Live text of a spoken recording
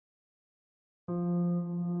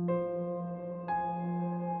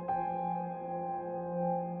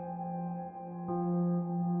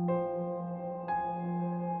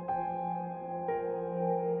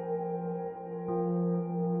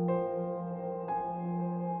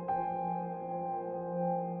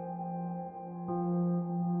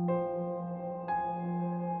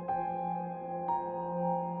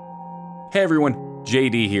Hey everyone,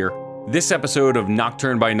 JD here. This episode of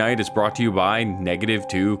Nocturne by Night is brought to you by Negative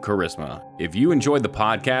 2 Charisma. If you enjoyed the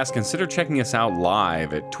podcast, consider checking us out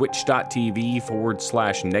live at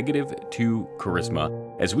twitch.tv/Negative 2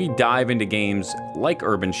 Charisma as we dive into games like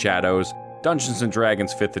Urban Shadows, Dungeons &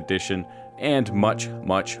 Dragons 5th Edition, and much,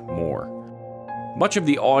 much more. Much of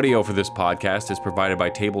the audio for this podcast is provided by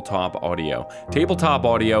Tabletop Audio. Tabletop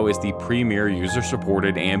Audio is the premier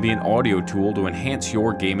user-supported ambient audio tool to enhance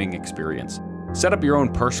your gaming experience. Set up your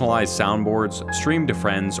own personalized soundboards, stream to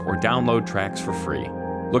friends, or download tracks for free.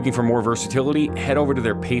 Looking for more versatility? Head over to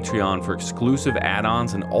their Patreon for exclusive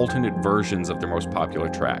add-ons and alternate versions of their most popular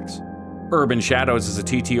tracks. Urban Shadows is a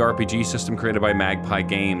TTRPG system created by Magpie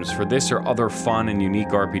Games. For this or other fun and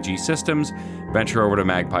unique RPG systems, venture over to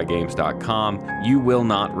magpiegames.com. You will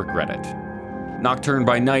not regret it. Nocturne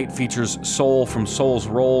by Night features Soul from Soul's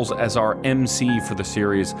Rolls as our MC for the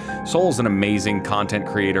series. Soul is an amazing content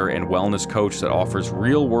creator and wellness coach that offers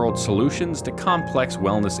real-world solutions to complex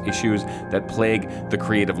wellness issues that plague the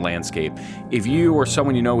creative landscape. If you or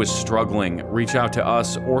someone you know is struggling, reach out to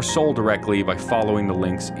us or Soul directly by following the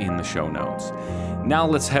links in the show notes. Now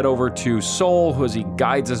let's head over to Soul as he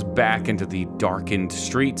guides us back into the darkened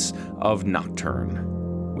streets of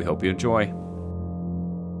Nocturne. We hope you enjoy.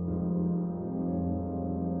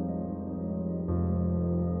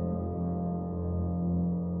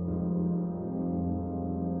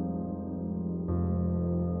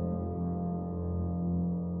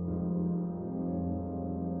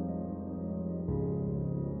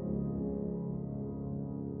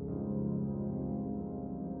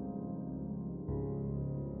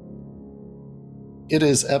 It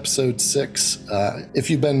is episode 6. If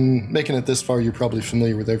you've been making it this far, you're probably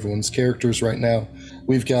familiar with everyone's characters right now.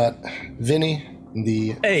 We've got Vinny,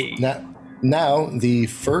 now the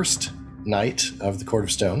first knight of the Court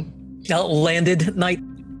of Stone. Landed knight.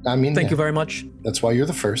 Thank you very much. That's why you're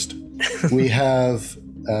the first. We have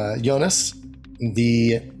Jonas,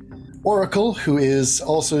 the Oracle, who is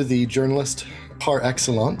also the journalist par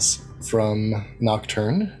excellence from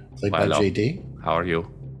Nocturne, played by JD. How are you?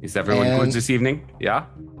 Is everyone good this evening? Yeah?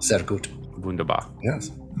 Sehr gut. Wunderbar. Yes.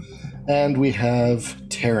 And we have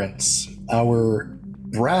Terrence, our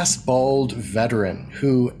brass-balled veteran,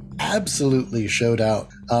 who absolutely showed out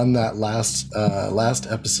on that last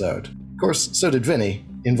episode. Of course, so did Vinny,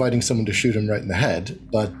 inviting someone to shoot him right in the head,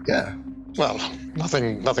 but yeah. Well,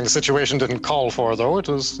 nothing the situation didn't call for, though. It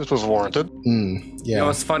was warranted. Yeah. You know,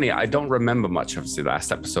 it's funny. I don't remember much of the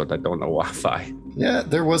last episode. I don't know why. Yeah,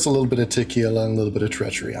 there was a little bit of tequila and a little bit of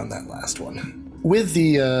treachery on that last one. With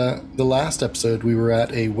the last episode, we were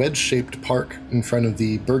at a wedge-shaped park in front of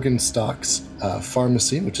the Bergenstocks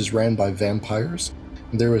pharmacy, which is ran by vampires.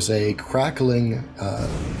 There was a crackling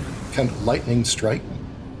kind of lightning strike.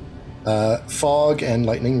 Fog and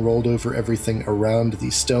lightning rolled over everything around the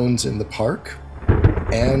stones in the park,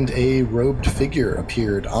 and a robed figure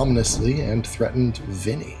appeared ominously and threatened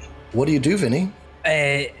Vinny. What do you do, Vinny?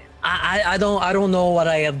 I don't know what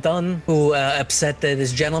I have done to upset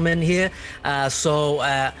this gentleman here. So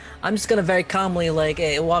I'm just gonna very calmly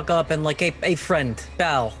walk up and hey friend,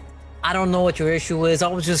 pal. I don't know what your issue is. I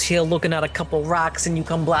was just here looking at a couple rocks and you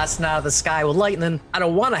come blasting out of the sky with lightning. I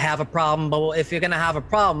don't want to have a problem, but if you're gonna have a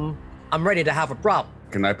problem, I'm ready to have a problem.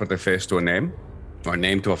 Can I put a face to a name? Or a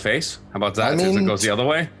name to a face? How about that? Since it goes the other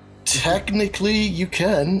way? Technically, you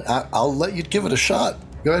can. I'll let you give it a shot.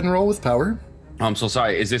 Go ahead and roll with power. I'm so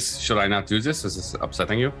sorry. Should I not do this? Is this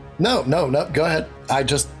upsetting you? No. Go ahead. I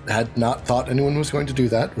just had not thought anyone was going to do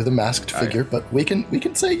that with a masked figure, but we can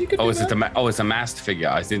say you can. Oh, it's a masked figure.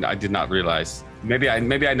 I did not realize. Maybe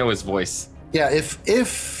I know his voice. Yeah.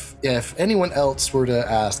 If anyone else were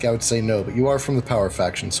to ask, I would say no. But you are from the Power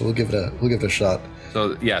faction, so we'll give it a shot.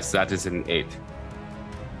 So yes, that is an 8.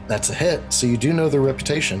 That's a hit. So you do know their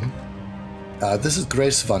reputation. This is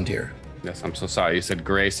Grace Van Deer. Yes, I'm so sorry. You said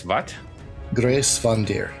Grace what? Grace Van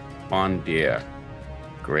Deer. Van Deer.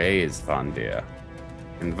 Grace Van Deer.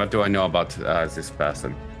 And what do I know about this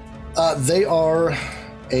person? They are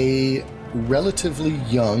a relatively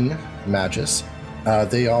young magus.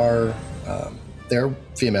 They're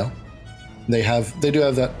female. They do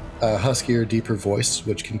have that huskier, deeper voice,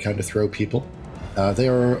 which can kind of throw people.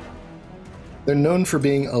 They're known for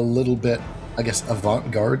being a little bit, I guess,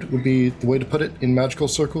 avant-garde would be the way to put it in magical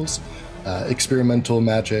circles. Experimental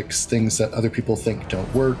magics, things that other people think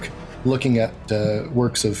don't work, looking at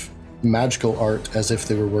works of magical art as if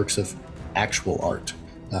they were works of actual art.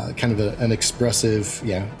 Kind of an expressive,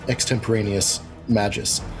 extemporaneous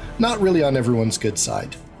magus. Not really on everyone's good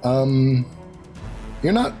side.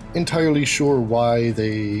 You're not entirely sure why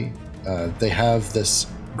they have this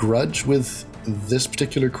grudge with this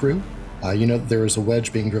particular crew. You know that there is a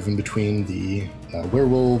wedge being driven between the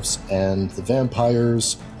werewolves and the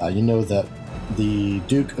vampires. You know that the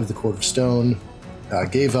Duke of the Court of Stone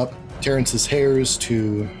gave up Terrence's heirs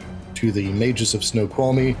to the Mages of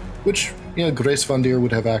Snoqualmie, which, you know, Grace Von Deer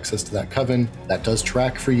would have access to that coven. That does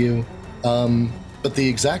track for you. But the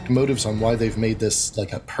exact motives on why they've made this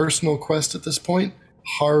like a personal quest at this point,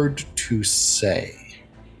 hard to say.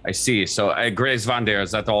 I see. So Grace Von Deer,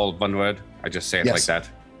 is that all one word? I just say it like that.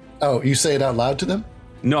 Oh, you say it out loud to them?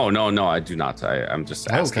 No, I do not. I'm just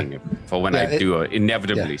asking you for when I do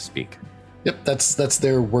inevitably speak. Yep, that's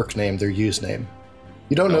their work name, their use name.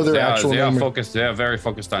 You don't know their actual name. They are very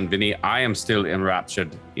focused on Vinny. I am still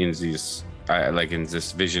enraptured in these, in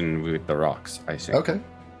this vision with the rocks, I think. Okay.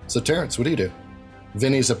 So Terrence, what do?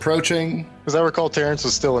 Vinny's approaching. As I recall, Terrence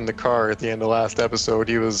was still in the car at the end of last episode.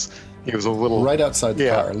 He was a little... Right outside the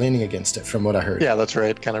car, leaning against it, from what I heard. Yeah, that's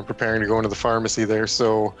right. Kind of preparing to go into the pharmacy there.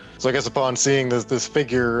 So I guess upon seeing this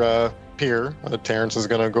figure appear, Terrence is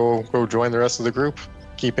going to go join the rest of the group,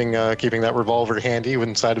 keeping that revolver handy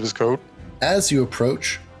inside of his coat. As you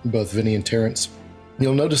approach, both Vinny and Terrence,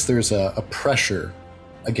 you'll notice there's a pressure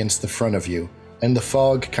against the front of you, and the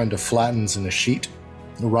fog kind of flattens in a sheet,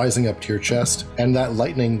 rising up to your chest, and that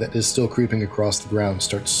lightning that is still creeping across the ground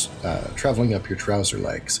starts traveling up your trouser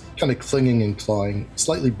legs, kind of clinging and clawing,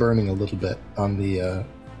 slightly burning a little bit on the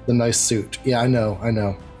nice suit. Yeah, I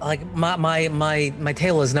know. Like my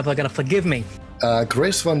tail is never gonna forgive me.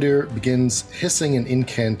 Grace Von Deer begins hissing an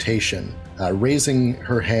incantation, raising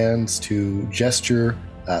her hands to gesture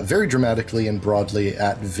very dramatically and broadly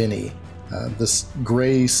at Vinny. This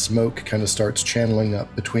gray smoke kind of starts channeling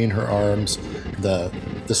up between her arms. The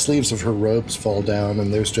sleeves of her robes fall down,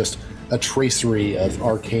 and there's just a tracery of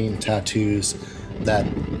arcane tattoos that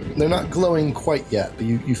they're not glowing quite yet, but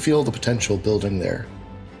you feel the potential building there.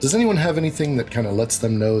 Does anyone have anything that kind of lets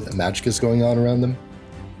them know that magic is going on around them?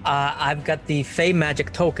 I've got the Fey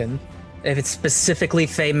Magic token, if it's specifically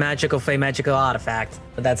Fey Magic or Fey Magical artifact,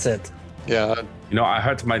 but that's it. Yeah. You know, I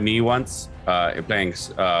hurt my knee once playing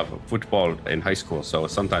football in high school, so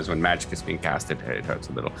sometimes when magic is being casted, it hurts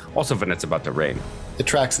a little. Also when it's about to rain. It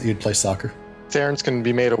tracks that you'd play soccer. Terrence can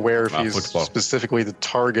be made aware if he's football. Specifically the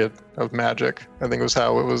target of magic. I think was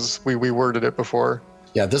how it was. We worded it before.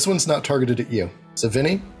 Yeah, this one's not targeted at you. So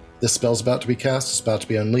Vinny, this spell's about to be cast. It's about to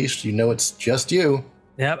be unleashed. You know it's just you.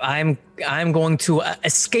 Yep, I'm going to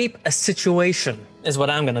escape a situation is what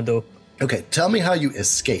I'm gonna do. Okay, tell me how you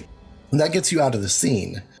escape. And that gets you out of the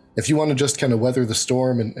scene. If you want to just kind of weather the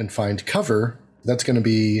storm and find cover, it's gonna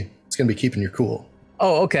be keeping you cool.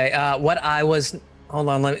 Oh, okay. Hold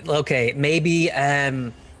on. Maybe.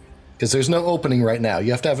 Because there's no opening right now.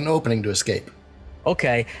 You have to have an opening to escape.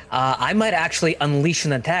 Okay. I might actually unleash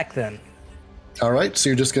an attack then. All right. So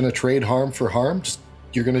you're just gonna trade harm for harm.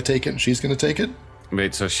 You're gonna take it, and she's gonna take it.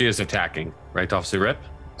 Wait, so she is attacking, right, Officer Rip?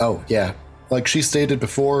 Oh yeah. Like she stated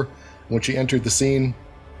before, when she entered the scene,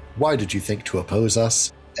 why did you think to oppose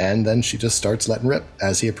us? And then she just starts letting rip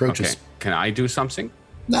as he approaches. Okay. Can I do something?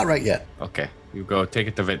 Not right yet. Okay, you go. Take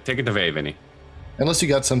it to Vinny. Unless you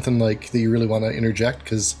got something like that you really want to interject,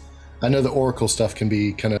 because I know the Oracle stuff can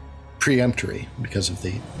be kind of preemptory because of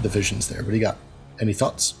the visions there. What do you got? Any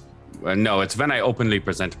thoughts? No, it's when I openly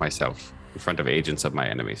present myself in front of agents of my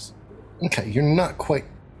enemies. Okay, you're not quite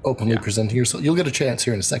openly presenting yourself. You'll get a chance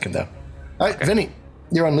here in a second, though. All right, okay. Vinny,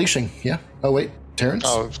 you're unleashing, yeah? Oh, wait, Terrence?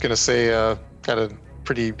 I was going to say, got a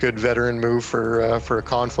pretty good veteran move for a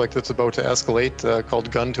conflict that's about to escalate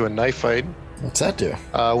called gun to a knife fight. What's that do?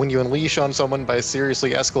 When you unleash on someone by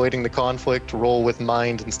seriously escalating the conflict, roll with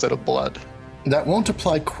mind instead of blood. That won't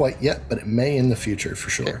apply quite yet, but it may in the future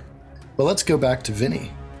for sure. Okay. Well, let's go back to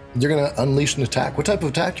Vinny. You're going to unleash an attack. What type of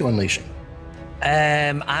attack are you unleashing?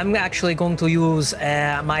 I'm actually going to use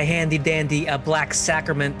my handy-dandy Black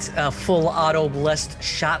Sacrament full auto-blessed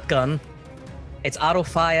shotgun. It's auto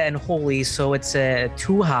fire and holy, so it's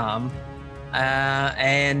 2 harm.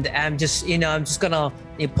 And I'm just gonna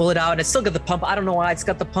pull it out. And it's still got the pump. I don't know why it's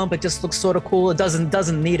got the pump. It just looks sort of cool. It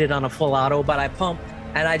doesn't need it on a full auto, but I pump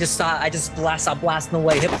and I blast. I'm blasting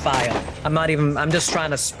away hip fire. I'm just trying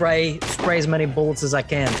to spray as many bullets as I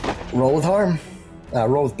can. Roll with harm.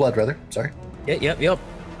 Roll with blood, rather. Sorry. Yep.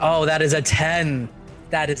 Oh, that is a 10.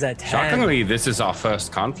 That is a 10. Shockingly, this is our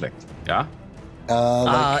first conflict. Yeah.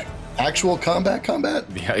 Actual combat?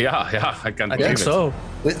 Yeah. I think so.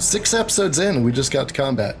 6 episodes in, we just got to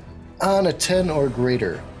combat. On a 10 or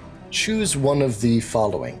greater, choose one of the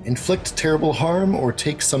following: inflict terrible harm or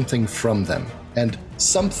take something from them. And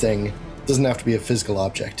something doesn't have to be a physical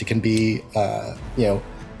object. It can be,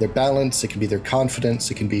 their balance. It can be their confidence.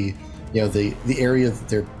 It can be, the area that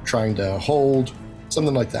they're trying to hold.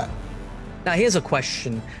 Something like that. Now, here's a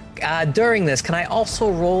question. During this, can I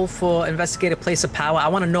also roll for investigate a place of power? I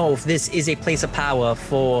want to know if this is a place of power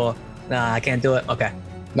for... Nah, I can't do it. Okay.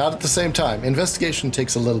 Not at the same time. Investigation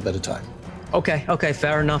takes a little bit of time. Okay,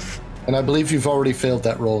 fair enough. And I believe you've already failed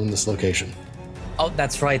that roll in this location. Oh,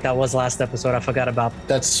 that's right. That was last episode. I forgot about.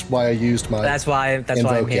 That's why I used my. That's why I'm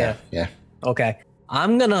invoke, here. Yeah. Okay.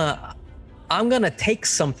 I'm gonna take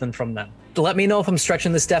something from them. Let me know if I'm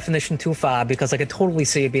stretching this definition too far, because I could totally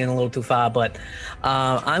see it being a little too far. But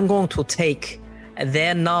I'm going to take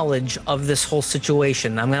their knowledge of this whole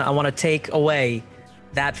situation. I want to take away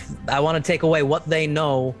what they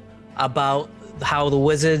know about how the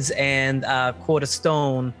wizards and Court of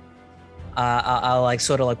Stone are like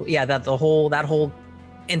sort of like that whole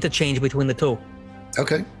interchange between the two.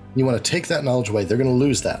 Okay. You want to take that knowledge away. They're going to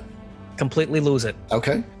lose that. Completely lose it.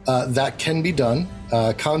 Okay. That can be done.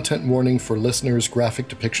 Content warning for listeners, graphic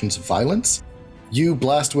depictions of violence. You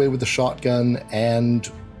blast away with the shotgun and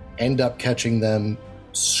end up catching them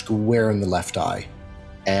square in the left eye.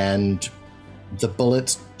 And the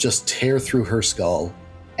bullets just tear through her skull.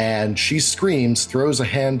 And she screams, throws a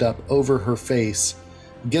hand up over her face,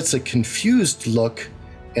 gets a confused look,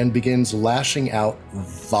 and begins lashing out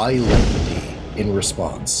violently in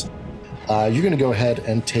response. You're going to go ahead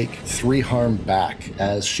and take 3 harm back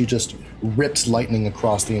as she just rips lightning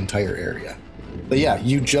across the entire area. But yeah,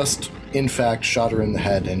 you just, in fact, shot her in the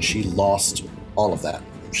head, and she lost all of that.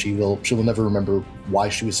 She will never remember why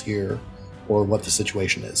she was here or what the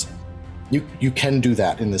situation is. You can do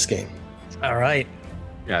that in this game. All right.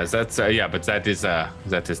 Yeah, but that is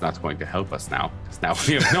not going to help us now. Because now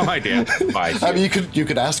we have no idea why. I mean, you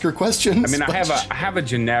could ask her questions. I mean, I have a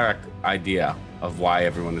generic idea of why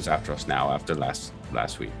everyone is after us now after last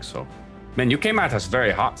week. So, man, you came at us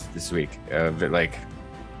very hot this week.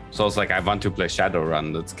 So it's like I want to play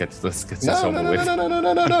Shadowrun. Let's get this over with.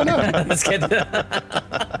 No. Let's get.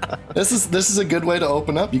 This is a good way to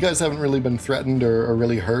open up. You guys haven't really been threatened or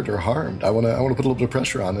really hurt or harmed. I want to put a little bit of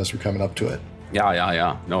pressure on as we're coming up to it.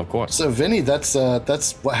 Yeah. No, of course. So, Vinny, that's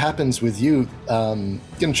what happens with you. Gonna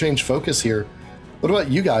change focus here. What about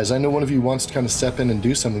you guys? I know one of you wants to kind of step in and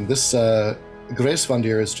do something. This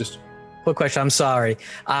Gracevandir is just... Quick question. I'm sorry.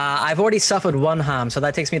 I've already suffered 1 harm, so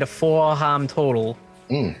that takes me to 4 harm total.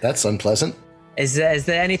 That's unpleasant. Is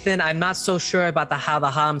there anything? I'm not so sure about how the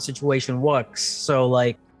harm situation works. So,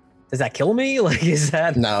 like, does that kill me? Like, is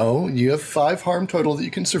that... No, you have 5 harm total that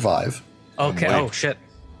you can survive. Okay. Oh, shit.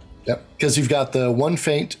 Yep, because you've got the 1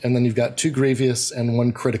 feint, and then you've got 2 grievous and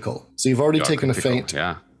 1 critical. So you've already taken a feint.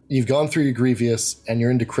 Yeah. You've gone through your grievous, and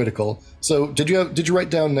you're into critical. So did you write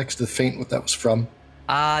down next to the feint what that was from?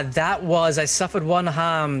 That was, I suffered 1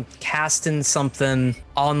 harm casting something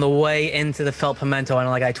on the way into the felt pimento, and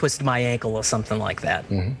I twisted my ankle or something like that.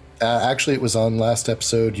 Mm-hmm. Actually, it was on last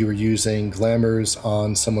episode. You were using glamours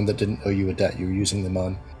on someone that didn't owe you a debt. You were using them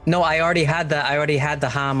on... No, I already had the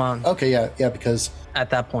harm on. Okay, yeah, because... At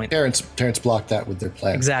that point. Terrence blocked that with their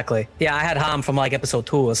plan. Exactly. Yeah, I had harm from episode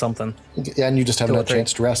 2 or something. Yeah, and you just haven't had a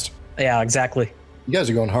chance to rest. Yeah, exactly. You guys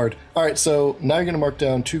are going hard. All right, so now you're going to mark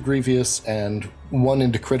down 2 grievous and 1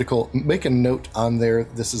 into critical. Make a note on there.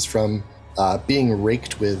 This is from being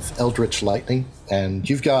raked with eldritch lightning, and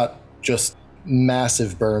you've got just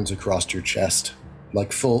massive burns across your chest,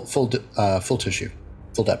 like full tissue,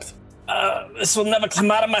 full depth. This will never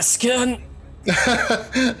come out of my skin.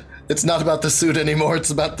 It's not about the suit anymore.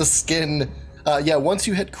 It's about the skin. Once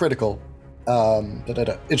you hit critical,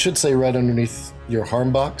 it should say right underneath your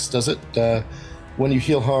harm box, does it? When you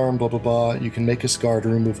heal harm, blah, blah, blah, you can make a scar to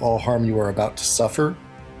remove all harm you are about to suffer.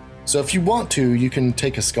 So if you want to, you can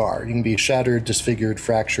take a scar. You can be shattered, disfigured,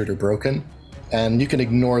 fractured, or broken, and you can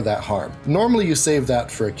ignore that harm. Normally you save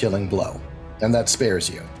that for a killing blow, and that spares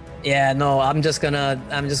you. Yeah, no, I'm just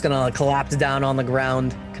gonna collapse down on the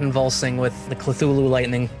ground, convulsing with the Cthulhu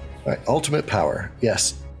lightning. All right, ultimate power,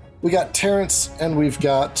 yes. We got Terrence and we've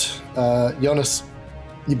got Jonas.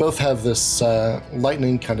 You both have this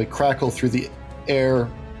lightning kind of crackle through the air.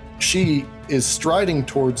 She is striding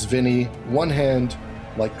towards Vinny, one hand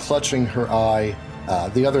like clutching her eye,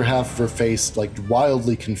 the other half of her face like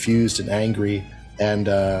wildly confused and angry, and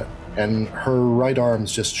her right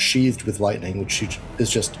arm's just sheathed with lightning, which she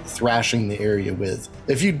is just thrashing the area with.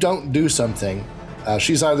 If you don't do something,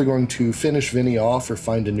 she's either going to finish Vinny off or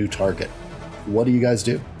find a new target. What do you guys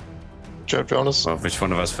do? Jonas? Well, which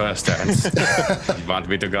one of us first, Terrence? You want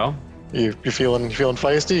me to go? You feeling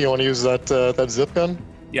feisty? You want to use that zip gun?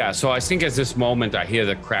 Yeah, so I think at this moment I hear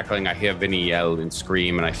the crackling, I hear Vinny yell and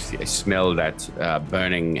scream, and I smell that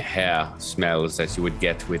burning hair smells that you would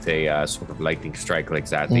get with a sort of lightning strike like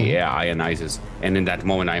that. The air ionizes, and in that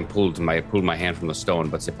moment I pulled my hand from the stone,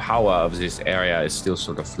 but the power of this area is still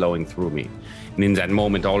sort of flowing through me. And in that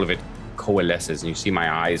moment, all of it coalesces, and you see my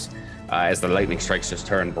eyes as the lightning strikes just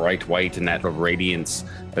turn bright white, and that radiance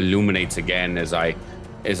illuminates again as I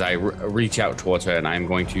reach out towards her, and I'm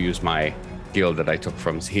going to use my skill that I took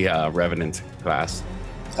from the Revenant class,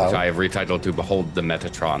 which I have retitled to Behold the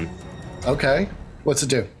Metatron. Okay. What's it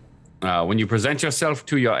do? When you present yourself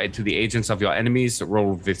to the agents of your enemies,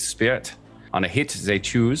 roll with spirit. On a hit, they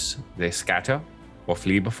choose, they scatter, or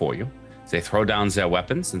flee before you. They throw down their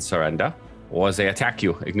weapons and surrender, or they attack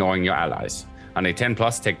you, ignoring your allies. On a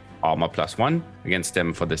 10+, take armor +1 against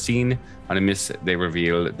them for the scene. On a miss, they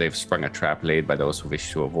reveal they've sprung a trap laid by those who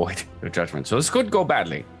wish to avoid their judgment. So this could go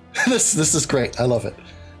badly. This is great. I love it.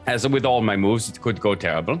 As with all my moves, it could go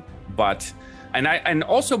terrible. But and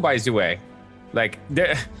also, by the way, like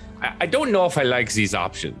I don't know if I like these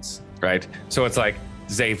options, right? So it's like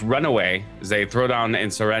they run away, they throw down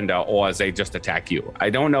and surrender, or they just attack you. I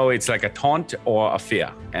don't know. It's like a taunt or a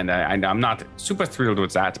fear, and I'm not super thrilled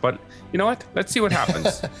with that. But you know what? Let's see what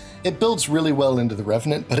happens. It builds really well into the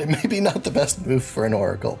Revenant, but it may be not the best move for an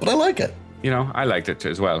Oracle. But I like it. You know, I liked it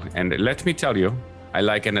as well. And let me tell you, I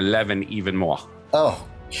like an 11 even more.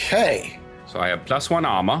 Okay. So I have +1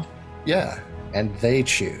 armor. Yeah, and they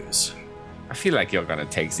choose. I feel like you're going to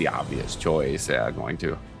take the obvious choice. They're going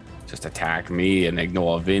to just attack me and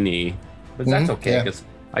ignore Vinny. But that's okay, because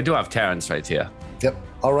I do have Terrence right here. Yep.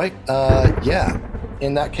 All right. Yeah.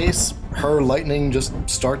 In that case, her lightning just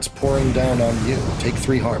starts pouring down on you. Take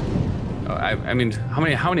 3 harm. I mean, how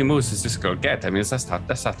many moves does this girl get? I mean, that's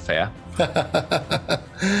not fair.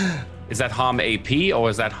 Is that harm AP or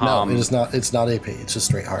is that harm? No, it is not. It's not AP. It's just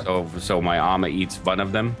straight harm. So my armor eats one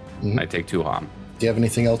of them. I take 2 harm. Do you have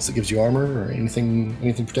anything else that gives you armor or anything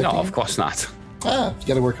protecting? No, you? of course not. You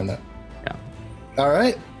got to work on that. Yeah. All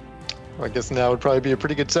right. Well, I guess now would probably be a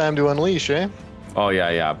pretty good time to unleash, eh? Oh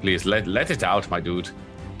yeah. Please let it out, my dude.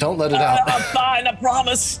 Don't let it out. I'm fine, I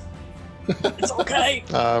promise. It's okay.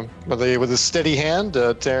 With a steady hand,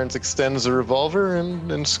 Terrence extends the revolver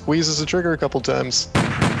and squeezes the trigger a couple times.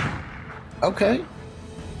 Okay.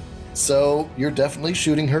 So you're definitely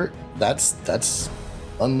shooting her. That's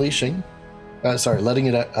unleashing. Letting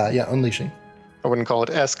it out. Unleashing. I wouldn't call it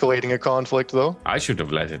escalating a conflict, though. I should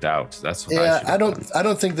have let it out. That's what I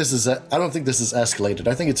don't think this is escalated.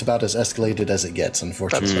 I think it's about as escalated as it gets,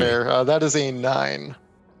 unfortunately. That's fair. That is a 9.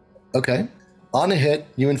 Okay. On a hit,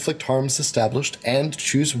 you inflict harms established and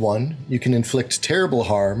choose 1. You can inflict terrible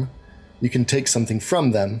harm. You can take something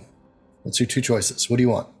from them. That's your 2 choices. What do you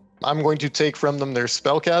want? I'm going to take from them their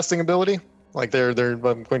spellcasting ability. Like I'm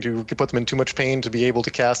going to put them in too much pain to be able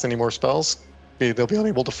to cast any more spells. They'll be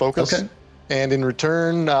unable to focus. Okay. And in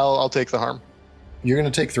return, I'll take the harm. You're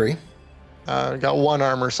going to take 3. Got 1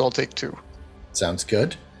 armor, so I'll take 2. Sounds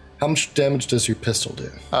good. How much damage does your pistol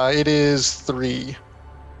do? It is 3.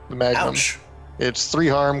 The Magnum. Ouch. It's 3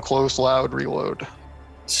 harm, close, loud, reload.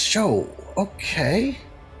 So, okay.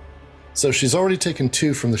 So she's already taken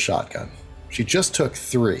 2 from the shotgun. She just took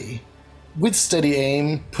 3. With steady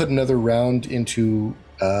aim, put another round into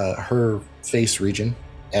her face region,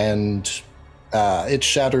 and it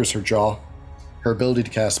shatters her jaw. Her ability to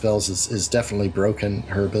cast spells is definitely broken.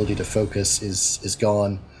 Her ability to focus is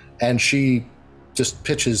gone. And she just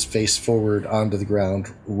pitches face forward onto the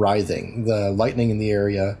ground, writhing. The lightning in the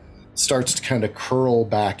area starts to kind of curl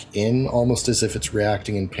back in, almost as if it's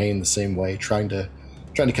reacting in pain the same way, trying to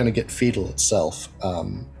kind of get fetal itself.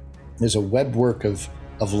 There's a web work of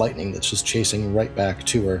lightning that's just chasing right back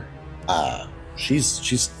to her.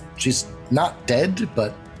 She's not dead,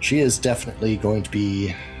 but she is definitely going to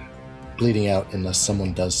be bleeding out unless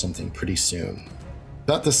someone does something pretty soon.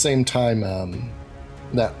 About the same time,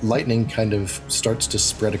 that lightning kind of starts to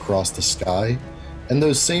spread across the sky, and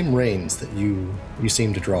those same rains that you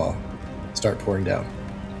seem to draw start pouring down.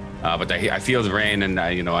 But I feel the rain, and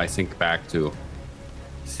I think back to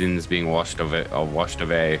sins being washed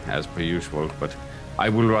away as per usual. But I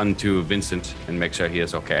will run to Vincent and make sure he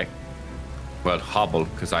is okay. Well, hobble,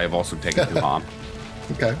 because I have also taken 2 harm.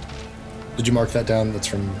 Okay. Did you mark that down? That's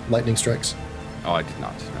from lightning strikes? Oh, I did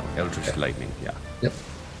not. No, Eldritch Lightning, yeah. Yep.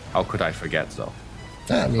 How could I forget, though?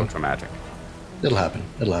 So traumatic. It'll happen.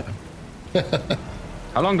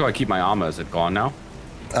 How long do I keep my armor? Is it gone now?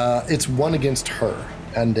 It's 1 against her,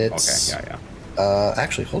 and it's... Okay, yeah.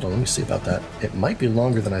 Actually, hold on, let me see about that. It might be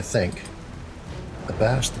longer than I think.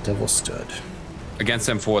 Abash the devil stood. Against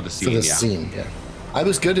them for the scene, For the scene, yeah. I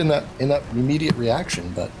was good in that immediate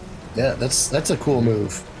reaction, but yeah, that's a cool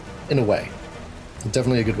move, in a way.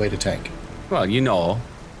 Definitely a good way to tank. Well,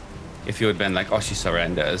 if you had been like, oh, she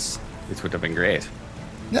surrenders, it would have been great.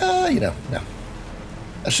 No.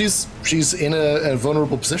 She's in a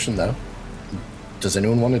vulnerable position, though. Does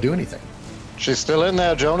anyone want to do anything? She's still in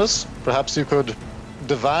there, Jonas. Perhaps you could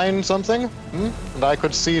divine something, and I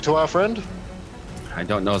could see to our friend. I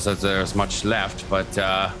don't know that there's much left, but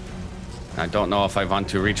I don't know if I want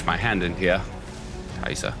to reach my hand in here.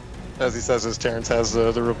 Tysa. As he says, as Terrence has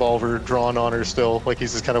the revolver drawn on her still, like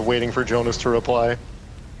he's just kind of waiting for Jonas to reply.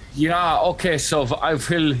 Yeah, okay, so I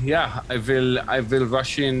will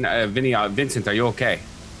rush in. Vinny, Vincent, are you okay?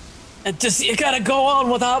 You gotta go on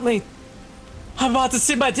without me. I'm about to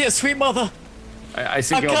see my dear sweet mother. I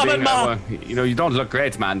think you're coming, Ma. you don't look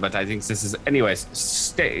great, man, but I think this is... Anyways, just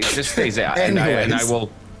stay there. and I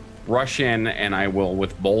will rush in, and I will,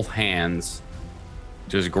 with both hands,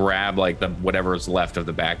 just grab, like, whatever is left of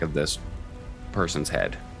the back of this person's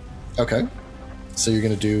head. Okay. So you're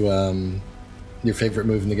going to do your favorite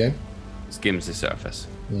move in the game? Skims the surface.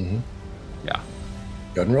 Mm-hmm. Yeah.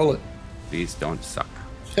 Go ahead and roll it. Please don't suck.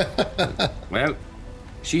 Well,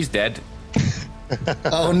 she's dead.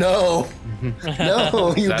 Oh, no.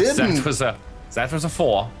 No, you didn't. That was a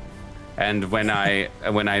 4. And when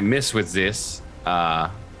I miss with this,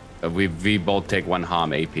 we both take 1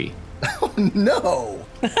 harm AP. Oh, no.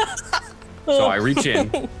 So I reach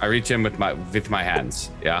in with my hands,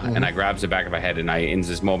 yeah, and I grab the back of her head, and in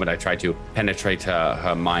this moment I try to penetrate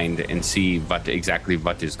her mind and see what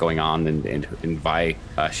is going on and why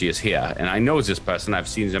she is here. And I know this person, I've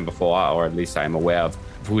seen them before, or at least I'm aware of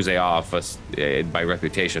who they are by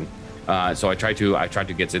reputation. So I try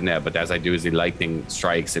to get in there, but as I do, the lightning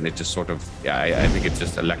strikes, and it just sort of, I think it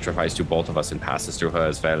just electrifies to both of us and passes through her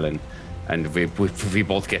as well, and we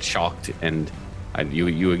both get shocked. And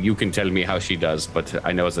you can tell me how she does, but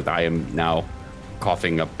I know that I am now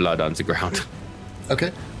coughing up blood on the ground.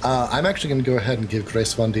 Okay. I'm actually going to go ahead and give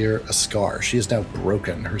Grace Von Deer a scar. She is now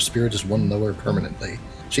broken. Her spirit is one lower permanently.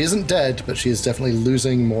 She isn't dead, but she is definitely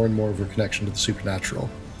losing more and more of her connection to the supernatural.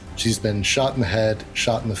 She's been shot in the head,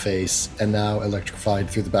 shot in the face, and now electrified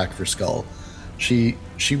through the back of her skull. She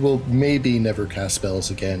will maybe never cast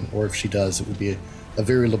spells again, or if she does, it will be a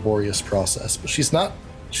very laborious process. But she's not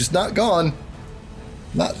gone.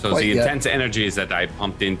 Not so quite the yet. intense energies that I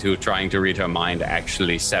pumped into trying to read her mind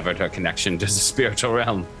actually severed her connection to the spiritual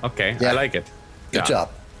realm. Okay, yeah. I like it. Good job.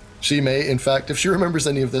 She may, in fact, if she remembers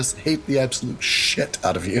any of this, hate the absolute shit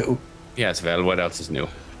out of you. Yes, well, what else is new?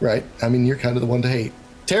 Right. I mean, you're kind of the one to hate.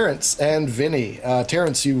 Terrence and Vinny.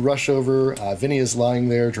 Terrence, you rush over. Vinny is lying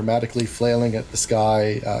there dramatically flailing at the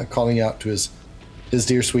sky, calling out to his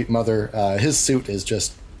dear sweet mother. His suit is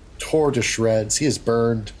just tore to shreds. He is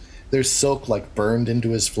burned. There's silk burned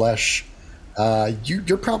into his flesh.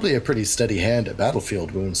 You're probably a pretty steady hand at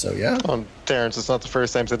battlefield wounds, so yeah? Terrence, it's not the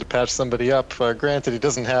first time he's had to patch somebody up. Granted, he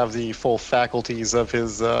doesn't have the full faculties of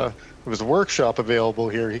his workshop available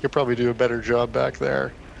here. He could probably do a better job back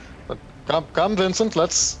there. But come, Vincent,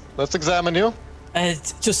 let's examine you.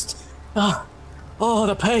 It's just,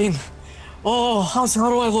 the pain. Oh, how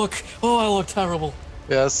do I look? Oh, I look terrible.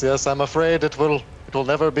 Yes, I'm afraid it will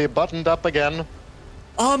never be buttoned up again.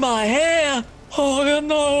 Oh, my hair! Oh,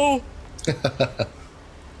 no!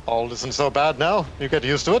 All isn't so bad now. You get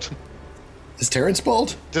used to it. Is Terrence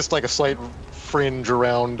bald? Just like a slight fringe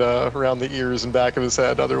around the ears and back of his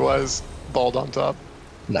head. Otherwise, bald on top.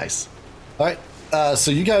 Nice. All right.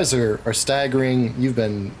 So you guys are staggering. You've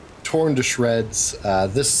been torn to shreds.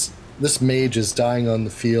 This mage is dying on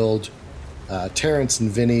the field. Terrence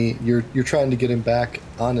and Vinny, you're trying to get him back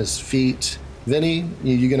on his feet. Vinny,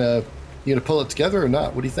 you gonna pull it together or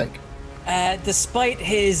not? What do you think? Despite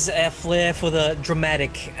his flair for the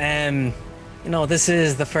dramatic, this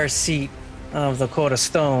is the first seat of the Court of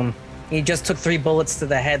Stone. He just took 3 bullets to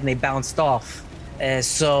the head and they bounced off.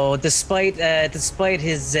 So despite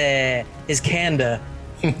his candor,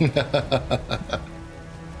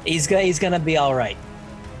 he's gonna be all right.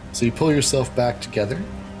 So you pull yourself back together.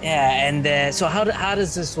 Yeah, and so how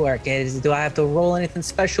does this work? Do I have to roll anything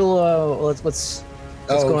special, or what's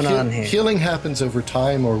going on here? Healing happens over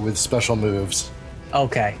time or with special moves.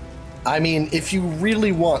 Okay. I mean, if you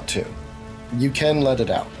really want to, you can let it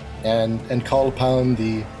out and call upon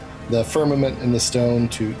the firmament and the stone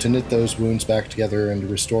to knit those wounds back together and to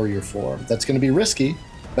restore your form. That's going to be risky,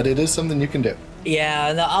 but it is something you can do.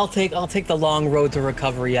 Yeah, no, I'll take the long road to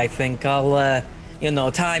recovery. I think I'll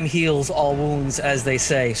time heals all wounds, as they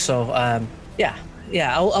say. So yeah,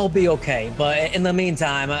 Yeah, I'll be okay. But in the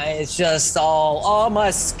meantime, it's just all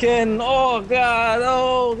my skin. Oh God!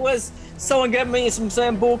 Oh, someone get me some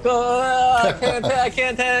sambuca? I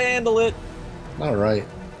can't handle it. All right.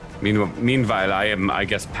 Meanwhile, I am, I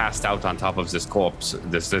guess, passed out on top of this corpse.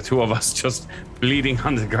 There's the two of us just bleeding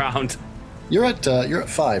on the ground. You're at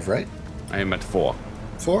 5, right? I am at 4.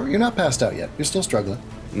 4? You're not passed out yet. You're still struggling.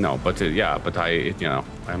 No, but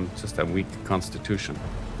I'm just a weak constitution.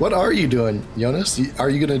 What are you doing, Jonas? Are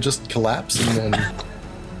you gonna just collapse and then?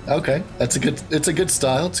 Okay, it's a good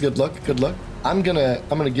style. It's a good look. Good look. I'm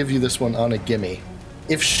gonna give you this one on a gimme.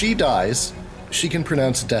 If she dies, she can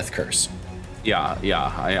pronounce a death curse. Yeah,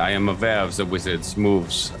 I am aware of the wizard's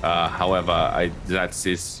moves. However, that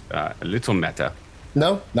is a little meta.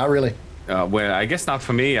 No, not really. Well, I guess not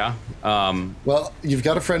for me, yeah. Well, you've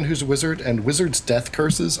got a friend who's a wizard, and wizards' death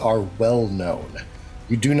curses are well known.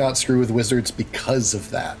 You do not screw with wizards because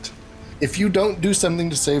of that. If you don't do something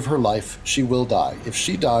to save her life, she will die. If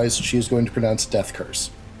she dies, she is going to pronounce a death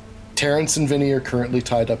curse. Terrence and Vinny are currently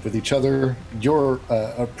tied up with each other. You're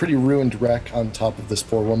a pretty ruined wreck on top of this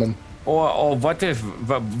poor woman. Or what if,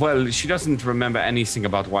 well, she doesn't remember anything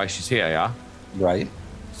about why she's here, yeah? Right.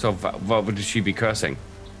 So what would she be cursing?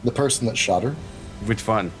 The person that shot her. Which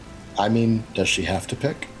one? I mean, does she have to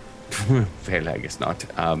pick? Well, I guess not.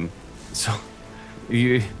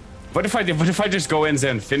 What if I just go in there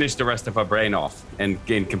and finish the rest of her brain off and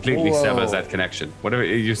completely severs that connection? Whatever,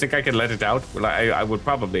 you think I can let it out? Well, I would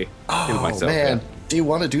probably kill myself. Oh man, yeah. Do you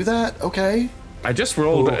want to do that? Okay. I just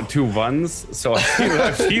rolled 2 1s, so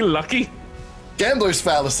I feel lucky. Gambler's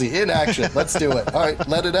fallacy in action. Let's do it. All right,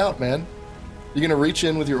 let it out, man. You're gonna reach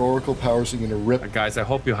in with your oracle powers. You're gonna rip. Guys, I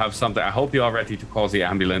hope you have something. I hope you are ready to call the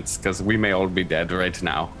ambulance, because we may all be dead right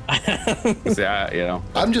now. Yeah,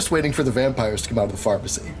 I'm just waiting for the vampires to come out of the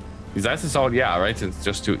pharmacy. That is all. Yeah, right. It's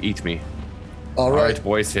just to eat me. All right,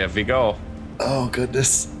 boys. Here we go. Oh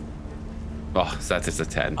goodness. Oh, that is a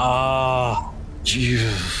 10.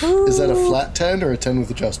 Is that a flat 10 or a 10 with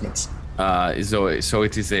adjustments? So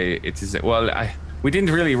it is a. Well, we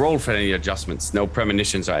didn't really roll for any adjustments. No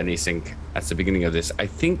premonitions or anything at the beginning of this. I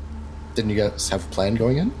think. Didn't you guys have a plan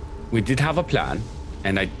going in? We did have a plan,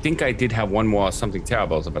 and I think I did have one more. Something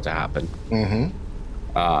terrible is about to happen. Mm-hmm.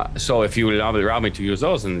 So if you allow me to use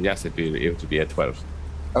those, then yes, it would be a 12.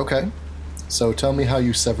 Okay. So tell me how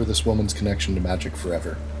you sever this woman's connection to magic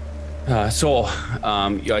forever. It's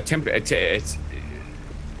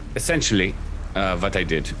essentially what I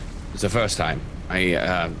did the first time.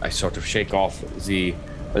 I sort of shake off the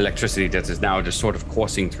electricity that is now just sort of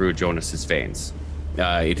coursing through Jonas's veins.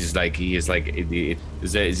 It is like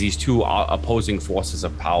these two opposing forces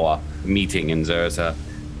of power meeting, and there's a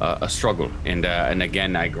struggle. And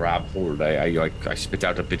again, I grab hold. I spit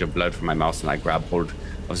out a bit of blood from my mouth, and I grab hold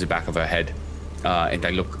of the back of her head, and I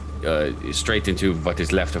look straight into what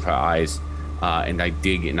is left of her eyes, and I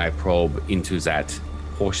dig and I probe into that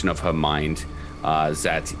portion of her mind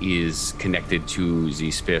that is connected to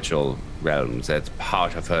the spiritual realms, that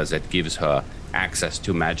part of her that gives her access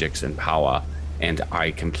to magics and power, and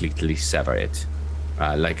I completely sever it.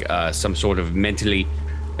 Like some sort of mentally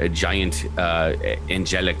giant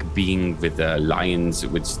angelic being with lions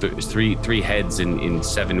with three heads and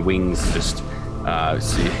 7 wings, just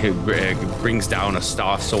brings down a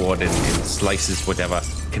star sword and slices whatever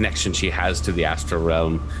connection she has to the astral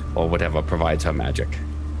realm or whatever provides her magic.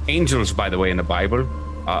 Angels, by the way, in the Bible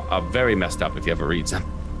are very messed up if you ever read them.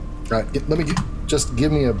 All right, just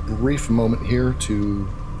give me a brief moment here to...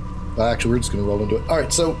 actually, we're just going to roll into it. All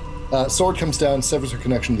right, so sword comes down, severs her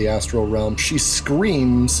connection to the astral realm. She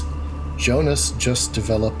screams. Jonas just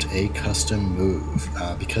developed a custom move.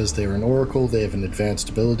 Because they're an oracle, they have an advanced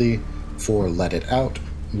ability for Let It Out,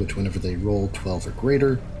 which whenever they roll 12 or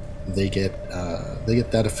greater, they get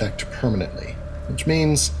that effect permanently, which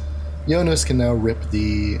means Jonas can now rip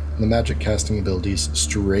the magic casting abilities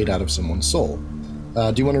straight out of someone's soul.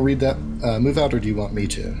 Do you want to read that move out, or do you want me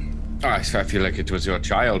to? I feel like it was your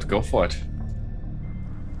child. Go for it.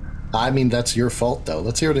 I mean, that's your fault, though.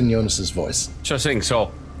 Let's hear it in Jonas's voice. Sure thing.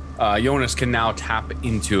 So, Jonas can now tap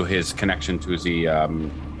into his connection to the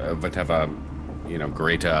whatever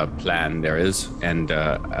greater plan there is, and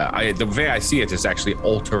the way I see it is actually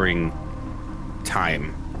altering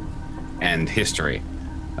time and history,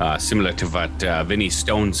 similar to what Vinny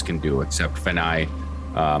Stones can do, except when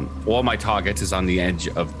or my target is on the edge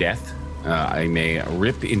of death, I may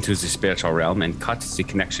rip into the spiritual realm and cut the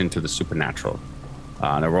connection to the supernatural.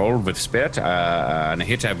 On a roll with spirit, on a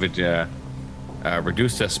hit I would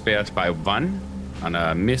reduce the spirit by 1. On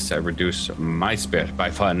a miss, I reduce my spirit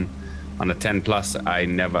by 1. On a 10 plus, I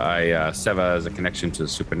sever the connection to the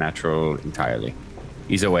supernatural entirely.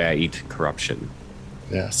 Either way, I eat corruption.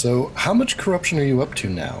 Yeah, so how much corruption are you up to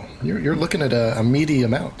now? You're looking at a meaty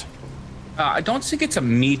amount. I don't think it's a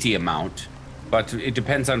meaty amount, but it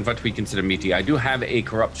depends on what we consider meaty. I do have a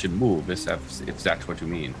corruption move, if that's what you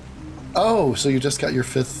mean. Oh, so you just got your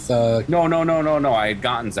 5th... No. I had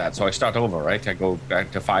gotten that, so I start over, right? I go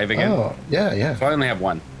back to 5 again. Oh, yeah. So I only have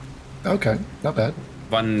 1. Okay, not bad.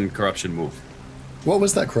 1 corruption move. What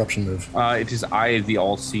was that corruption move? It is Eye of the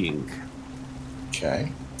All-Seeing.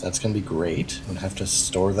 Okay, that's going to be great. I'm going to have to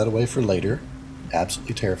store that away for later.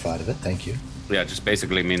 Absolutely terrified of it, thank you. Yeah, it just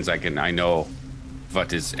basically means I know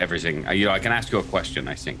what is everything. I can ask you a question,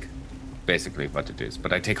 I think. Basically what it is.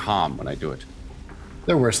 But I take harm when I do it.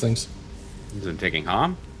 There are worse things. Isn't taking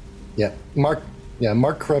harm? Yeah, mark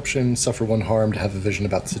corruption, suffer 1 harm to have a vision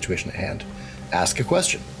about the situation at hand. Ask a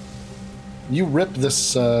question. You rip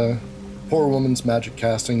this poor woman's magic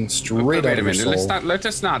casting straight out of her soul. Let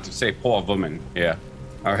us not say poor woman. Yeah.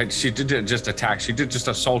 All right. She did just attack. She did just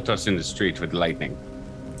assault us in the street with lightning.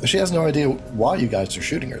 She has no idea why you guys are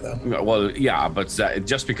shooting her, though. Well, yeah, but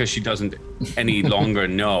just because she doesn't any longer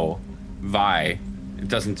know why, it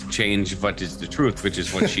doesn't change what is the truth, which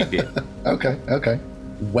is what she did. Okay.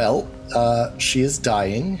 Well, she is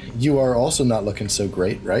dying. You are also not looking so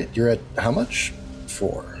great, right? You're at how much?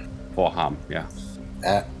 4. 4 harm, yeah.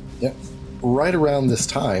 Yep. Right around this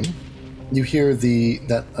time, you hear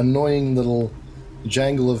that annoying little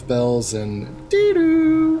jangle of bells and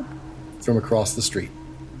dee-doo from across the street.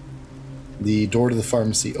 The door to the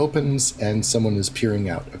pharmacy opens, and someone is peering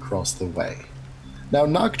out across the way. Now,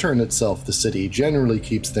 Nocturne itself, the city, generally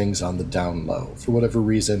keeps things on the down low. For whatever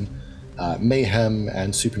reason, mayhem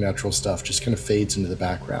and supernatural stuff just kind of fades into the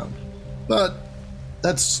background. But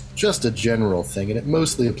that's just a general thing, and it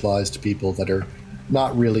mostly applies to people that are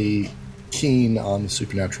not really keen on the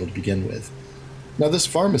supernatural to begin with. Now, this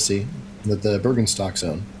pharmacy that the Bergenstocks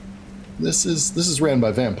own, this is ran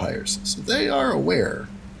by vampires, so they are aware.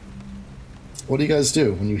 What do you guys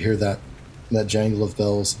do when you hear that jangle of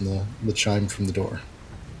bells and the chime from the door?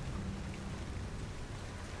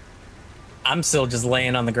 I'm still just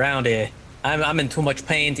laying on the ground here. I'm in too much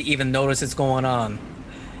pain to even notice it's going on.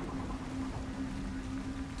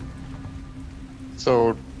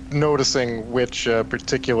 So, noticing which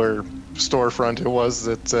particular storefront it was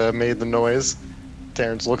that made the noise,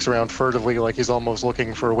 Terrence looks around furtively like he's almost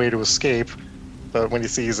looking for a way to escape. But when he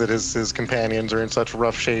sees that his companions are in such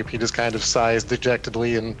rough shape, he just kind of sighs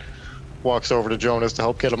dejectedly and walks over to Jonas to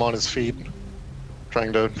help get him on his feet,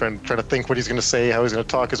 trying to think what he's going to say, how he's going to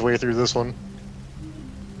talk his way through this one.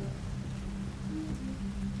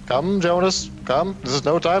 Come, Jonas, come. This is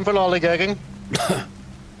no time for lollygagging.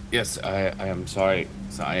 Yes, I am sorry.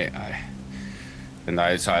 So I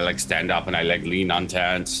like stand up and I like lean on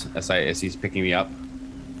Terrence as he's picking me up,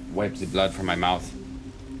 wipe the blood from my mouth.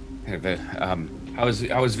 How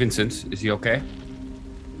is Vincent? Is he okay?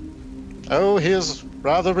 Oh, he is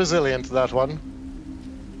rather resilient, that one.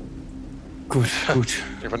 Good.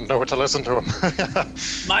 You wouldn't know what to listen to him.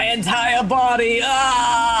 My entire body!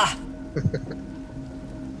 Ah!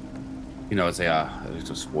 You know, they are a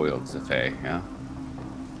little spoiled, the Fae, yeah?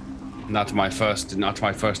 Not my first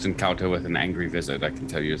encounter with an angry wizard, I can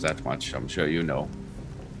tell you that much. I'm sure you know.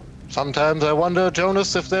 Sometimes I wonder,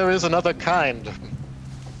 Jonas, if there is another kind.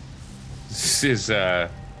 This is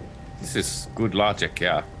good logic,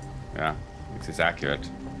 yeah. Yeah, this is accurate.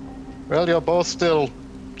 Well, you're both still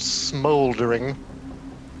smoldering.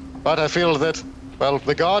 But I feel that, well,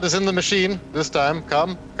 the god is in the machine this time.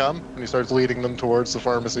 Come. And he starts leading them towards the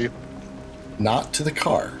pharmacy. Not to the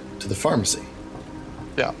car, to the pharmacy.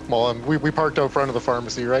 Yeah, well, we parked out front of the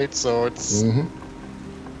pharmacy, right? So it's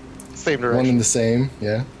same direction. One and the same,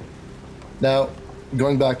 yeah. Now,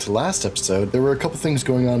 going back to last episode, there were a couple things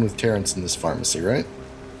going on with Terrence in this pharmacy, right?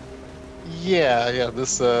 Yeah.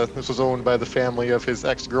 This was owned by the family of his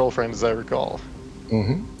ex-girlfriend, as I recall.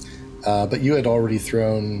 But you had already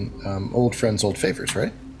thrown old friends, old favors,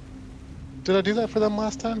 right? Did I do that for them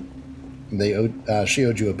last time? She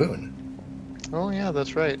owed you a boon. Oh yeah,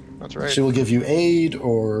 that's right. She will give you aid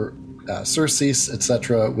or surcease,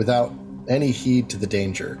 etc., without any heed to the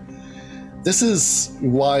danger. This is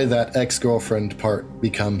why that ex-girlfriend part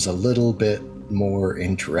becomes a little bit more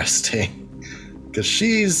interesting. Because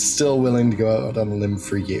she's still willing to go out on a limb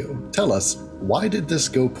for you. Tell us, why did this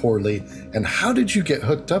go poorly, and how did you get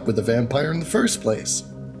hooked up with a vampire in the first place?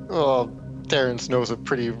 Oh, Terrence knows a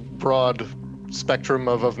pretty broad spectrum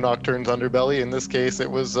of Nocturne's underbelly. In this case, it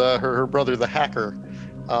was her brother, the Hacker.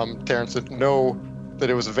 Terrence didn't know that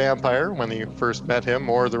it was a vampire when he first met him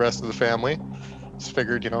or the rest of the family. Just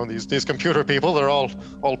figured, these computer people, they're all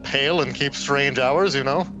pale and keep strange hours,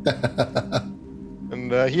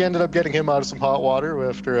 And he ended up getting him out of some hot water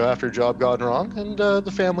after a job gone wrong, and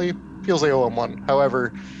the family feels they owe him one.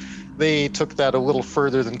 However, they took that a little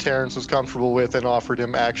further than Terrence was comfortable with and offered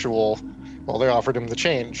him they offered him the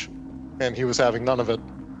change, and he was having none of it.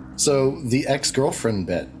 So the ex-girlfriend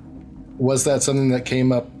bit, was that something that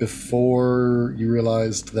came up before you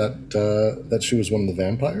realized that she was one of the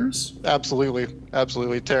vampires? Absolutely.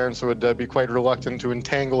 Terrence would be quite reluctant to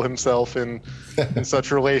entangle himself in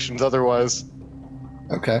such relations otherwise.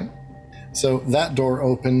 Okay. So that door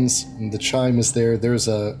opens, and the chime is there. There's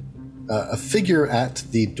a figure at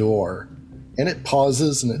the door, and it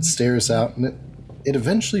pauses and it stares out, and it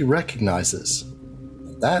eventually recognizes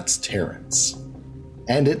that's Terrence.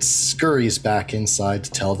 And it scurries back inside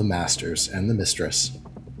to tell the masters and the mistress.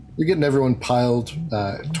 You're getting everyone piled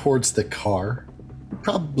towards the car,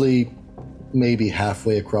 probably maybe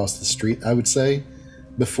halfway across the street, I would say,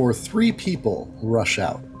 before 3 people rush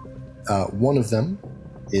out. One of them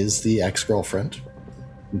is the ex-girlfriend.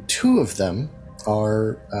 And 2 of them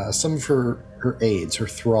are some of her aides, her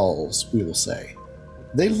thralls, we will say.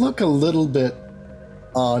 They look a little bit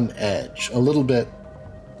on edge, a little bit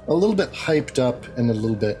hyped up, and a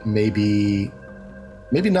little bit maybe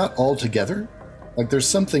not altogether. Like there's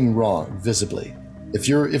something wrong visibly. If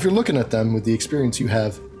you're looking at them with the experience you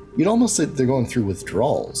have, you'd almost say they're going through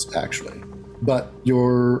withdrawals, actually. But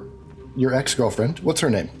your ex-girlfriend, what's her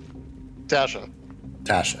name? Tasha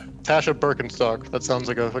Birkenstock. That sounds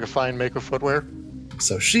like a fine make of footwear.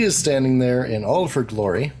 So she is standing there in all of her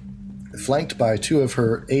glory, flanked by 2 of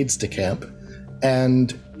her aides de camp,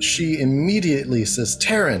 and she immediately says,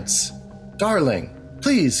 "Terrence, darling,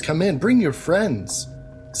 please come in, bring your friends.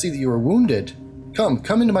 See that you are wounded.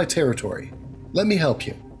 Come into my territory. Let me help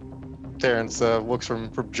you." Terrence looks from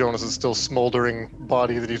Jonas's still smoldering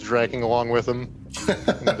body that he's dragging along with him,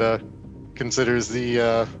 and considers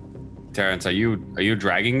the. Terrence, are you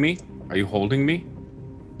dragging me? Are you holding me?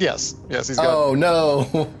 Yes, he's got. Oh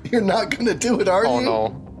no, you're not gonna do it, are you? Oh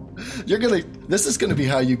no. This is gonna be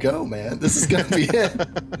how you go, man. This is gonna be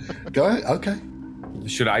it. Go ahead. Okay.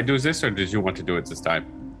 Should I do this, or did you want to do it this time?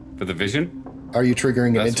 For the vision? Are you triggering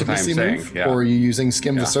an That's what I'm intimacy saying, move, yeah. or are you using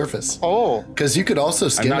skim the surface? Oh, Because you could also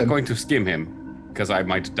I'm skim not him. going to skim him, because I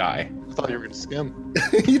might die. I thought you were going to skim.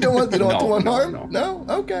 You don't want the one No, harm? no. No?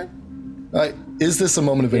 Okay. All right. Is this a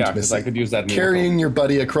moment of Yeah, intimacy? because I could use that. Carrying your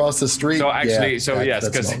buddy across the street? So actually, Yeah, yes,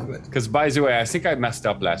 that's a moment. because by the way, I think I messed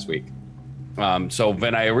up last week. So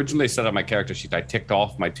when I originally set up my character sheet, I ticked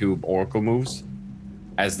off my 2 oracle moves,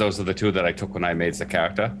 as those are the 2 that I took when I made the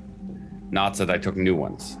character, not that I took new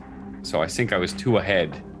ones. So I think I was 2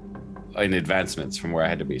 ahead in advancements from where I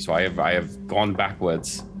had to be. So I have gone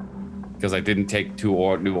backwards because I didn't take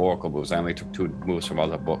 2 new oracle moves. I only took 2 moves from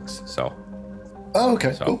other books. So. Oh,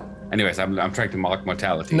 okay. So, Cool. anyways, I'm trying to mark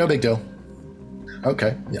mortality. No big deal.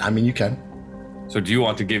 Okay. Yeah, I mean, you can. So do you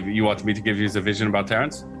want me to give you the vision about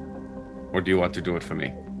Terrence? Or do you want to do it for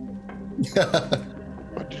me?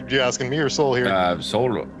 You asking me or Soul here?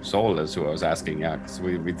 Soul is who I was asking, yeah, because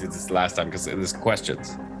we did this last time because there's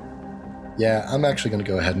questions. Yeah, I'm actually going to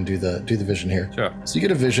go ahead and do the vision here. Sure. So you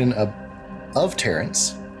get a vision of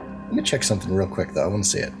Terrence. Let me check something real quick, though. I want to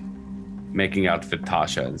see it. Making out with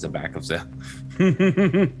Tasha in the back of the...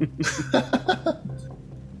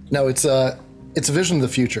 No, it's a vision of the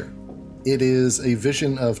future. It is a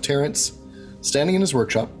vision of Terrence standing in his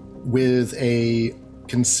workshop with a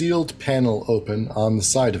concealed panel open on the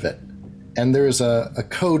side of it. And there's a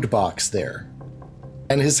code box there.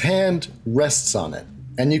 And his hand rests on it.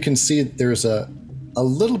 And you can see there's a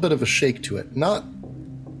little bit of a shake to it. Not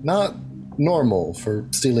normal for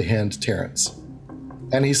Steely Hand Terrence.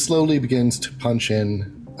 And he slowly begins to punch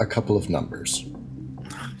in a couple of numbers.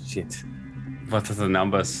 Shit. What are the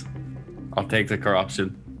numbers? I'll take the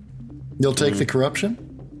corruption. You'll take the corruption?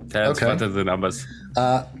 Terrence, Okay. what are the numbers?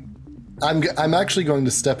 I'm actually going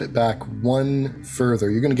to step it back one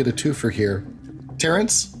further. You're going to get a 2 for here.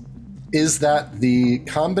 Terrence, is that the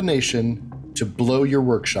combination to blow your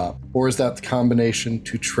workshop, or is that the combination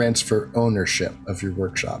to transfer ownership of your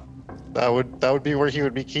workshop? That would be where he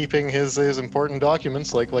would be keeping his important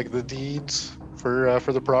documents, like the deeds for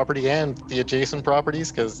the property and the adjacent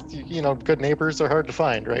properties, because good neighbors are hard to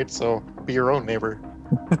find, right? So be your own neighbor.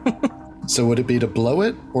 So would it be to blow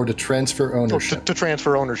it or to transfer ownership? To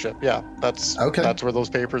transfer ownership, yeah. That's Okay. That's where those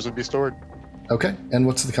papers would be stored. Okay, and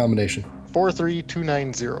what's the combination?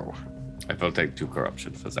 43290. I will take 2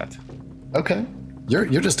 corruption for that. Okay,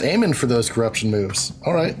 you're just aiming for those corruption moves.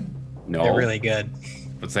 All right. No, They're really good.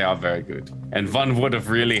 but they are very good. And one would have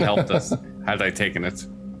really helped us had I taken it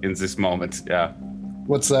in this moment. Yeah.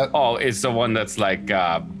 What's that? Oh, it's the one that's like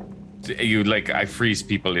I freeze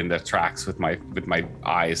people in their tracks with my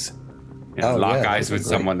eyes. Lock eyes with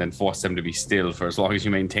someone and force them to be still for as long as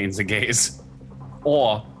you maintain the gaze.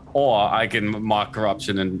 Or I can mark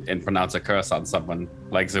corruption and pronounce a curse on someone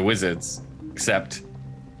like the wizards, except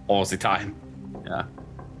all the time. Yeah.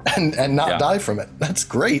 And not die from it. That's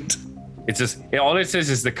great. It's just all it says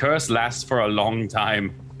is the curse lasts for a long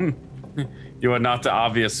time. You are not the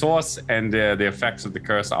obvious source, and the effects of the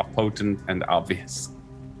curse are potent and obvious.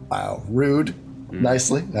 Wow, rude.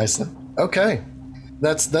 Nicely. Okay,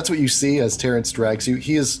 that's what you see as Terrence drags you.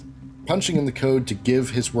 He is punching in the code to give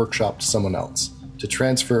his workshop to someone else, to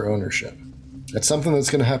transfer ownership. That's something that's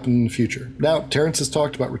going to happen in the future. Now, Terrence has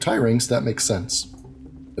talked about retiring, so that makes sense.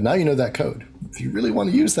 But now you know that code. If you really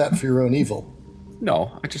want to use that for your own evil.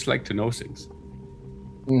 No, I just like to know things.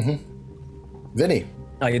 Vinny.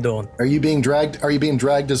 How you doing? Are you being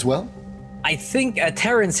dragged as well? I think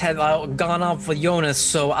Terrence had gone off with Jonas,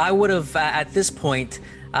 so I would have, at this point,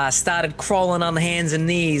 started crawling on hands and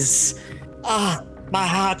knees. My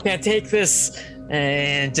heart can't take this.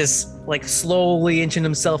 And just, slowly inching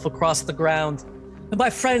himself across the ground. My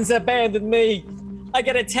friends abandoned me. I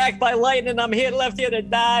get attacked by lightning. I'm left here to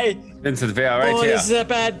die. Vincent, we are right here. This is a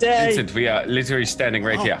bad day. Vincent, we are literally standing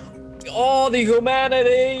right here. Oh, the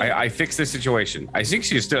humanity. I fixed the situation. I think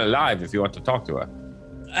she's still alive if you want to talk to her.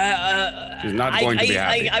 She's not going to be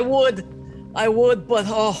happy. I would, but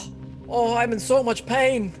I'm in so much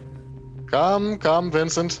pain. Come,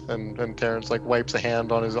 Vincent. And Terrence wipes a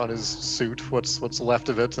hand on his suit, what's left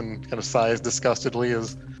of it, and kind of sighs disgustedly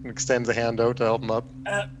and extends a hand out to help him up.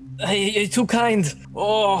 You're too kind.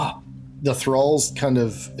 Oh. The thralls kind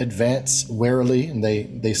of advance warily, and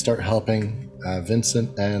they start helping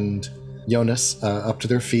Vincent and Jonas up to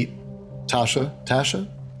their feet. Tasha.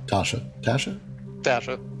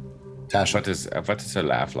 What is her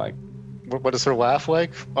laugh like? What is her laugh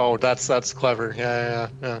like? Oh, that's clever. Yeah.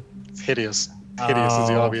 It's hideous. Hideous is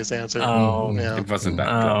the obvious answer. Yeah. It wasn't that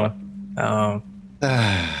clever.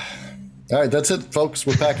 All right, that's it, folks.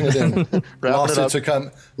 We're packing it in.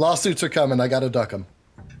 Lawsuits are coming. I gotta duck them.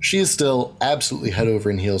 She is still absolutely head over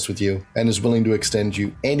heels with you and is willing to extend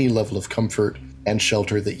you any level of comfort and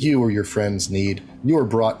shelter that you or your friends need. You are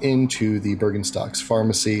brought into the Bergenstocks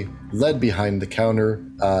pharmacy, led behind the counter.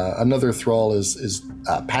 Another thrall is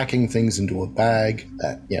packing things into a bag,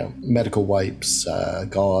 medical wipes,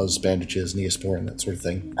 gauze, bandages, Neosporin, that sort of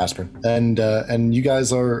thing, aspirin. And you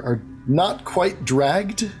guys are not quite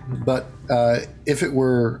dragged, but if it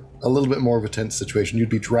were a little bit more of a tense situation, you'd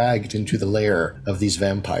be dragged into the lair of these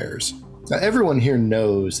vampires. Now, everyone here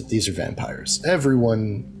knows that these are vampires.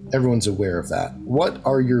 Everyone's aware of that. What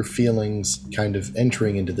are your feelings kind of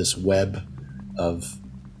entering into this web of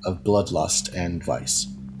bloodlust and vice?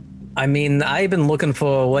 I mean, I've been looking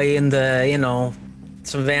for a way into,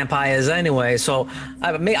 some vampires anyway. So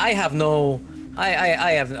I have no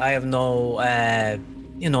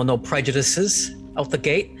no prejudices out the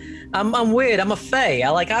gate. I'm weird. I'm a fae.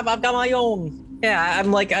 I've got my own. Yeah,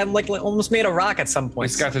 I'm almost made of rock at some point.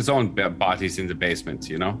 He's got his own bodies in the basement,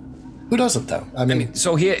 Who doesn't, though? I mean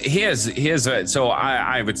so I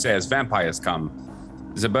would say as vampires come,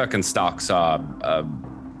 the Birkenstocks are a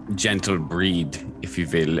gentle breed, if you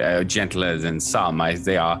will, gentler than some.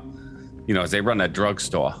 They are, they run a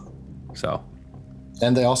drugstore, so.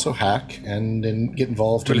 And they also hack and get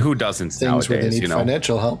involved in who doesn't things nowadays, where they need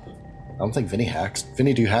financial help. I don't think Vinny hacks.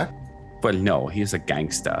 Vinny, do you hack? Well, no, he's a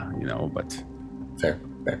gangster, but... Fair.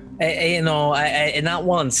 Not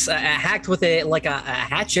once. I hacked with a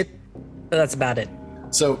hatchet, but that's about it.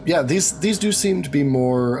 So, yeah, these do seem to be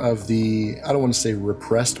more of the, I don't want to say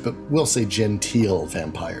repressed, but we'll say genteel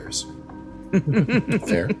vampires.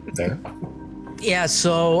 Fair. Yeah,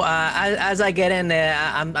 so as I get in there,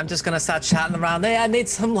 I'm just going to start chatting around. Hey, I need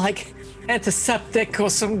some, antiseptic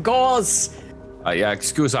or some gauze.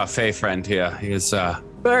 Excuse our Fey friend here. He's,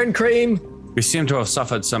 burn cream. We seem to have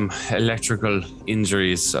suffered some electrical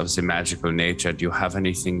injuries of the magical nature. Do you have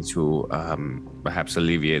anything to perhaps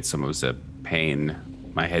alleviate some of the pain?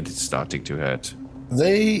 My head is starting to hurt.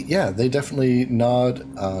 They definitely nod.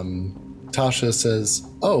 Tasha says,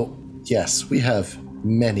 "Oh, yes, we have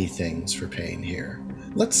many things for pain here.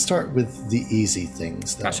 Let's start with the easy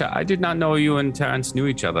things, though." Tasha, I did not know you and Terrence knew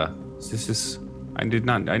each other. I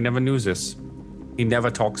never knew this. He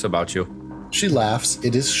never talks about you. She laughs.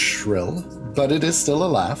 It is shrill, but it is still a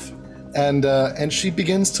laugh. And she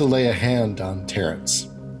begins to lay a hand on Terrence.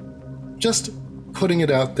 Just putting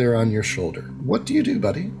it out there on your shoulder. What do you do,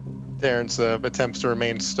 buddy? Terrence attempts to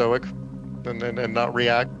remain stoic and not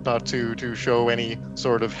react, not to show any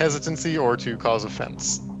sort of hesitancy or to cause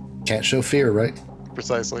offense. Can't show fear, right?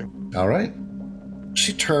 Precisely. All right.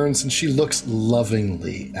 She turns and she looks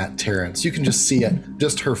lovingly at Terrence. You can just see it.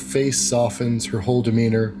 Just her face softens, her whole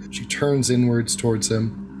demeanor. She turns inwards towards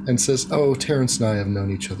him and says, "Oh, Terrence and I have known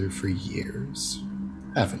each other for years,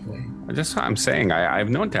 haven't we?" Just what I'm saying. I've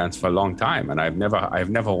known Terrence for a long time, and I've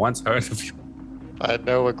never once heard of you. I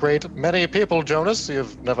know a great many people, Jonas,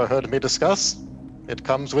 you've never heard me discuss. It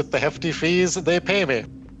comes with the hefty fees they pay me.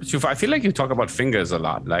 But I feel like you talk about fingers a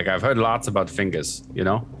lot. Like, I've heard lots about fingers, you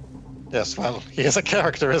know? Yes, well, he is a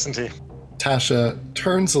character, isn't he? Tasha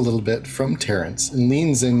turns a little bit from Terrence and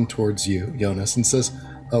leans in towards you, Jonas, and says,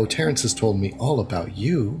 "Oh, Terrence has told me all about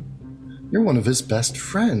you. You're one of his best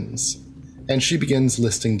friends." And she begins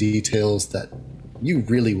listing details that you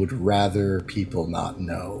really would rather people not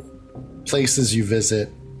know. Places you visit,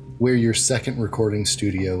 where your second recording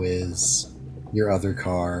studio is, your other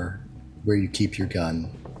car, where you keep your gun.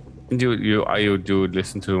 Do you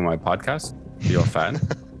listen to my podcast? You're a fan?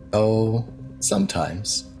 Oh,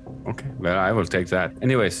 sometimes. Okay, well, I will take that.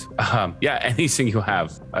 Anyways, yeah, anything you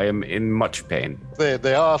have. I am in much pain.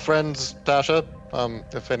 They are friends, Tasha.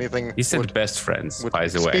 If anything, He said best friends, by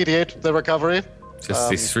the way. expedite the recovery. Just I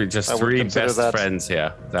would three consider best that- friends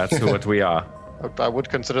here. That's what we are. I would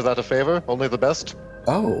consider that a favor. Only the best.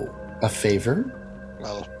 Oh, a favor?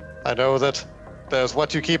 Well, I know that there's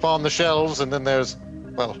what you keep on the shelves, and then there's,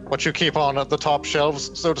 well, what you keep on at the top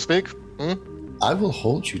shelves, so to speak. I will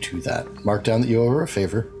hold you to that. Mark down that you owe her a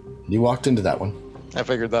favor. You walked into that one. I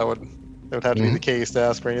figured that would have to be the case to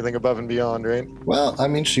ask for anything above and beyond, right? Well, I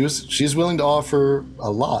mean, she's willing to offer a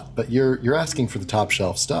lot, but you're asking for the top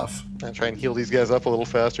shelf stuff. I try and heal these guys up a little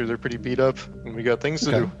faster. They're pretty beat up, and we got things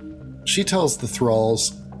to do. She tells the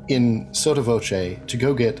thralls in sotto voce to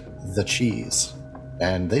go get the cheese,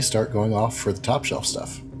 and they start going off for the top shelf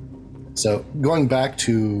stuff. So, going back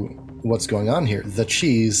to what's going on here, the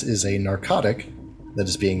cheese is a narcotic that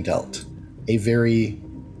is being dealt. A very,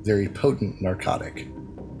 very potent narcotic.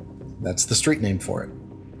 That's the street name for it.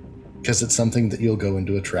 Because it's something that you'll go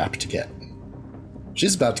into a trap to get.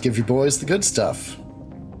 She's about to give you boys the good stuff.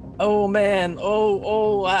 Oh man,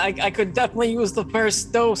 I could definitely use the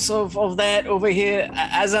first dose of that over here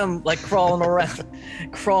as I'm like crawling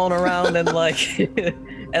around and like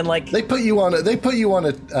They put you on a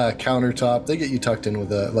countertop. They get you tucked in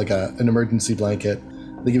with an emergency blanket.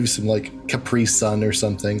 They give you some like Capri Sun or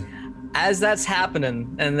something. As that's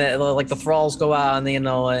happening, and the thralls go out, and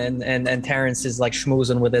and Terrence is like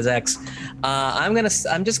schmoozing with his ex. I'm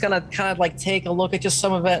just gonna kind of like take a look at just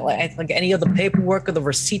some of it, like any of the paperwork or the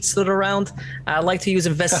receipts that are around. I'd like to use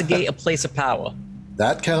investigate a place of power.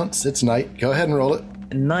 That counts. It's night. Go ahead and roll it.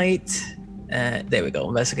 Night. There we go.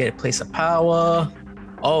 Investigate a place of power.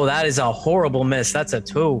 Oh, that is a horrible miss. That's a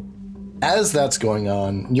 2. As that's going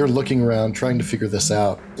on, you're looking around trying to figure this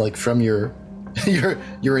out, like from your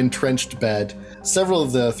entrenched bed. Several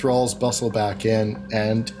of the thralls bustle back in,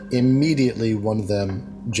 and immediately one of them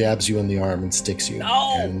jabs you in the arm and sticks you.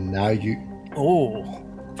 No! And now you... Oh.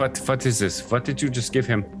 What is this? What did you just give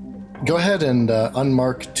him? Go ahead and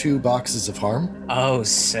unmark 2 boxes of harm. Oh,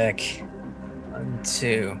 sick. 1,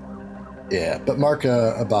 2. Yeah, but mark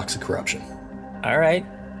a box of corruption. All right.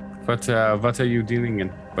 What are you dealing in?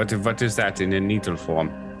 What is that in a needle form?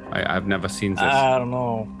 I've never seen this. I don't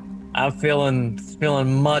know. I'm feeling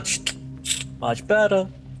much better.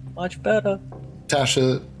 Much better.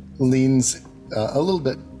 Tasha leans a little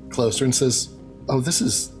bit closer and says, "Oh, this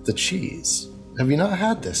is the cheese. Have you not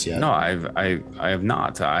had this yet?" No, I have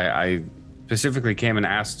not. I specifically came and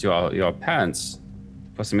asked your parents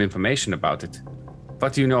for some information about it.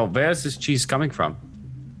 But where's this cheese coming from?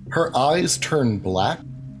 Her eyes turn black.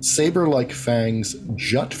 Saber-like fangs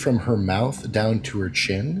jut from her mouth down to her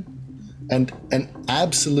chin, and an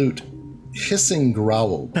absolute hissing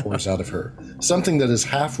growl pours out of her, something that is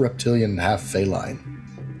half reptilian and half feline.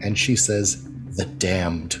 And she says, "The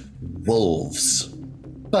damned wolves."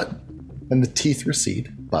 And the teeth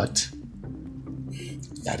recede, but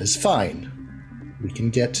that is fine. We can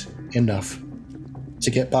get enough to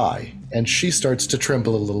get by. And she starts to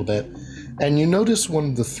tremble a little bit, and you notice one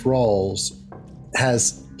of the thralls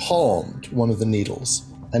has palmed one of the needles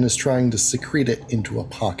and is trying to secrete it into a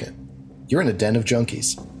pocket. You're in a den of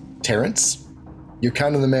junkies. Terrence, you're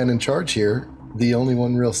kind of the man in charge here, the only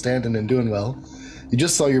one real standing and doing well. You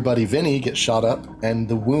just saw your buddy Vinny get shot up, and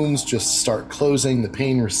the wounds just start closing, the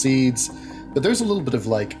pain recedes, but there's a little bit of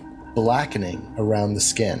like blackening around the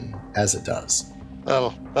skin as it does.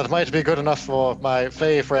 Well, that might be good enough for my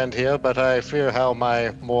Fey friend here, but I fear how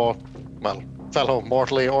my more, fellow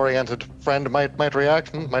mortally oriented friend might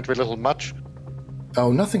react. Might be a little much.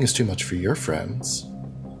 Oh, nothing is too much for your friends.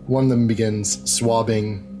 One of them begins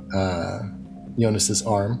swabbing Jonas's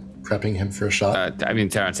arm. prepping him for a shot.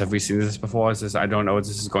 Terrence, have we seen this before? I don't know what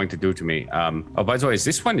this is going to do to me. By the way,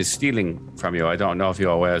 this one is stealing from you. I don't know if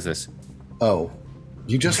you're aware of this. Oh,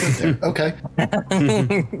 you just went there. Okay.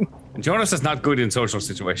 Jonas is not good in social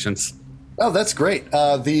situations. Oh, that's great.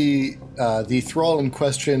 The thrall in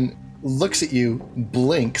question looks at you,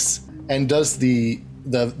 blinks, and does the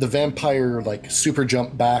vampire like super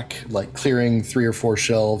jump back, like clearing 3 or 4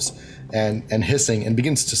 shelves and hissing, and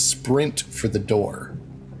begins to sprint for the door.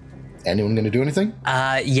 Anyone going to do anything?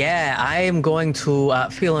 Yeah, I am going to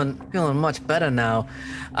feeling much better now.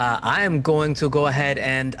 I am going to go ahead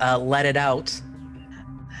and let it out.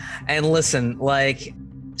 And listen, like,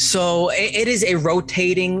 so it is a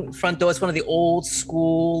rotating front door. It's one of the old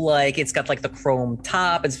school, like it's got like the chrome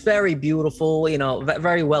top. It's very beautiful, you know,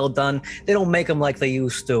 very well done. They don't make them like they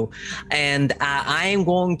used to. And I am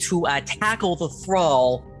going to tackle the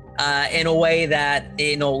thrall in a way that,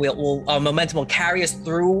 you know, will momentum will carry us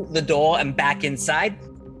through the door and back inside.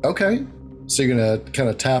 Okay. So you're going to kind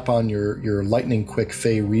of tap on your lightning quick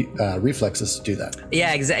Fey reflexes to do that.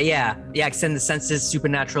 Yeah, exactly. Yeah, extend the senses,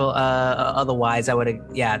 supernatural. Otherwise, I would.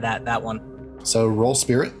 Yeah, that one. So roll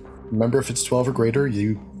spirit. Remember, if it's 12 or greater,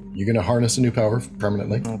 you're going to harness a new power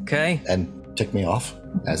permanently. Okay. And tick me off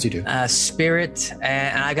as you do. Spirit,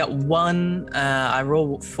 and I got 1. I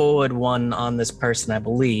roll forward 1 on this person, I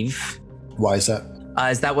believe. Why is that?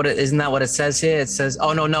 Isn't that what it says here? It says,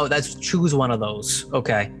 oh no, that's choose one of those.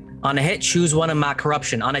 Okay. On a hit, choose one and mark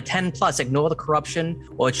corruption. On a 10 plus, ignore the corruption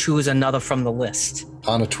or choose another from the list.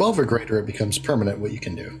 On a 12 or greater, it becomes permanent what you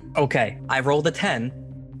can do. Okay, I rolled a 10,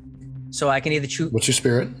 so I can either choose. What's your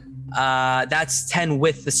spirit? That's 10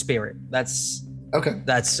 with the spirit. That's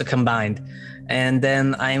combined. And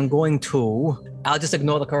then I am going to, I'll just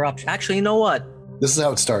ignore the corruption. Actually, you know what? This is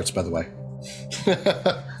how it starts, by the way.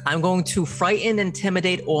 I'm going to frighten,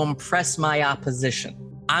 intimidate, or impress my opposition.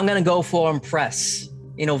 I'm going to go for impress.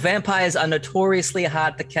 You know, vampires are notoriously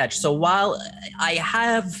hard to catch. So while I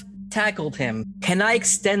have tackled him, can I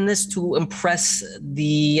extend this to impress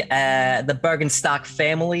the Bergenstock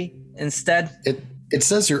family instead? It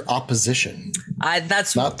says your opposition.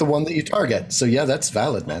 That's not the one that you target. So yeah, that's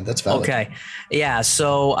valid, man. That's valid. Okay. Yeah.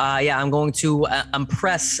 So I'm going to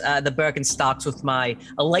impress the Birkenstocks with my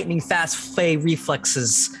lightning fast Fey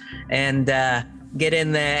reflexes and get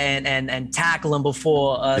in there and tackle him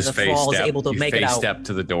before the thrall is able to make it out. Step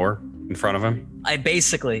to the door in front of him.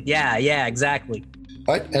 Yeah, exactly.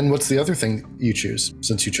 All right, and what's the other thing you choose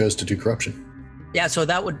since you chose to do corruption? Yeah, so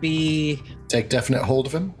that would be take definite hold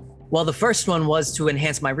of him. Well, the first one was to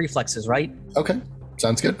enhance my reflexes, right? Okay,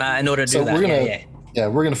 sounds good. In order to do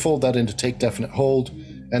that, we're gonna fold that into take definite hold,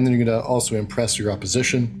 and then you're gonna also impress your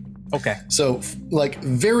opposition. Okay. So, like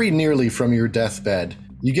very nearly from your deathbed,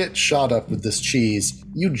 you get shot up with this cheese.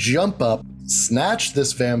 You jump up, snatch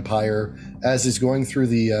this vampire as he's going through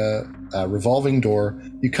the revolving door.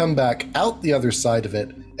 You come back out the other side of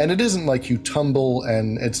it, and it isn't like you tumble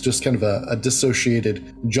and it's just kind of a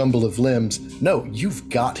dissociated jumble of limbs. No, you've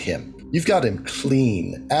got him. You've got him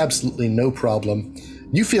clean. Absolutely no problem.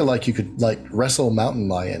 You feel like you could like wrestle mountain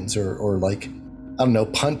lions or like, I don't know,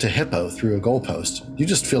 punt a hippo through a goalpost. You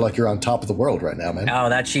just feel like you're on top of the world right now, man. Oh,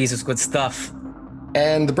 that cheese is good stuff.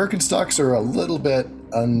 And the Birkenstocks are a little bit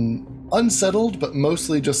unsettled, but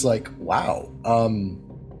mostly just like, wow.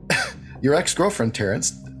 Your ex-girlfriend,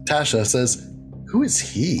 Terrence, Tasha, says, who is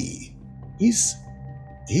he? He's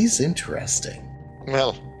interesting.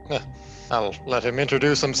 Well, I'll let him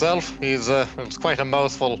introduce himself. It's quite a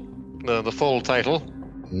mouthful, the full title.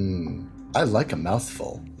 I like a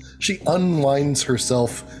mouthful. She unwinds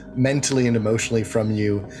herself mentally and emotionally from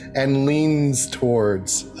you and leans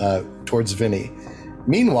towards Vinny.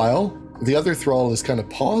 Meanwhile, the other thrall is kind of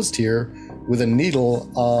paused here with a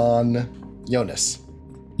needle on Jonas.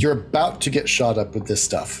 You're about to get shot up with this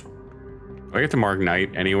stuff. Do I get to mark Knight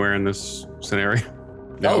anywhere in this scenario?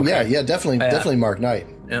 No, okay. yeah, definitely mark Knight.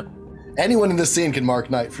 Yep. Anyone in this scene can mark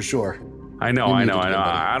Knight for sure. I know.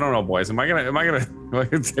 I don't know, boys. Am I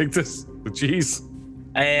gonna take this? The cheese?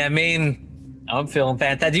 I mean, I'm feeling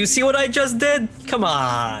fantastic. Do you see what I just did? Come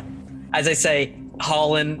on. As I say,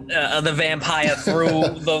 hauling the vampire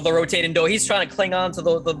through the rotating door. He's trying to cling on to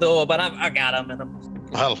the door, but I got him.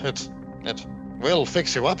 Well, it will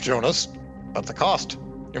fix you up, Jonas, but the cost.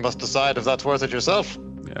 You must decide if that's worth it yourself.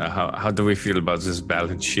 Yeah, how do we feel about this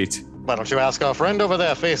balance sheet? Why don't you ask our friend over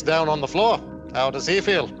there, face down on the floor? How does he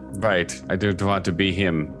feel? Right, I don't want to be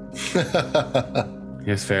him.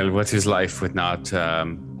 Yes, Phil, what his life would not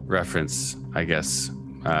reference, I guess.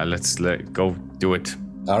 Let's go do it.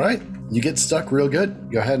 All right, you get stuck real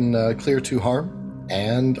good. Go ahead and clear 2 harm,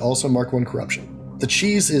 and also mark 1 corruption. The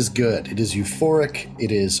cheese is good. It is euphoric.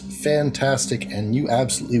 It is fantastic, and you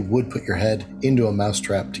absolutely would put your head into a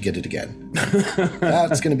mousetrap to get it again.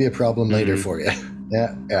 That's going to be a problem later for you.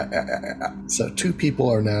 Yeah. So 2 people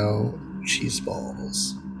are now cheese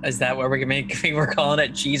balls. Is that what we're calling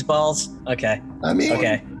it? Cheese balls? Okay. I mean,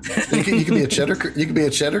 okay. you can be a cheddar. You can be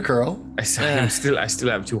a cheddar curl. I still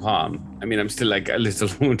have 2 harm. I mean, I'm still like a little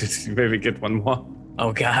wounded. Maybe get 1 more.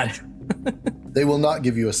 Oh God. They will not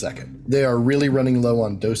give you a second. They are really running low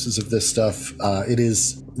on doses of this stuff.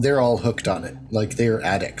 They're all hooked on it. Like, they are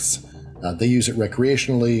addicts. They use it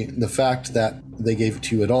recreationally. The fact that they gave it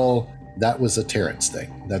to you at all, that was a Terrence thing.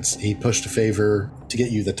 He pushed a favor to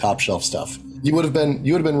get you the top shelf stuff. You would have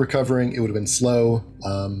been recovering. It would have been slow.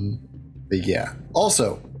 But yeah.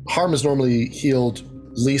 Also, harm is normally healed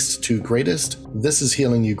least to greatest. This is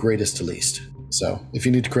healing you greatest to least. So if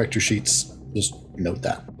you need to correct your sheets, just note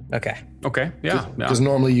that. Okay. Yeah. Because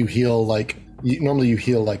normally you heal like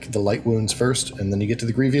the light wounds first, and then you get to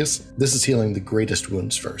the grievous. This is healing the greatest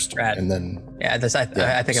wounds first, Rad. and then I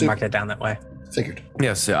think I marked it down that way. Figured.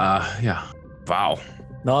 Yes. Yeah. Wow.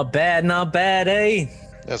 Not bad, eh?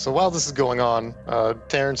 Yeah, so while this is going on,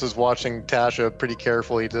 Terrence is watching Tasha pretty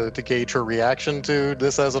carefully to gauge her reaction to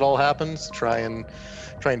this as it all happens. Try and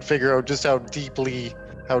figure out just how deeply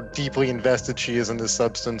invested she is in this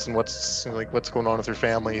substance and what's going on with her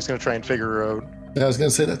family. He's going to try and figure her out. I was going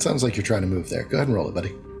to say, that sounds like you're trying to move there. Go ahead and roll it,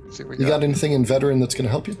 buddy. See what You got anything in veteran that's going to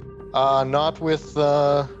help you? Not with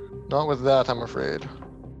that, I'm afraid.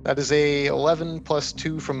 That is a 11 plus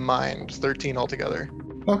 2 from mind, 13 altogether.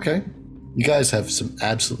 Okay. You guys have some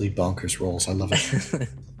absolutely bonkers rolls. I love it.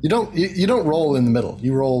 You don't roll in the middle.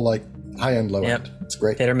 You roll like high end, low end. It's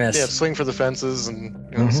great. Hit or miss. Yeah, swing for the fences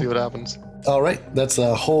and see what happens. All right, that's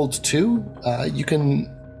a hold 2. You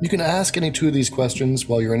can ask any 2 of these questions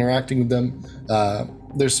while you're interacting with them.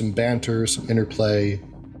 There's some banter, some interplay.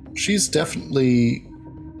 She's definitely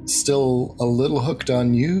still a little hooked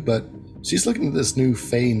on you, but she's looking at this new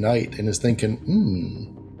Fey Knight and is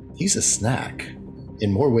thinking, he's a snack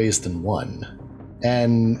in more ways than one,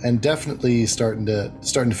 and definitely starting to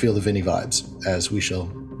feel the Vinny vibes, as we shall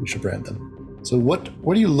brand them. So what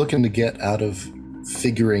are you looking to get out of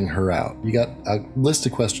figuring her out? You got a list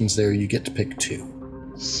of questions there. You get to pick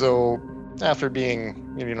 2. So after being,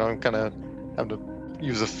 kind of having to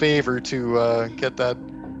use a favor to get that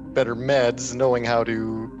better meds, knowing how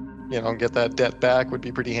to, get that debt back would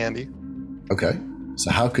be pretty handy. Okay. So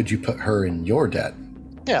how could you put her in your debt?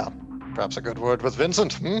 Yeah, perhaps a good word with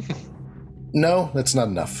Vincent. No, that's not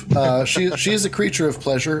enough. She is a creature of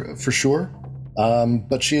pleasure, for sure,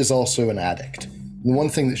 but she is also an addict. The one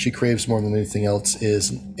thing that she craves more than anything else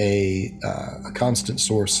is a constant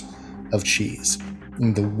source of cheese.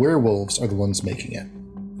 And the werewolves are the ones making it.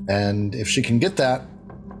 And if she can get that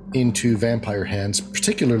into vampire hands,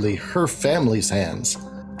 particularly her family's hands...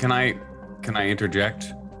 Can I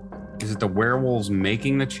interject? Is it the werewolves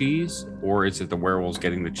making the cheese, or is it the werewolves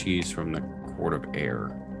getting the cheese from the Court of Air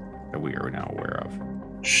that we are now aware of?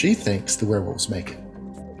 She thinks the werewolves make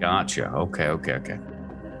it. Gotcha. Okay.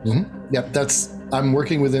 Mm-hmm. Yep, I'm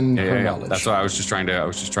working within her knowledge. That's what I was just trying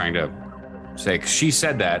to say. 'Cause she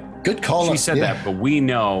said that. Good call. She said that, but we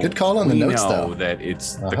know. Good call on the notes, though. We know that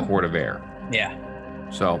it's the Court of Air. Yeah.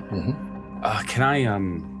 So, can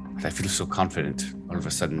I feel so confident all of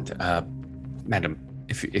a sudden, madam,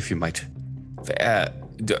 if you might.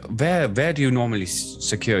 Where do you normally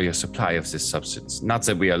secure your supply of this substance? Not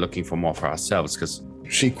that we are looking for more for ourselves, because...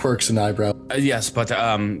 She quirks an eyebrow. Yes, but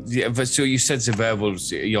so you said the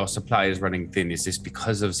werewolves, your supply is running thin. Is this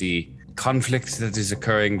because of the conflict that is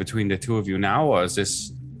occurring between the 2 of you now, or is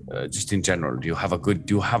this just in general? Do you have a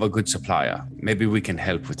good supplier? Maybe we can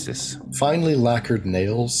help with this. Finely lacquered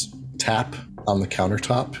nails tap on the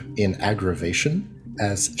countertop in aggravation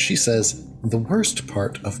as she says, the worst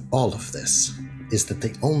part of all of this is that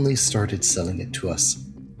they only started selling it to us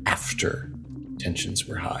after tensions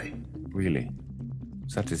were high. Really?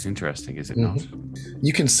 That is interesting, is it not?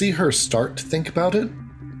 You can see her start to think about it,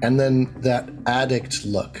 and then that addict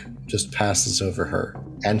look just passes over her,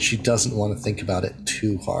 and she doesn't want to think about it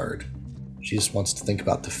too hard. She just wants to think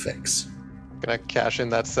about the fix. Gonna cash in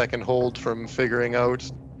that second hold from figuring out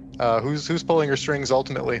who's pulling her strings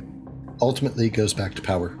ultimately. Ultimately, it goes back to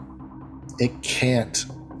power. It can't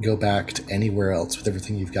go back to anywhere else with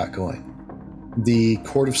everything you've got going. The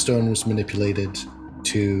Court of Stone was manipulated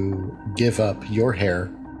to give up your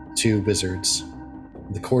hair to wizards.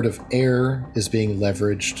 The Court of Air is being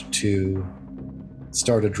leveraged to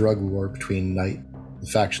start a drug war between Night, the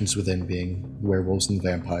factions within being werewolves and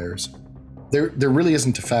vampires. There really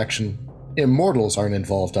isn't a faction. Immortals aren't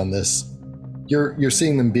involved on this. You're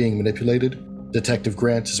seeing them being manipulated, Detective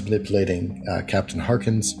Grant is manipulating Captain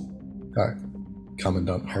Harkins,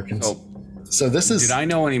 Commandant Harkins. So this is... Did I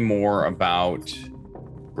know any more about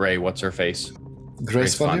Gray, what's her face?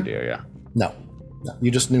 Grace Von Deer, yeah. No.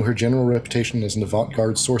 You just knew her general reputation as an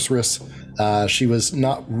avant-garde sorceress. She was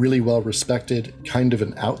not really well respected, kind of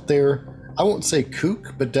an out there. I won't say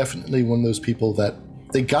kook, but definitely one of those people that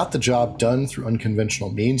they got the job done through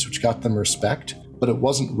unconventional means, which got them respect, but it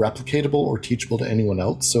wasn't replicatable or teachable to anyone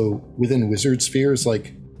else. So within wizard spheres,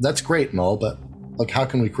 like, that's great and all, but like, how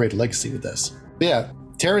can we create a legacy with this? But yeah,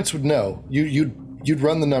 Terrence would know. You'd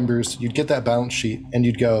run the numbers, you'd get that balance sheet, and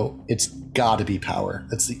you'd go, it's gotta be power.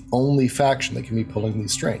 That's the only faction that can be pulling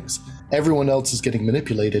these strings. Everyone else is getting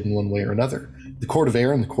manipulated in one way or another. The Court of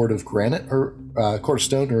Air and the Court of Granite, or Court of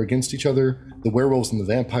Stone, are against each other. The werewolves and the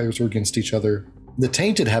vampires are against each other. The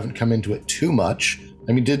Tainted haven't come into it too much.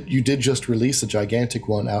 I mean, you did just release a gigantic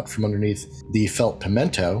one out from underneath the Felt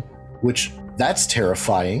Pimento, which that's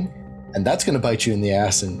terrifying, and that's going to bite you in the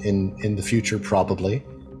ass in the future probably.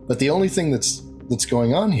 But the only thing that's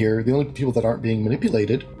going on here, the only people that aren't being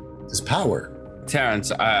manipulated, is power.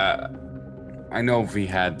 Terrence, I know we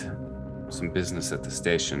had some business at the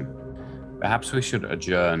station. Perhaps we should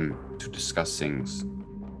adjourn to discuss things,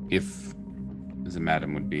 if the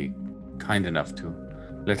madam would be kind enough to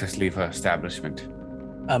let us leave her establishment.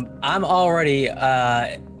 I'm already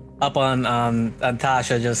up on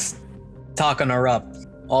Tasha, just talking her up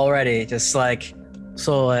already, just like,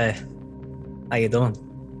 so how you doing?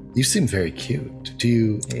 You seem very cute. Do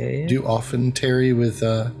you often tarry with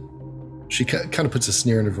she kind of puts a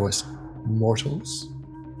sneer in her voice, mortals?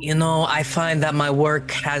 You know, I find that my work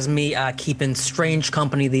has me keeping strange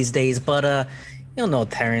company these days, but you know,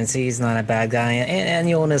 Terrence, he's not a bad guy, and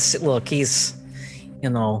Jonas, look, he's, you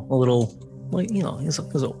know, a little, you know, he's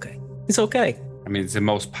okay. He's okay. I mean, it's the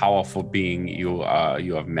most powerful being you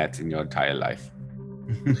have met in your entire life.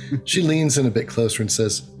 She leans in a bit closer and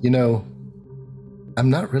says, you know, I'm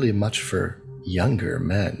not really much for younger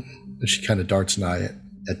men. And she kind of darts an eye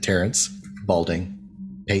at Terrence, balding,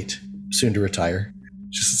 Pate, soon to retire.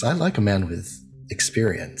 She says, I like a man with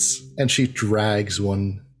experience. And she drags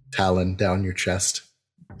one talon down your chest,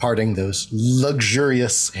 parting those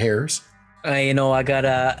luxurious hairs. You know, I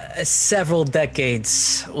got several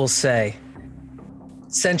decades, we'll say.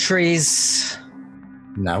 Centuries.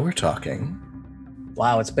 Now we're talking.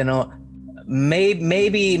 Wow, it's been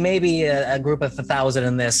maybe a group of 1,000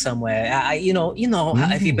 in there somewhere. You know,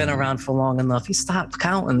 if you've been around for long enough, you stop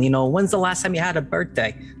counting. You know, when's the last time you had a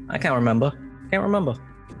birthday? I can't remember. Do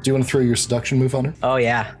you want to throw your seduction move on her? Oh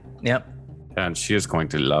yeah, yep. And she is going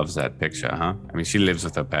to love that picture, huh? I mean, she lives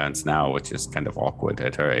with her parents now, which is kind of awkward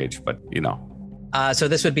at her age, but you know. So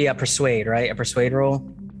this would be a persuade, right? A persuade roll?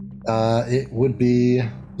 It would be...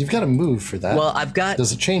 You've got a move for that. Well, I've got...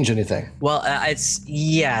 Does it change anything? Well,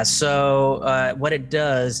 yeah. So what it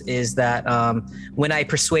does is that when I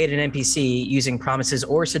persuade an NPC using promises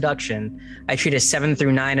or seduction, I treat a 7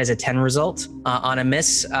 through 9 as a 10 result. On a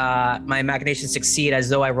miss, my machinations succeed as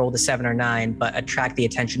though I rolled a 7 or 9, but attract the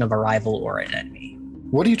attention of a rival or an enemy.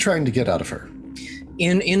 What are you trying to get out of her?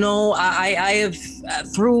 You know, I have,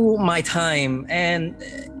 through my time, and...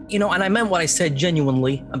 You know, and I meant what I said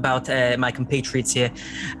genuinely about my compatriots here.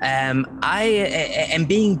 I am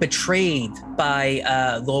being betrayed by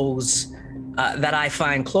those that I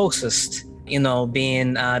find closest. You know,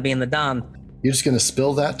 being the Don. You're just gonna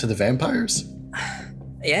spill that to the vampires?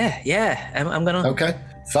 Yeah. I'm gonna. Okay,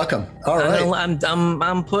 fuck them. All right.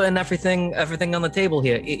 I'm putting everything on the table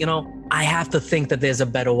here. You know, I have to think that there's a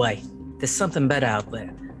better way. There's something better out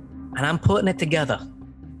there, and I'm putting it together.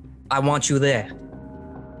 I want you there.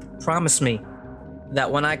 Promise me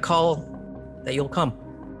that when I call, that you'll come.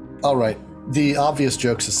 All right. The obvious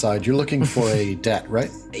jokes aside, you're looking for a debt,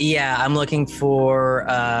 right? Yeah, I'm looking for,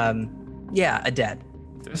 a debt.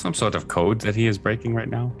 There's some sort of code that he is breaking right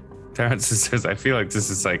now. Terrence says, I feel like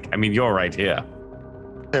this is like, I mean, you're right here.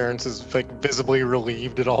 Terrence is like visibly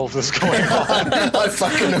relieved at all of this going on. I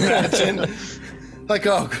fucking imagine. Like,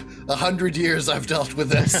 100 years I've dealt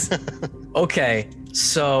with this. Okay,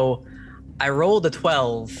 so I rolled a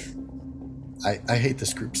 12. I hate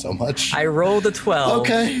this group so much. I rolled a 12.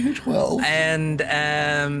 Okay, 12. And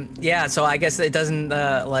so I guess it doesn't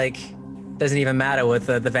even matter with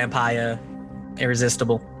the vampire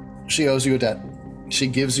irresistible. She owes you a debt. She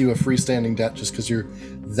gives you a freestanding debt just because you're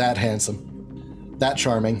that handsome, that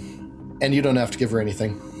charming, and you don't have to give her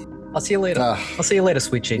anything. I'll see you later. I'll see you later,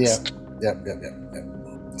 sweet cheeks. Yeah.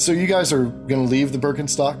 So you guys are going to leave the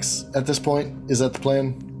Birkenstocks at this point? Is that the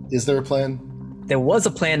plan? Is there a plan? There was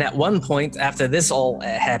a plan at one point after this all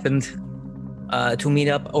happened to meet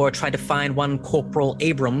up or try to find one Corporal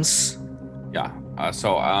Abrams Yeah.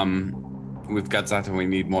 We've got that, and we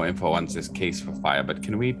need more info on this case for fire. But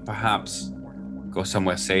can we perhaps go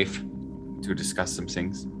somewhere safe to discuss some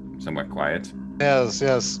things, somewhere quiet?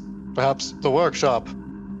 Yes. Perhaps the workshop.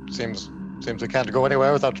 Seems we can't go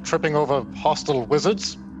anywhere without tripping over hostile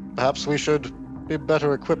wizards. Perhaps we should be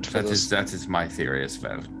better equipped for this. That is my theory as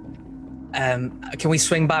well. Can we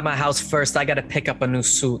swing by my house first? I gotta pick up a new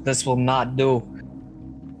suit. This will not do.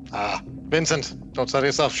 Vincent, don't sell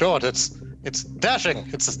yourself short. It's dashing.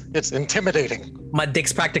 It's intimidating. My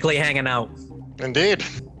dick's practically hanging out. Indeed.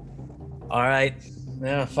 All right.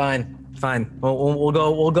 Yeah, fine.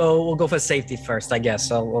 We'll go for safety first, I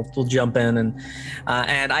guess. We'll jump in and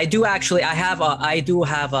I do have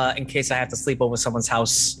in case I have to sleep over someone's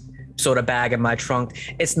house sort of bag in my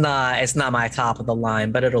trunk. It's not my top of the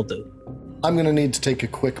line, but it'll do. I'm going to need to take a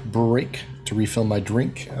quick break to refill my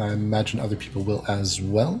drink. I imagine other people will as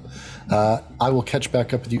well. I will catch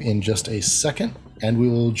back up with you in just a second, and we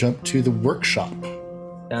will jump to the workshop.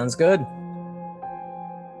 Sounds good.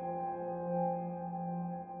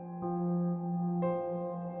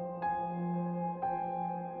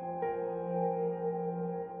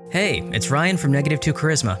 Hey, it's Ryan from Negative2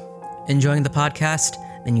 Charisma. Enjoying the podcast?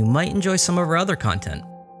 Then you might enjoy some of our other content.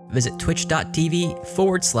 Visit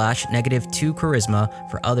twitch.tv/Negative2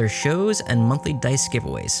 Charisma for other shows and monthly dice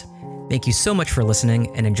giveaways. Thank you so much for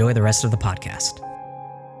listening, and enjoy the rest of the podcast.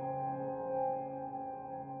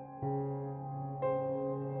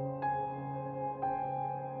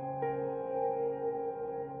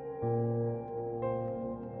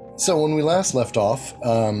 So when we last left off,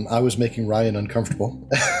 I was making Ryan uncomfortable,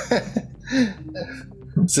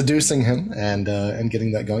 seducing him and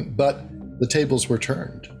getting that going. But the tables were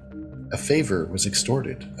turned. A favor was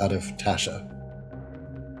extorted out of Tasha.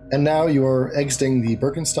 And now you're exiting the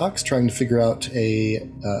Birkenstocks, trying to figure out a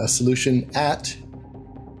solution at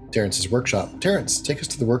Terrence's workshop. Terrence, take us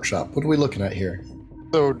to the workshop. What are we looking at here?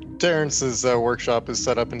 So Terrence's workshop is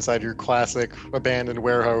set up inside your classic abandoned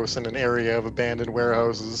warehouse in an area of abandoned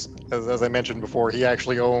warehouses. As I mentioned before, he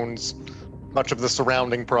actually owns much of the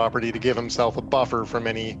surrounding property to give himself a buffer from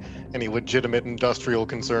any legitimate industrial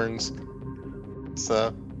concerns. It's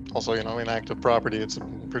also, inactive property. It's a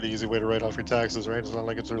pretty easy way to write off your taxes, right? It's not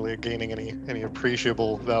like it's really gaining any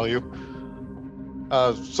appreciable value.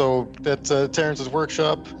 So at Terrence's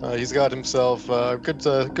workshop, he's got himself a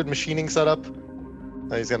good machining setup.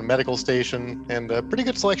 He's got a medical station and a pretty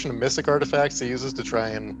good selection of mystic artifacts he uses to try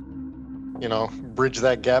and, bridge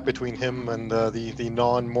that gap between him and the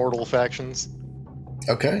non-mortal factions.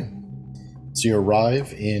 Okay. So you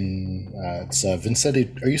arrive in, it's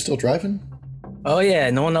Vincetti. Are you still driving? Oh yeah,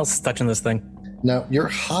 no one else is touching this thing. Now, you're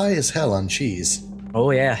high as hell on cheese. Oh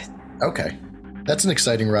yeah. Okay. That's an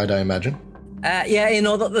exciting ride, I imagine. Yeah,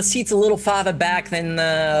 the seat's a little farther back than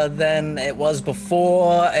it was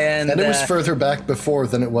before, and it was further back before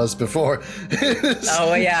than it was before.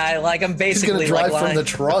 Oh yeah, I'm basically he's gonna drive from the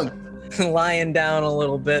trunk, lying down a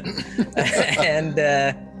little bit, and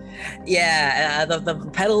the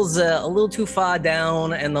pedals a little too far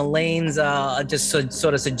down, and the lanes are just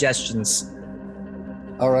sort of suggestions.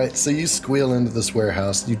 All right, so you squeal into this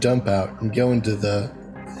warehouse, you dump out, and go into the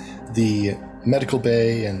medical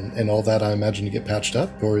bay and all that, I imagine, to get patched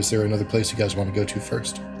up? Or is there another place you guys want to go to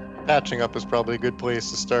first? Patching up is probably a good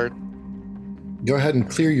place to start. Go ahead and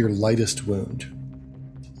clear your lightest wound.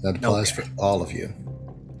 That applies for all of you.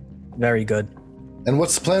 Very good. And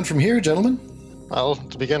what's the plan from here, gentlemen? Well,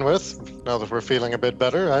 to begin with, now that we're feeling a bit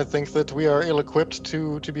better, I think that we are ill-equipped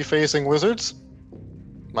to be facing wizards.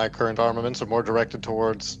 My current armaments are more directed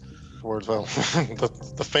towards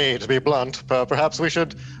the Fae, to be blunt. Perhaps we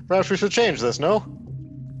should change this, no?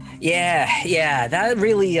 Yeah, that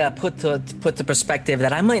really put to perspective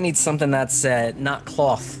that I might need something that's not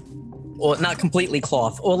cloth, or not completely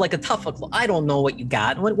cloth, or like a tougher cloth. I don't know what you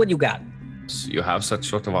got. What you got? So you have such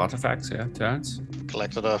sort of artifacts, yeah, Terrence?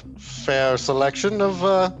 Collected a fair selection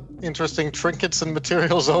of interesting trinkets and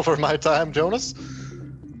materials over my time, Jonas.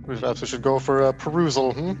 Perhaps we should go for a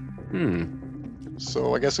perusal,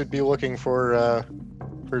 So I guess we'd be looking for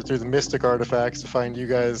through the mystic artifacts to find you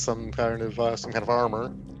guys some kind of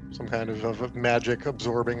armor, some kind of magic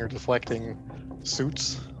absorbing or deflecting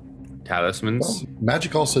suits. Talismans. Well,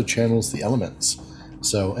 magic also channels the elements,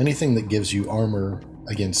 so anything that gives you armor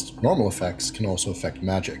against normal effects can also affect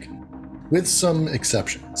magic, with some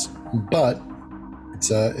exceptions. But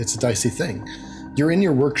it's a dicey thing. You're in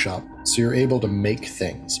your workshop, so you're able to make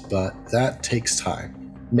things, but that takes time.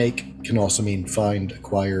 Make can also mean find,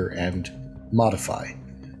 acquire, and modify.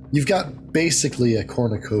 You've got basically a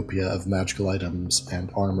cornucopia of magical items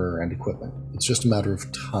and armor and equipment. It's just a matter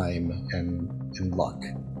of time and luck.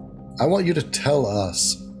 I want you to tell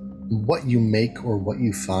us what you make or what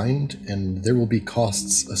you find, and there will be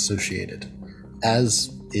costs associated,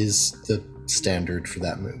 as is the standard for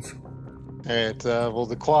that move. All right. Well,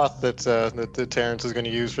 the cloth that Terrence is going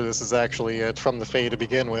to use for this is actually it's from the Fae to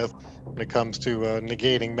begin with. When it comes to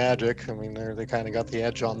negating magic, I mean, they kind of got the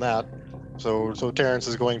edge on that. So Terrence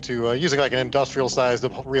is going to using like an industrial-sized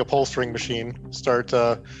reupholstering machine, start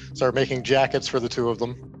making jackets for the two of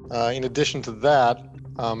them. In addition to that,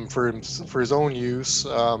 for his own use,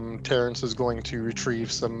 Terrence is going to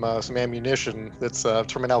retrieve some ammunition that's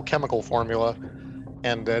from an alchemical formula.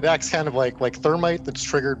 And it acts kind of like thermite that's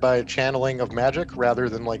triggered by channeling of magic rather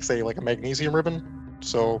than like a magnesium ribbon.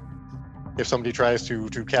 So if somebody tries to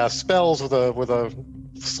cast spells with a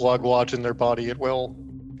slug lodged in their body, it will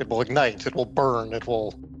ignite, it will burn, it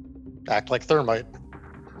will act like thermite.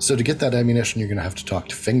 So to get that ammunition, you're going to have to talk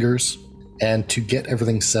to Fingers. And to get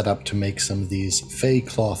everything set up to make some of these Fae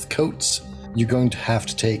cloth coats, you're going to have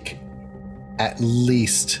to take at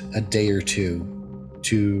least a day or two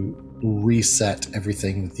to reset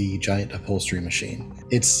everything with the giant upholstery machine.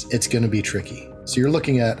 It's going to be tricky. So you're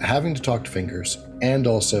looking at having to talk to Fingers and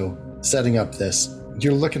also setting up this.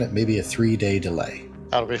 You're looking at maybe a 3-day delay.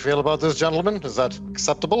 How do we feel about this, gentlemen? Is that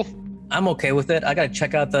acceptable? I'm okay with it. I gotta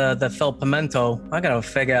check out the Fel Pimento. I gotta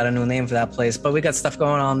figure out a new name for that place, but we got stuff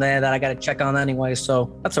going on there that I gotta check on anyway,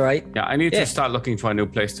 so that's all right. Yeah, I need to start looking for a new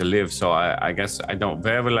place to live, so I guess I don't.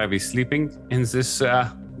 Where will I be sleeping in this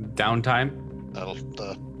downtime?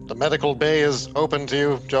 The medical bay is open to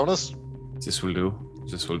you, Jonas. This will do.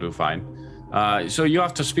 This will do fine. So you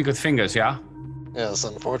have to speak with Fingers, yeah? Yes,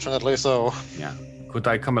 unfortunately so. Yeah. Could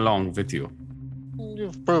I come along with you?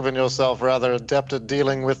 You've proven yourself rather adept at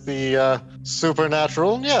dealing with the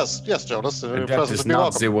supernatural. Yes, Jonas. Adept is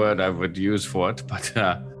not the word I would use for it, but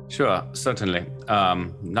sure, certainly.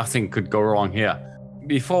 Nothing could go wrong here.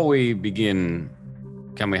 Before we begin,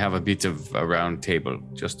 can we have a bit of a round table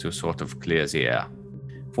just to sort of clear the air?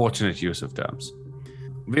 Fortunate use of terms.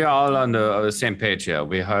 We are all on the same page here.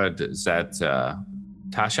 We heard that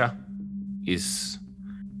Tasha is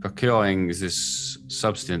procuring this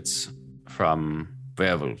substance from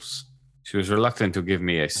werewolves. She was reluctant to give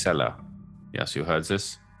me a cellar. Yes, you heard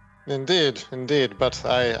this? Indeed. But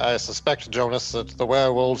I suspect, Jonas, that the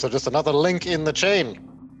werewolves are just another link in the chain.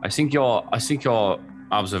 I think your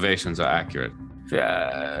observations are accurate.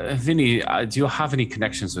 Vinny, do you have any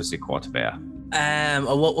connections with the Court of Air?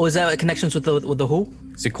 What was that? Connections with the who?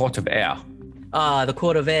 The Court of Air. The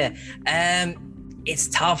Court of Air. It's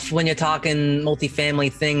tough when you're talking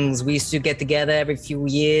multifamily things. We used to get together every few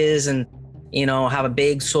years and, have a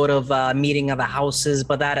big sort of meeting of the houses,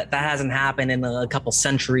 but that hasn't happened in a couple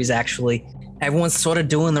centuries, actually. Everyone's sort of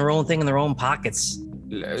doing their own thing in their own pockets.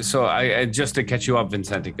 So I just to catch you up,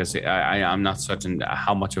 Vincent, because I'm not certain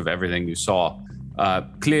how much of everything you saw.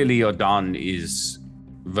 Clearly, your Don is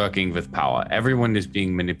working with power. Everyone is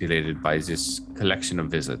being manipulated by this collection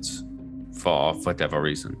of visits for whatever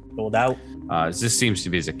reason. No doubt. This seems to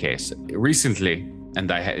be the case. Recently,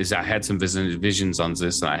 and I had some visions on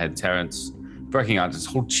this, and I had Terrence working out this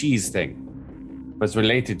whole cheese thing was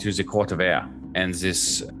related to the Court of Air and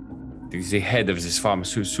the head of this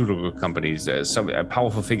pharmaceutical company, a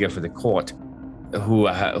powerful figure for the court who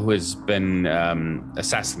has been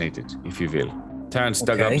assassinated, if you will. Terrence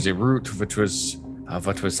dug up the root, which was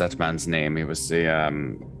what was that man's name? He was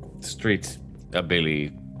the street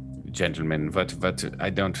billy gentleman. But I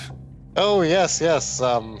don't. Oh yes.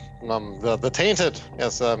 The tainted.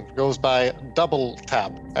 Yes, goes by Double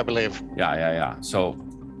Tap, I believe. Yeah. So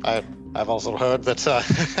I've also heard that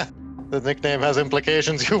the nickname has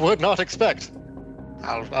implications you would not expect.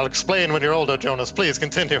 I'll explain when you're older, Jonas. Please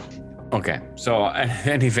continue. Okay. So,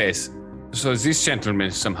 anyways, so this gentleman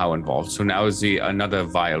is somehow involved. So now another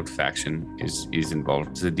vile faction is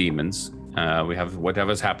involved. The demons. We have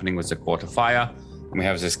whatever's happening with the Court of Fire, and we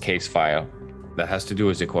have this case file that has to do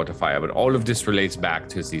with the Court of Fire. But all of this relates back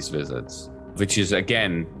to these visits, which is,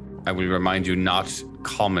 again, I will remind you, not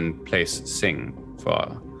commonplace thing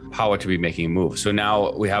for power to be making a move. So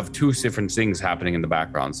now we have two different things happening in the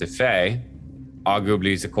background. The Fae,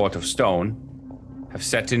 arguably the Court of Stone, have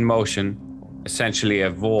set in motion essentially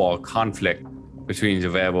a war, conflict between the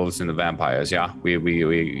werewolves and the vampires. Yeah,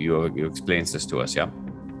 you explained this to us. Yeah,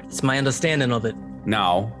 it's my understanding of it.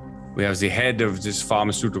 Now we have the head of this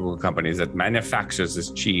pharmaceutical company that manufactures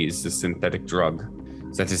this cheese, this synthetic drug,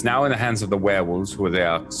 that is now in the hands of the werewolves, who they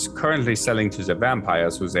are currently selling to the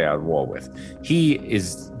vampires, who they are at war with. He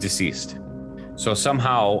is deceased. So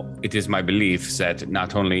somehow it is my belief that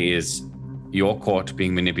not only is your court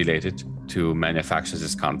being manipulated to manufacture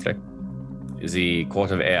this conflict, the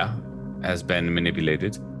Court of Air has been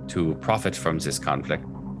manipulated to profit from this conflict,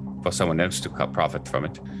 for someone else to profit from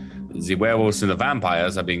it. The werewolves and the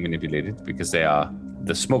vampires are being manipulated because they are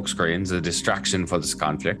the smokescreens, the distraction for this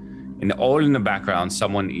conflict. And all in the background,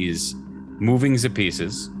 someone is moving the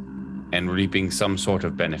pieces and reaping some sort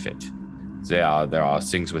of benefit. There are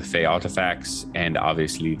things with Fey artifacts, and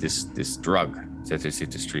obviously this drug that is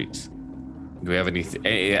hit the streets. Do we have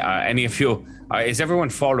any of you? Is everyone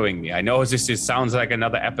following me? I know this sounds like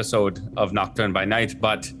another episode of Nocturne by Night,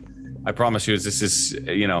 but I promise you, this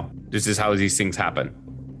is how these things happen.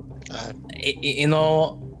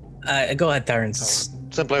 Go ahead, Terrence.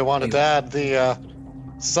 Simply wanted to add the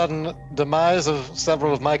sudden demise of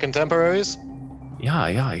several of my contemporaries.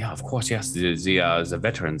 Yeah, of course, yes. The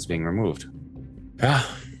veterans being removed. Yeah,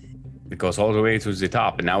 it goes all the way to the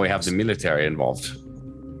top, and now we have the military involved.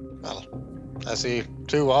 Well, I see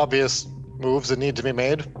two obvious moves that need to be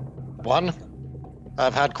made. One,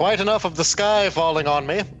 I've had quite enough of the sky falling on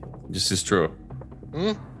me. This is true.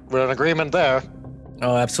 We're in agreement there.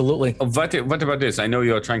 Oh, absolutely. What about this? I know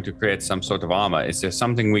you're trying to create some sort of armor. Is there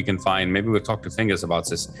something we can find? Maybe we'll talk to Fingers about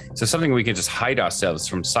this. Is there something we can just hide ourselves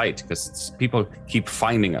from sight? Because people keep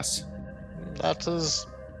finding us. That's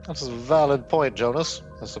a valid point, Jonas.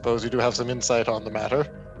 I suppose you do have some insight on the matter.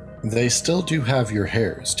 They still do have your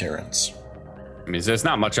hairs, Terrence. I mean, there's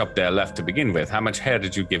not much up there left to begin with. How much hair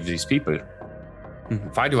did you give these people?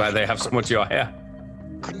 If I do, they have so much of your hair.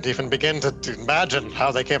 Couldn't even begin to imagine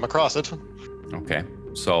how they came across it. Okay,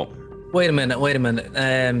 so... Wait a minute.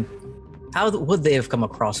 How would they have come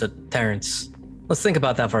across it, Terrence? Let's think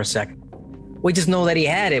about that for a second. We just know that he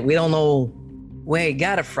had it. We don't know where he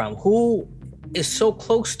got it from. Who is so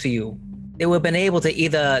close to you? They would have been able to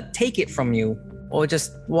either take it from you or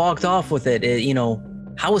just walked off with it.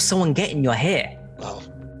 How is someone getting your hair? Well,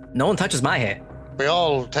 no one touches my hair. We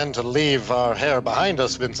all tend to leave our hair behind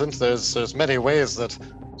us, Vincent. There's many ways that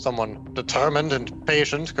someone determined and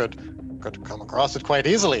patient could come across it quite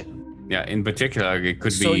easily. Yeah, in particular, it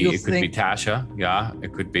could be Tasha. Yeah,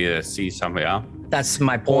 it could be a C somewhere. That's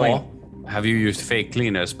my point. Or have you used fake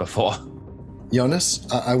cleaners before? Jonas,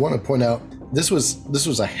 I want to point out this was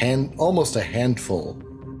almost a handful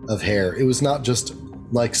of hair. It was not just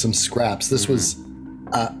like some scraps. This was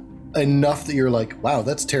enough that you're like, wow,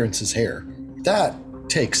 that's Terrence's hair. That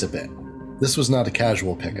takes a bit. This was not a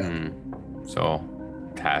casual pickup. So,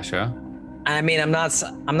 Tasha. I mean, I'm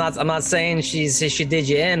not saying she did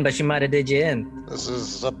you in, but she might have did you in. This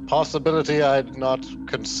is a possibility I'd not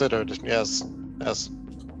considered. Yes.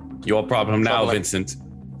 Your problem now, Vincent.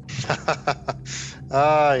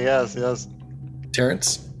 Yes.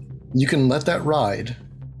 Terrence, you can let that ride,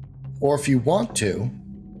 or if you want to,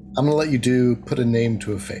 I'm going to let you put a name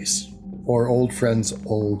to a face, or old friends,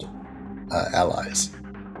 old allies.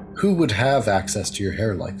 Who would have access to your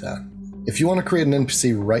hair like that? If you want to create an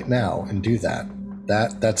NPC right now and do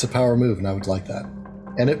that's a power move, and I would like that.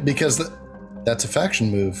 And because that's a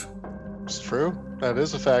faction move. It's true. That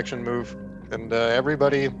is a faction move, and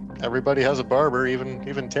everybody has a barber,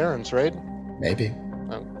 even Terrence, right? Maybe.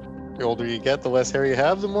 The older you get, the less hair you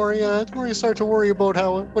have, the more you start to worry about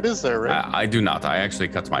what is there, right? I do not. I actually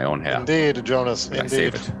cut my own hair. Indeed, Jonas. Indeed. I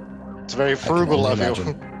save it. It's very frugal of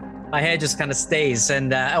you. My hair just kind of stays,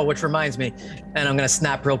 and which reminds me, and I'm gonna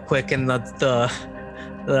snap real quick, and the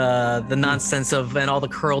nonsense and all the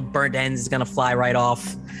curled burnt ends is gonna fly right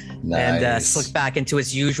off, and slick back into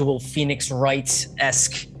its usual Phoenix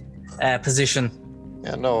Wright-esque position.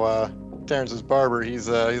 Yeah, no, Terrence's barber, he's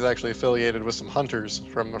actually affiliated with some hunters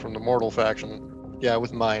from the Mortal faction. Yeah,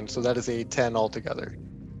 with mine, so that is a 10 altogether.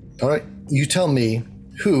 All right, you tell me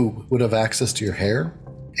who would have access to your hair,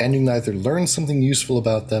 and you can either learn something useful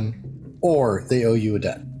about them, or they owe you a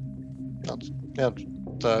debt.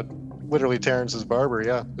 Literally Terrence's barber,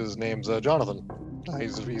 yeah. His name's Jonathan.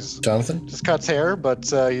 He's Jonathan? Just cuts hair, but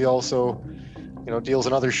he also, deals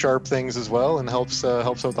in other sharp things as well, and helps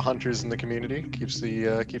out the hunters in the community. Keeps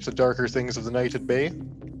the darker things of the night at bay.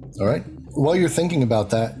 All right. While you're thinking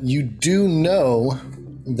about that, you do know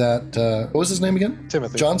that what was his name again?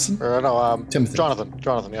 Timothy. Johnson? Timothy.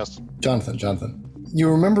 Jonathan, yes. Jonathan. You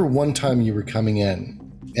remember one time you were coming in,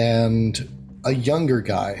 and a younger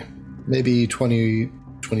guy, maybe 20,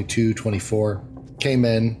 22, 24, came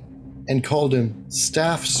in and called him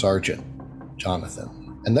Staff Sergeant Jonathan.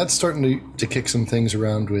 And that's starting to kick some things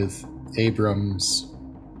around with Abrams,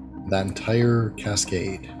 that entire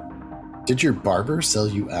cascade. Did your barber sell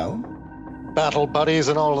you out? Battle buddies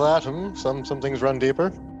and all of that, some things run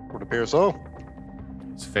deeper. Would appear so.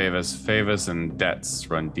 It's favors and debts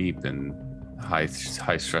run deep in high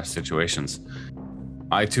stress situations.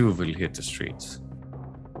 I too will hit the streets,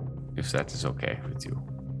 if that is okay with you.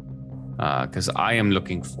 Because I am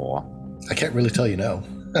looking for. I can't really tell you no.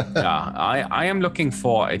 I am looking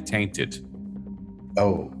for a tainted.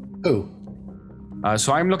 Oh, who?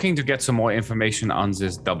 So I'm looking to get some more information on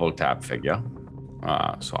this double tap figure.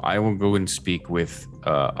 So I will go and speak with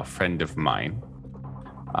a friend of mine.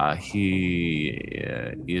 He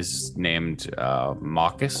is named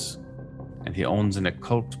Marcus, and he owns an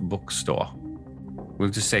occult bookstore. We'll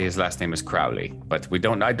just say his last name is Crowley, but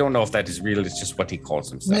I don't know if that is real. It's just what he calls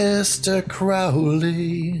himself. Mr.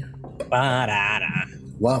 Crowley. Ba-da-da.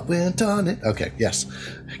 What went on it? Okay, yes.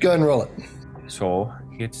 Go ahead and roll it. So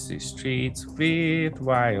hits the streets with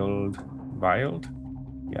wild?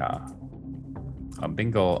 Yeah.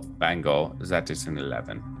 Bingo, bango. That is an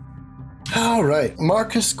 11. All right.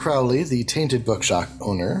 Marcus Crowley, the tainted bookshop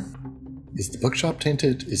owner. Is the bookshop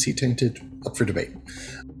tainted? Is he tainted? Up for debate.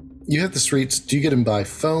 You hit the streets. Do you get him by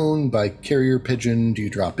phone, by carrier pigeon? Do you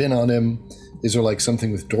drop in on him? Is there like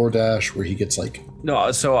something with DoorDash where he gets like...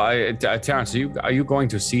 No, so Terrence, are you going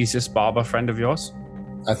to see this barber friend of yours?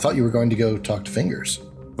 I thought you were going to go talk to Fingers.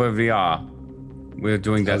 But we're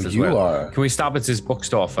doing that as you well. Are. Can we stop at this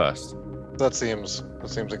bookstore first? That seems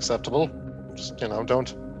acceptable. Just,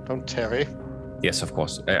 don't tarry. Yes, of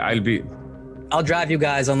course. I'll drive you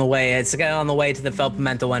guys on the way. It's on the way to the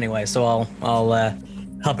Felpamento anyway, so I'll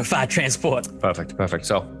help provide transport. Perfect.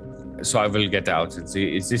 So I will get out.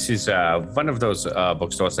 This is one of those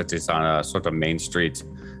bookstores that is on a sort of main street,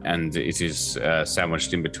 and it is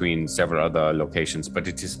sandwiched in between several other locations. But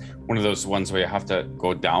it is one of those ones where you have to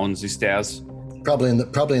go down the stairs. Probably in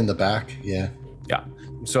the back. Yeah. Yeah.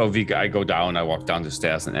 So I go down. I walk down the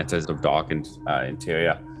stairs and enter the darkened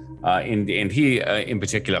interior. And he, in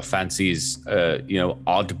particular, fancies,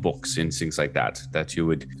 odd books and things like that you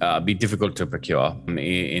would be difficult to procure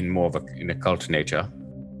in more of an occult nature.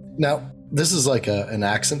 Now, this is like an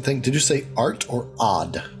accent thing. Did you say art or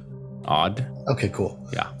odd? Odd. Okay, cool.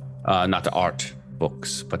 Yeah. Not art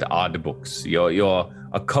books, but odd books. Your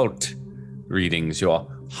occult readings, your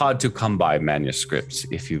hard to come by manuscripts,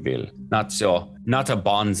 if you will. Not a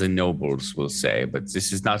Barnes and Nobles, we'll say, but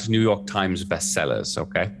this is not New York Times bestsellers,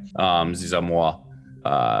 okay? These are more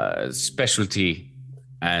specialty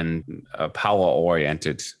and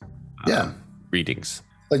power-oriented readings.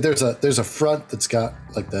 Like there's a front that's got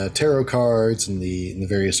like the tarot cards and the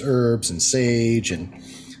various herbs and sage and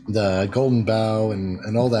the golden bough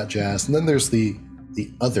and all that jazz. And then there's the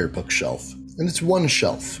other bookshelf. And it's one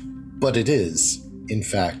shelf, but it is, in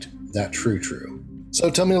fact, that true. So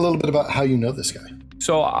tell me a little bit about how you know this guy.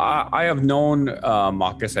 So I have known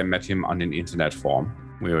Marcus. I met him on an internet forum.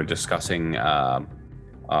 We were discussing a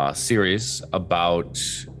series about,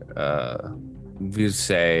 we'll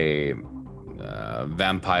say,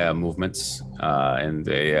 vampire movements, and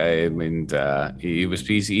he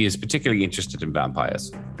is particularly interested in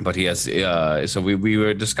vampires. But he has so we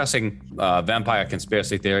were discussing vampire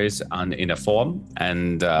conspiracy theories in a forum,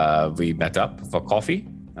 and we met up for coffee.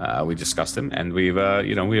 We discussed them, and we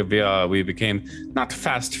became not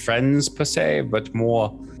fast friends per se, but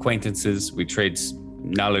more acquaintances. We trade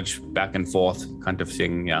knowledge back and forth, kind of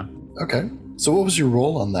thing. Yeah. Okay. So what was your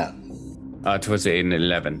roll on that? Towards an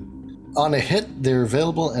 11. On a hit, they're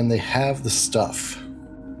available and they have the stuff.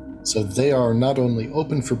 So they are not only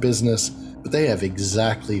open for business, but they have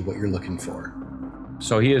exactly what you're looking for.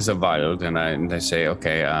 So he is a wild, and I say,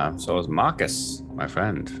 okay, so is Marcus, my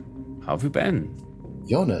friend. How have you been?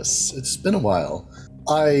 Jonas, it's been a while.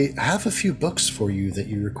 I have a few books for you that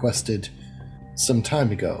you requested some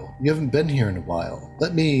time ago. You haven't been here in a while.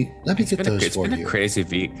 Let me get those for you. It's been a crazy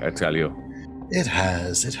week, I tell you. It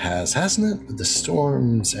has, hasn't it? With the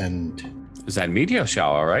storms and... It's that meteor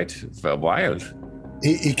shower, right? Wild.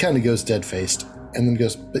 He kind of goes dead-faced and then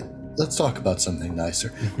goes, but let's talk about something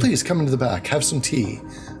nicer. Please come into the back, have some tea.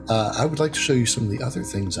 I would like to show you some of the other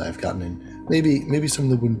things I've gotten in. Maybe some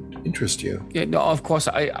that would interest you. Yeah, no, of course.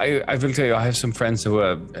 I will tell you, I have some friends who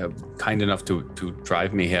are kind enough to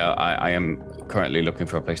drive me here. I am currently looking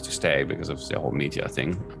for a place to stay because of the whole meteor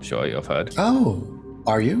thing. I'm sure you've heard. Oh,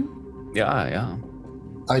 are you? Yeah.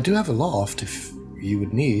 I do have a loft if you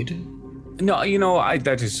would need. No,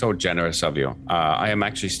 that is so generous of you. I am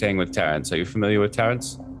actually staying with Terrence. Are you familiar with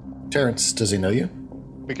Terrence? Terrence, does he know you?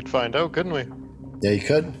 We could find out, couldn't we? Yeah,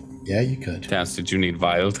 you could. Terrence, did you need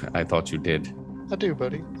wild? I thought you did. I do,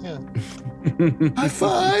 buddy. Yeah. High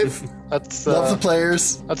five! That's love the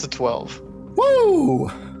players. That's a 12. Woo!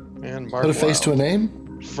 And Mark, put a face to a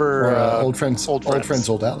name for old friends, old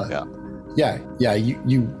ally. Yeah.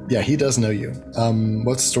 He does know you.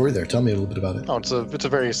 What's the story there? Tell me a little bit about it. Oh, it's a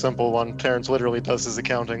very simple one. Terrence literally does his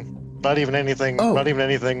accounting. Not even anything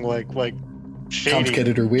like shady.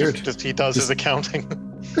 Complicated or weird. Just he does his accounting.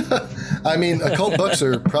 I mean, occult books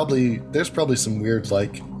are there's probably some weird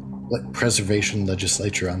like preservation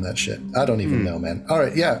legislature on that shit. I don't even know, man. All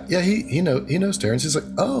right, yeah, he knows Terrence. He's like,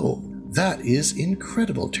 oh, that is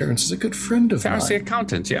incredible. Terrence is a good friend of Terrence, the mine.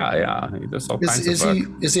 accountant. Yeah. He does all kinds of work.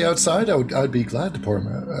 Is he outside? I'd be glad to pour him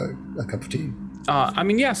a cup of tea. I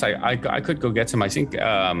mean, yes, I could go get him. I think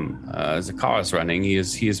the car is running. He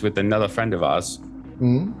is with another friend of ours.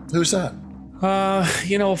 Who's that?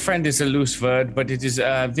 Friend is a loose word, but it is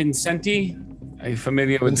Vincenti. Are you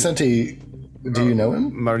familiar with Vincenti? Do you know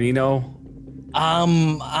him? Marino?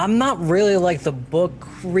 I'm not really like the book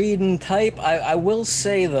reading type. I will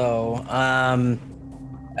say though,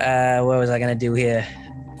 what was I gonna do here?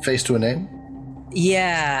 Face to a name?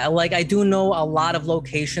 Yeah, like I do know a lot of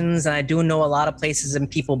locations and I do know a lot of places and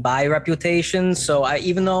people by reputation. So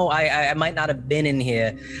even though I might not have been in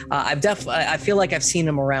here, I feel like I've seen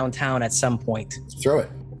him around town at some point. Throw it.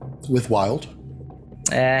 With Wild.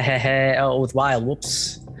 With Wild,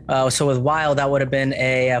 whoops. So with Wild, that would have been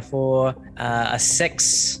a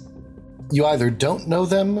 6. You either don't know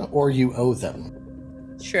them or you owe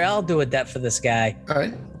them. Sure, I'll do a debt for this guy. All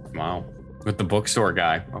right. Wow. With the bookstore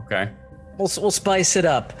guy. Okay. We'll spice it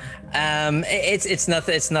up.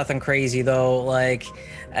 It's nothing crazy though. Like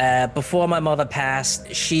before my mother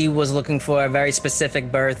passed, she was looking for a very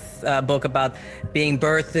specific book about being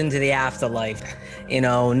birthed into the afterlife.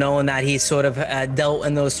 Knowing that he sort of dealt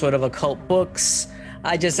in those sort of occult books,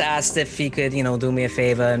 I just asked if he could, do me a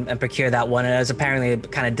favor and procure that one. And it was apparently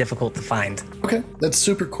kind of difficult to find. Okay, that's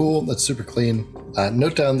super cool. That's super clean.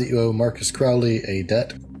 Note down that you owe Marcus Crowley a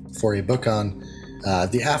debt for a book on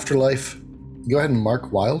the afterlife. Go ahead and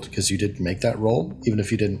mark Wild because you did make that roll, even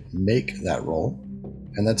if you didn't make that roll,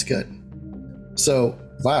 and that's good. So,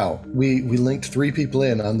 wow, we linked 3 people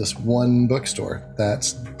in on this one bookstore.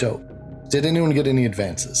 That's dope. Did anyone get any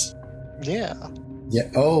advances? Yeah.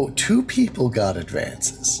 Yeah. Oh, 2 people got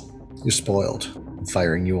advances. You're spoiled. I'm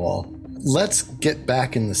firing you all. Let's get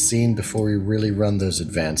back in the scene before we really run those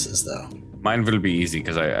advances, though. Mine will be easy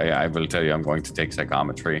because I will tell you I'm going to take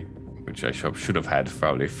psychometry, which I should have had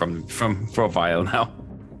probably from for a while now.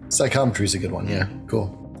 Psychometry's a good one, yeah.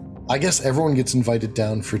 Cool. I guess everyone gets invited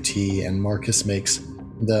down for tea, and Marcus makes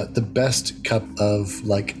the best cup of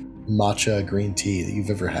like matcha green tea that you've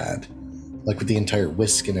ever had. Like with the entire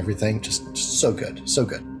whisk and everything. Just so good. So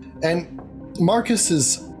good. And Marcus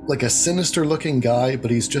is like a sinister looking guy, but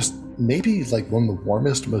he's just maybe like one of the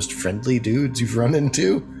warmest, most friendly dudes you've run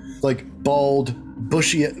into. Like bald,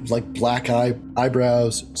 bushy, like black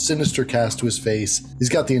eyebrows, sinister cast to his face. He's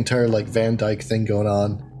got the entire like Van Dyke thing going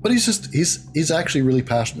on. But he's actually really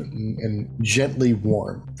passionate and gently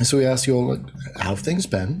warm. And so he asks you all, like, how have things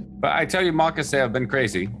been? But I tell you, Marcus, they have been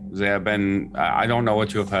crazy. They have been, I don't know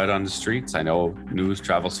what you have heard on the streets. I know news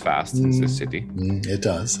travels fast in this city. It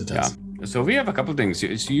does. Yeah. So we have a couple things. So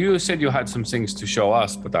you said you had some things to show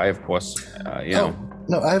us, but I, of course, know.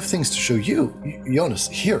 No, I have things to show you. Jonas,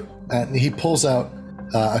 here. And he pulls out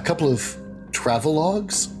a couple of travel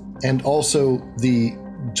logs and also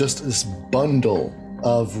just this bundle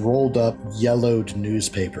of rolled up yellowed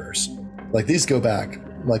newspapers. Like these go back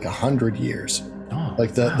like 100 years. Oh,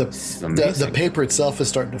 like the paper itself is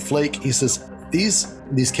starting to flake. He says, these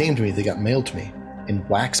came to me, they got mailed to me in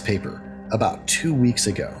wax paper about 2 weeks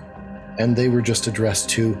ago. And they were just addressed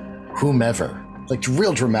to whomever. Like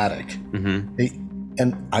real dramatic. Mm-hmm.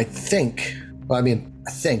 And I think that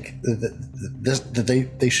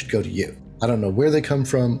they should go to you. I don't know where they come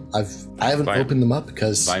from. I haven't opened them up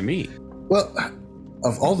because by me. Well,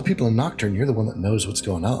 of all the people in Nocturne, you're the one that knows what's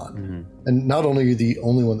going on. Mm-hmm. And not only are you the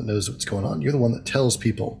only one that knows what's going on, you're the one that tells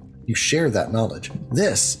people. You share that knowledge.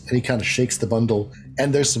 This, and he kind of shakes the bundle,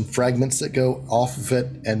 and there's some fragments that go off of it,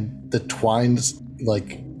 and the twines,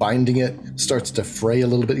 like binding it, starts to fray a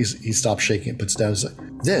little bit. He stops shaking it, puts it down. He's like,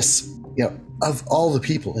 this, of all the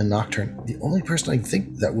people in Nocturne, the only person I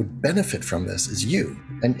think that would benefit from this is you.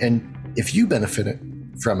 And if you benefit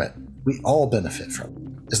from it, we all benefit from it.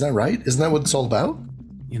 Isn't that right? Isn't that what it's all about?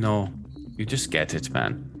 You just get it,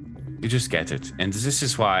 man. You just get it. And this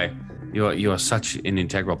is why you are such an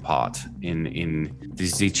integral part in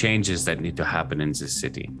the changes that need to happen in this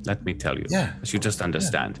city. Let me tell you. Yeah. You just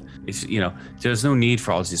understand. Yeah. It's, there's no need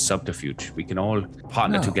for all this subterfuge. We can all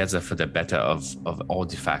partner together for the better of all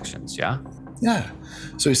the factions, yeah? Yeah.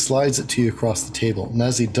 So he slides it to you across the table. And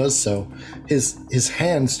as he does so, his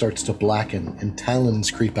hand starts to blacken and talons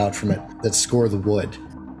creep out from it that score the wood.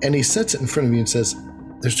 And he sets it in front of you and says,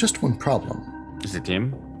 there's just one problem. Is it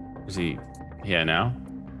him? Is he here now?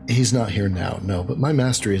 He's not here now, no, but my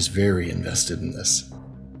master is very invested in this.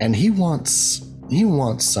 And he wants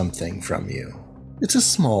something from you. It's a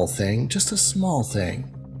small thing, just a small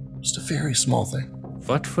thing. Just a very small thing.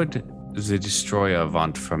 What would the destroyer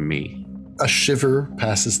want from me? A shiver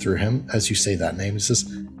passes through him as you say that name. He says,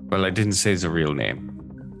 Well, I didn't say the real name.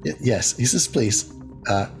 yes. He says, please.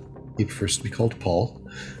 He prefers to be called Paul.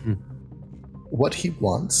 What he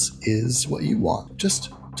wants is what you want.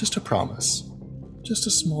 Just a promise. Just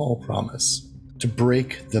a small promise. To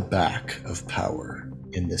break the back of power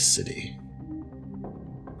in this city.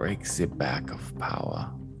 Break the back of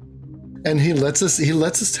power. And he lets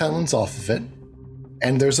his talons off of it.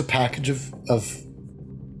 And there's a package of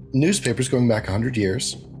newspapers going back 100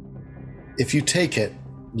 years. If you take it,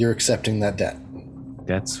 you're accepting that debt.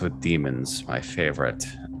 Debts with demons, my favorite.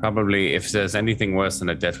 Probably, if there's anything worse than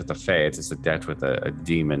a debt with a fae, it's a debt with a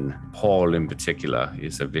demon. Paul, in particular,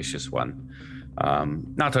 is a vicious one.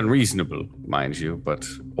 Not unreasonable, mind you, but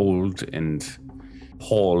old, and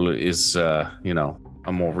Paul is, a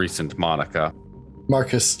more recent moniker.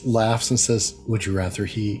 Marcus laughs and says, would you rather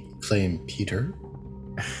he claim Peter?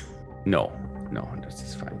 No, this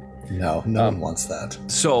is fine. No one wants that.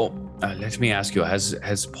 So, let me ask you,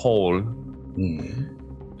 has Paul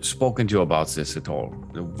spoken to you about this at all?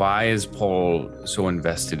 Why is Paul so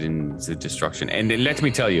invested in the destruction? And let me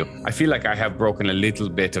tell you, I feel like I have broken a little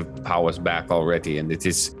bit of Power's back already, and it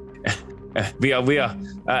is... we are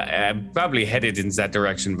probably headed in that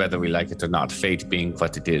direction, whether we like it or not, fate being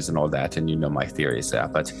what it is and all that, and you know my theories there,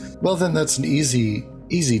 but... Well, then that's an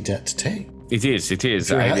easy debt to take. It is. If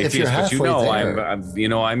you're halfway there.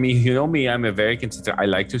 I'm a very considerate. I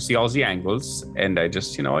like to see all the angles, and I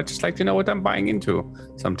just like to know what I'm buying into.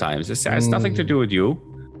 Sometimes it has nothing to do with you,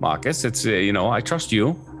 Marcus. It's I trust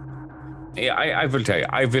you. I will tell you.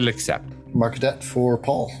 I will accept. Mark a debt for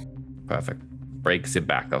Paul. Perfect. Break the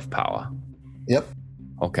back of power. Yep.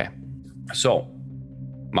 Okay. So,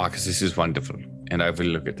 Marcus, this is wonderful, and I will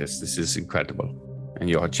look at this. This is incredible, and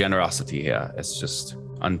your generosity here is just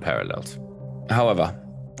unparalleled. However,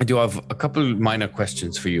 I do have a couple minor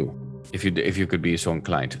questions for you, if you could be so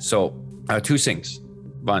inclined. So, two things.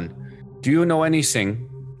 One, do you know anything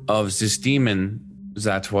of this demon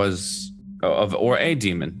that was, or a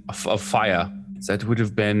demon of fire that would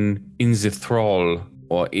have been in the thrall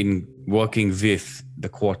or in working with the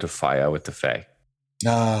court of fire with the Fae?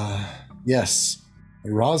 Yes.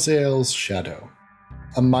 Raziel's shadow.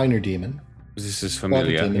 A minor demon. This is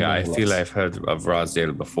familiar. Yeah, I feel I've heard of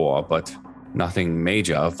Raziel before, but nothing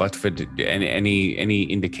major. What would any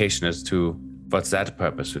indication as to what that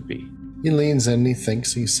purpose would be? He leans in and he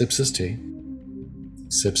thinks. He sips his tea.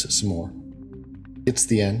 Sips it some more. Gets to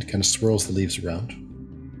the end, kind of swirls the leaves around.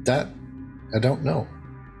 That, I don't know.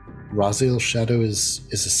 Raziel's shadow is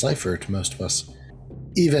a cipher to most of us.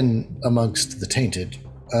 Even amongst the tainted.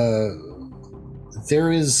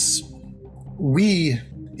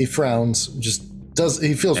 He frowns,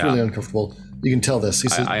 he feels really uncomfortable. You can tell this. He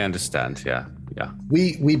says, I understand, yeah.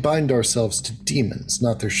 We bind ourselves to demons,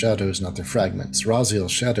 not their shadows, not their fragments.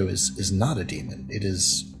 Raziel's shadow is not a demon. It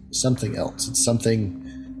is something else. It's something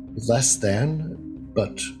less than,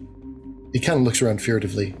 but he kind of looks around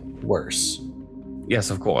furtively, worse. Yes,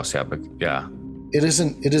 of course, yeah, but yeah. It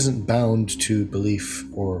isn't bound to belief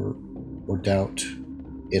or doubt.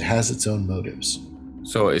 It has its own motives.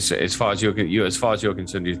 So as far as you're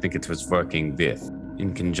concerned, you think it was working with,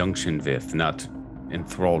 in conjunction with, not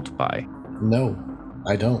enthralled by? No,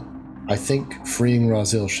 I don't. I think freeing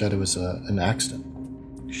Raziel's shadow is an accident.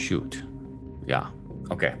 Shoot. Yeah.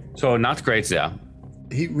 Okay. So not great there.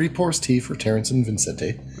 He repours tea for Terrence and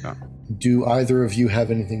Vincente. Yeah. Do either of you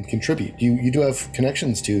have anything to contribute? You do have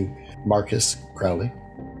connections to Marcus Crowley.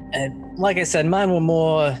 Like I said, mine were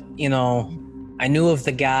more, I knew of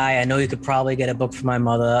the guy. I know you could probably get a book for my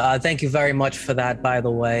mother. Thank you very much for that, by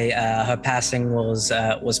the way. Her passing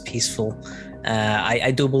was peaceful.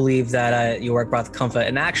 I do believe that your work brought comfort.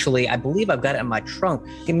 And actually, I believe I've got it in my trunk.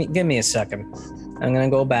 Give me a second. I'm going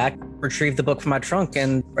to go back, retrieve the book from my trunk,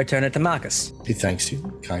 and return it to Marcus. He thanks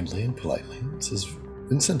you kindly and politely. He says,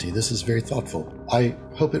 Vincente, this is very thoughtful. I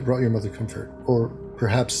hope it brought your mother comfort, or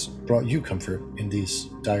perhaps brought you comfort in these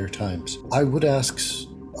dire times. I would ask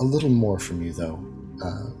a little more from you, though.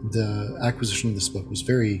 The acquisition of this book was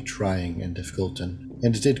very trying and difficult, and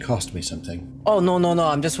it did cost me something. Oh, no.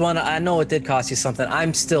 I know it did cost you something.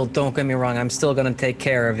 Don't get me wrong, I'm still going to take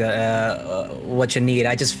care of what you need.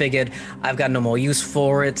 I just figured I've got no more use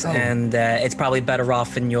for it, and it's probably better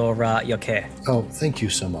off in your care. Oh, thank you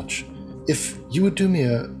so much. If you would do me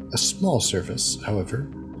a small service, however,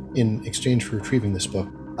 in exchange for retrieving this book,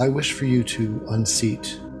 I wish for you to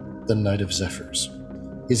unseat the Knight of Zephyrs.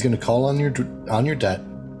 He's going to call on your debt,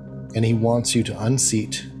 and he wants you to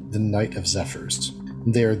unseat the Knight of Zephyrs.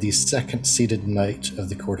 They're the second seated knight of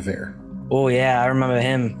the Court of Air. Oh yeah, I remember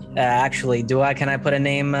him. Actually, can I put a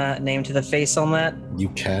name to the face on that? You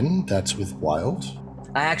can. That's with Wild.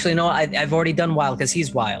 I actually know I've already done Wild because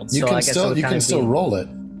he's Wild. You so can I guess still roll it.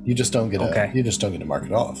 You just don't get Okay. you just don't get to mark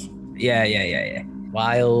it off. Yeah.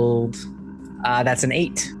 Wild. That's an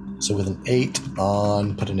 8. So with an 8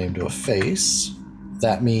 on put a name to a face,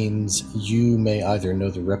 that means you may either know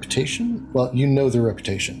the reputation. Well, you know the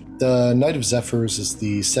reputation. The Knight of Zephyrs is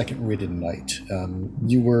the second-rated knight.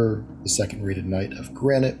 You were the second-rated knight of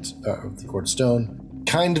Granite, of the Court of Stone.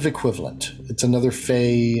 Kind of equivalent. It's another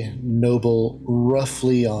Fey noble,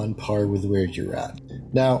 roughly on par with where you're at.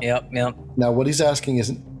 Now, Yep. Now, what he's asking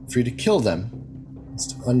isn't for you to kill them, it's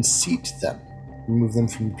to unseat them, remove them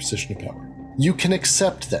from your position of power. You can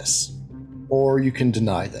accept this, or you can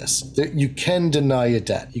deny this. You can deny a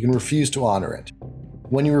debt. You can refuse to honor it.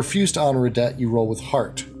 When you refuse to honor a debt, you roll with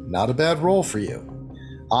heart. Not a bad roll for you.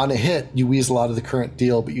 On a hit, you weasel out of the current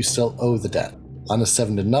deal, but you still owe the debt. On a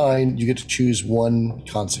 7 to 9, you get to choose one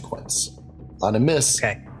consequence. On a miss,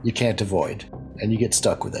 you can't avoid, and you get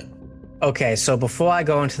stuck with it. Okay, so before I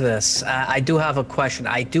go into this, I do have a question.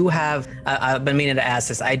 I've been meaning to ask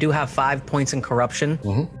this. I do have 5 points in corruption.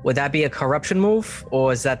 Mm-hmm. Would that be a corruption move,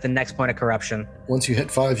 or is that the next point of corruption? Once you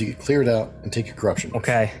hit 5, you get cleared out and take your corruption move.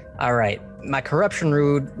 Okay, all right. My corruption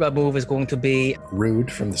move is going to be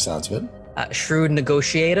Rude from the sounds of it. Shrewd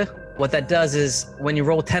Negotiator. What that does is when you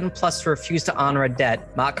roll 10 plus to refuse to honor a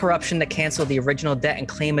debt, mark corruption to cancel the original debt and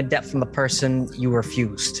claim a debt from the person you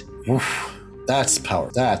refused. Oof. That's power.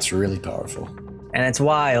 That's really powerful. And it's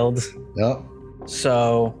wild. Yep.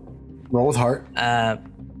 So roll with heart.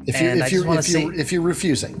 If you're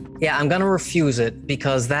refusing. Yeah, I'm gonna refuse it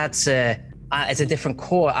because that's it's a different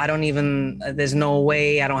core. There's no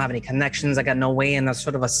way. I don't have any connections. I got no way in. That's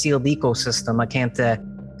sort of a sealed ecosystem. I can't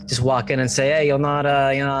just walk in and say, hey, you're not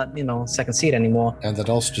second seat anymore. And that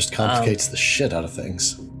also just complicates the shit out of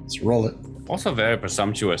things. Let's roll it. Also very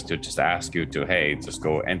presumptuous to just ask you to, hey, just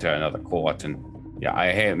go enter another court. And yeah,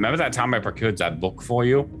 hey, remember that time I procured that book for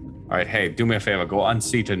you? All right, hey, do me a favor, go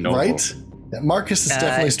unseat a noble. Right? Yeah, Marcus is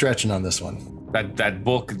definitely stretching on this one. That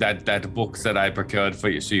book that I procured for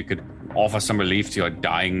you so you could offer some relief to your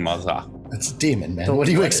dying mother. That's a demon, man. What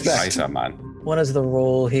do you expect? Nicer, man. What is the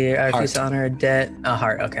roll here? I refuse to honor a debt. A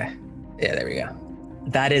heart, okay. Yeah, there we go.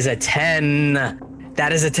 That is a 10.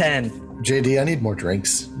 That is a 10. JD, I need more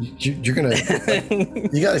drinks. You're gonna.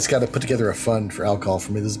 You guys got to put together a fund for alcohol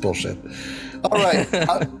for me. This is bullshit. All right,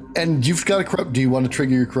 and you've got a corrupt. Do you want to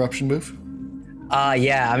trigger your corruption move?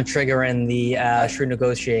 Yeah, I'm triggering the Shrewd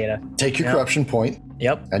Negotiator. Take your corruption point.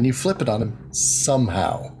 Yep. And you flip it on him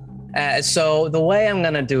somehow. So the way I'm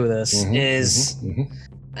gonna do this is,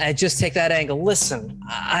 I just take that angle. Listen,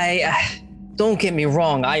 I don't get me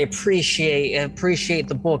wrong. I appreciate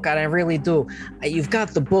the book, and I really do. You've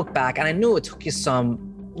got the book back, and I knew it took you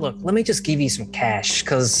some. Look, let me just give you some cash,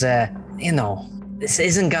 because this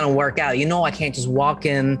isn't gonna work out. I can't just walk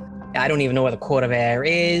in. I don't even know where the Court of Air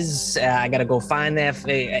is. I gotta go find there,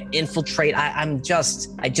 infiltrate. I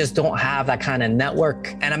just don't have that kind of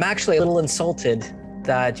network, and I'm actually a little insulted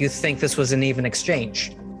that you think this was an even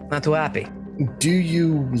exchange. Not too happy. Do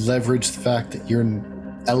you leverage the fact that you're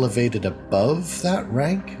elevated above that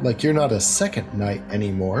rank? Like, you're not a second knight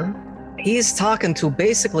anymore. He's talking to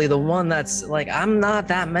basically the one that's like, I'm not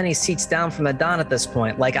that many seats down from the Don at this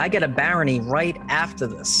point. Like, I get a barony right after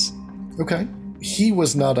this. Okay. He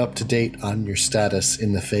was not up to date on your status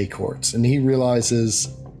in the Fey courts, and he realizes,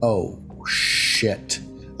 oh, shit.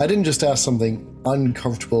 I didn't just ask something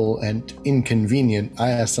uncomfortable and inconvenient. I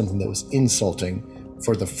asked something that was insulting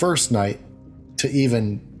for the first knight to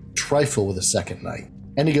even trifle with a second knight.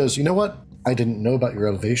 And he goes, you know what? I didn't know about your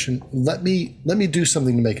elevation. Let me do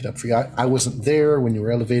something to make it up for you. I wasn't there when you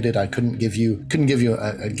were elevated. I couldn't give you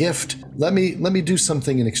a gift. Let me do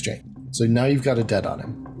something in exchange. So now you've got a debt on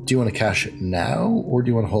him. Do you want to cash it now, or do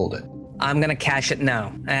you want to hold it? I'm gonna cash it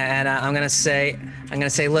now, and I'm gonna say,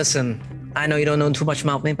 listen, I know you don't know too much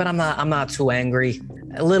about me, but I'm not too angry.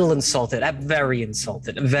 A little insulted. I'm very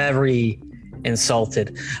insulted.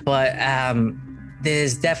 But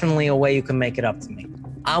there's definitely a way you can make it up to me.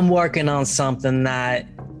 I'm working on something that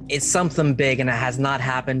it's something big, and it has not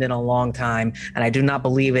happened in a long time, and I do not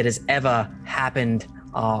believe it has ever happened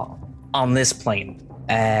on this plane.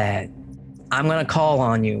 I'm gonna call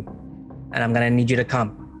on you, and I'm gonna need you to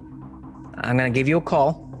come. I'm gonna give you a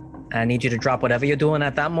call, and I need you to drop whatever you're doing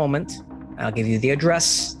at that moment. I'll give you the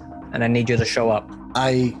address, and I need you to show up.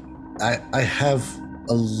 I have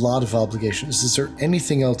a lot of obligations. Is there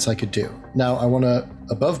anything else I could do? Now, I want to,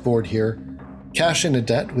 above board here, cash in a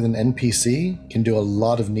debt with an NPC can do a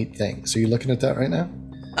lot of neat things. Are you looking at that right now?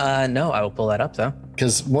 No, I will pull that up though.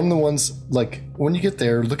 Because one of the ones, like, when you get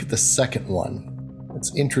there, look at the second one.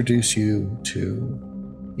 Let's introduce you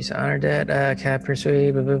to... Use honor debt, cap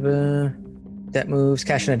persuade, blah, blah, blah. Debt moves,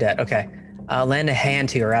 cash in a debt. Okay. Lend a hand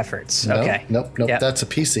to your efforts. No, okay. Nope. Yep. That's a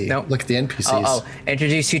PC. Nope. Look at the NPCs.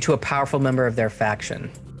 Introduce you to a powerful member of their faction.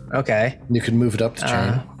 Okay. You can move it up the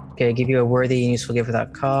chain. Okay, give you a worthy and useful gift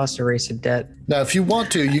without cost, erase a debt. Now, if you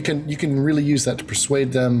want to, you can really use that to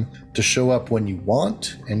persuade them to show up when you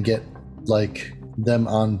want and get like them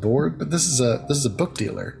on board. But this is a book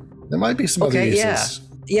dealer. There might be some other uses.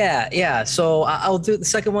 Yeah. So I'll do the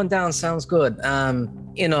second one down. Sounds good.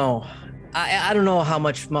 You know, I don't know how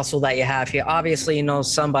much muscle that you have here. Obviously, you know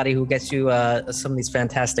somebody who gets you some of these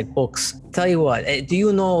fantastic books. Tell you what, do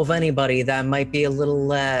you know of anybody that might be a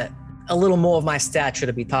little more of my stature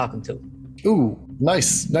to be talking to? Ooh,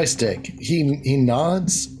 nice dig. He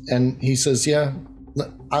nods and he says, "Yeah,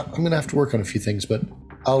 I'm gonna have to work on a few things, but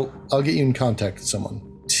I'll get you in contact with someone."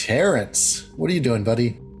 Terrence, what are you doing,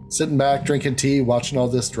 buddy? Sitting back, drinking tea, watching all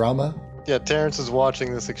this drama? Yeah, Terrence is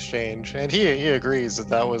watching this exchange, and he agrees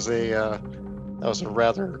that was a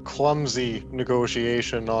rather clumsy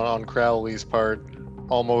negotiation on Crowley's part,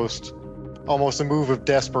 almost a move of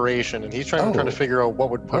desperation, and he's trying to figure out what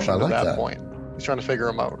would push him to that point. He's trying to figure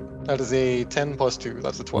him out. That is a 10 plus 2.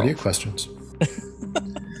 That's a 12. What are your questions?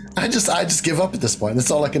 I just give up at this point.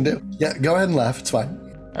 That's all I can do. Yeah, go ahead and laugh. It's fine.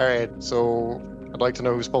 All right, so I'd like to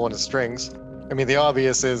know who's pulling his strings. I mean, the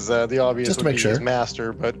obvious is just to make sure. His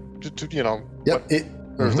master, but you know. Yep.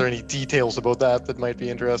 Or is there any details about that might be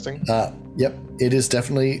interesting? Yep. It is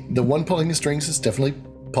definitely the one pulling the strings is definitely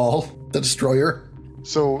Paul, the Destroyer.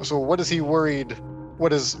 So what is he worried?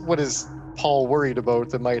 What is Paul worried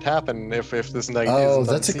about that might happen if this night? Oh,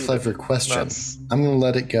 that's a clever question. I'm going to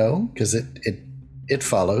let it go because it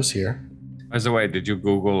follows here. By the way, did you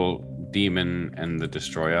Google Demon and the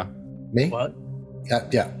Destroyer? Me? What?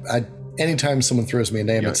 Yeah. Anytime someone throws me a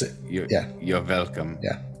name, You're welcome.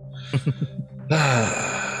 Yeah.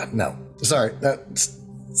 No. Sorry.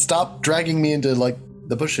 Stop dragging me into like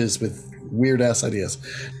the bushes with weird ass ideas.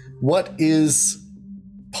 What is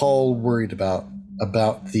Paul worried about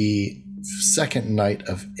the second night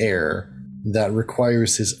of air that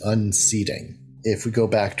requires his unseating? If we go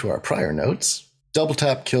back to our prior notes, Double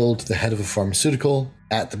Tap killed the head of a pharmaceutical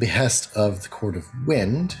at the behest of the Court of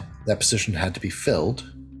Wind. That position had to be filled.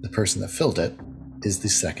 The person that filled it is the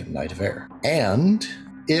second Knight of Air. And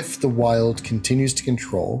if the wild continues to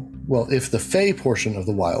control, if the Fey portion of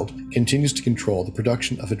the wild continues to control the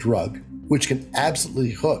production of a drug, which can absolutely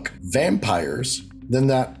hook vampires, then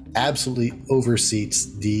that absolutely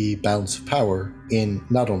overseats the balance of power in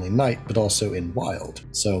not only Night, but also in Wild.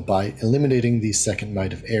 So by eliminating the second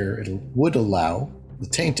Knight of Air, it would allow the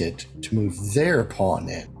Tainted to move their pawn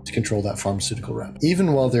in to control that pharmaceutical rep.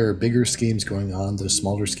 Even while there are bigger schemes going on, those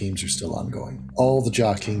smaller schemes are still ongoing. All the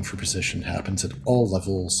jockeying for position happens at all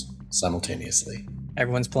levels simultaneously.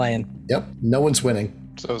 Everyone's playing. Yep, no one's winning.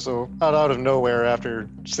 So out of nowhere, after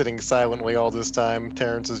sitting silently all this time,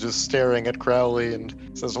 Terrence is just staring at Crowley and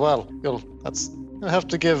says, "Well, you have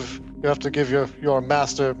to give your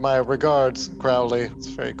master my regards, Crowley. It's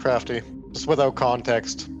very crafty." Just without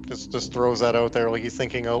context, just throws that out there like he's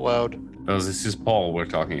thinking out loud. Oh, this is Paul we're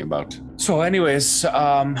talking about. So, anyways,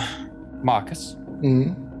 Marcus.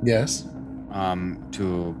 Yes.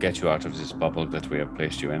 To get you out of this bubble that we have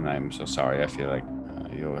placed you in, I'm so sorry. I feel like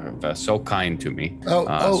you're so kind to me. So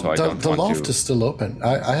the loft is still open.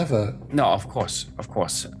 I have a... No, of course.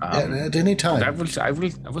 At any time. I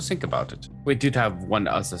will think about it. We did have one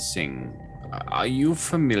other thing. Are you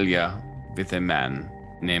familiar with a man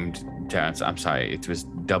named Terrence? I'm sorry, it was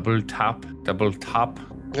Double Top?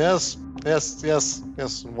 Yes.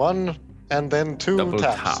 One and then two double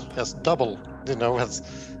taps. Top. Yes, double. You know, has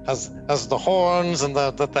the horns and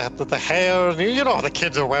the hair. You know how the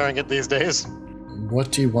kids are wearing it these days.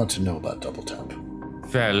 What do you want to know about Double Tap?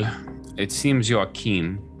 Well, it seems you are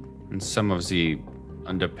keen on some of the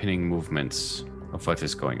underpinning movements of what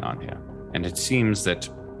is going on here. And it seems that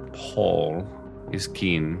Paul is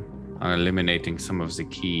keen on eliminating some of the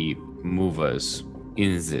key movers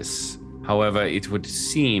in this. However, it would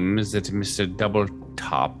seem that Mr. Double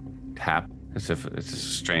Tap, it's a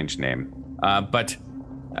strange name, but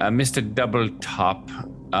Mr. Double Top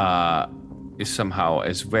is somehow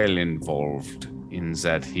as well involved in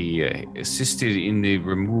that he assisted in the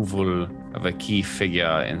removal of a key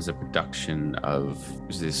figure in the production of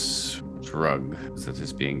this drug that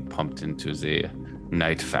is being pumped into the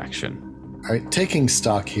Night faction. All right, taking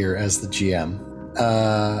stock here as the GM,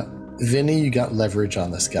 Vinny, you got leverage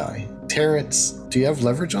on this guy. Terrence, do you have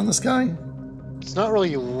leverage on this guy? It's not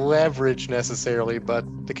really leverage necessarily, but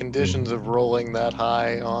the conditions of rolling that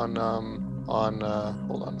high on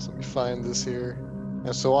hold on, let me find this here.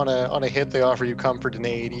 And so on a hit, they offer you comfort and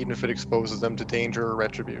aid, even if it exposes them to danger or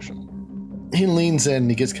retribution. He leans in and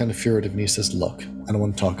he gets kind of furtive and he says, look, I don't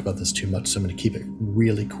want to talk about this too much, so I'm going to keep it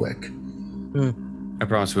really quick. I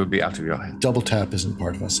promise we'll be out of your head. Double Tap isn't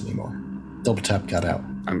part of us anymore. Double Tap got out.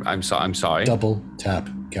 I'm sorry. Double Tap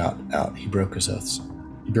got out. He broke his oaths.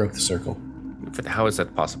 He broke the circle. But how is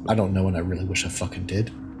that possible? I don't know, and I really wish I fucking did.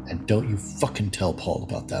 And don't you fucking tell Paul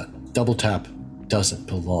about that. Double Tap doesn't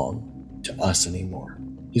belong to us anymore.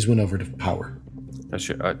 He's went over to power.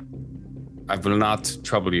 I will not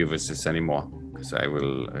trouble you with this anymore, because I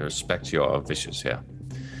will respect your wishes here.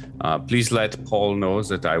 Please let Paul know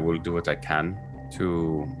that I will do what I can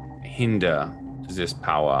to hinder this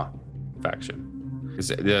power faction.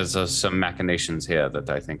 There's some machinations here that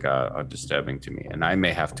I think are disturbing to me, and I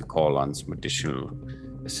may have to call on some additional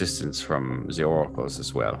assistance from the oracles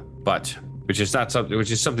as well. But which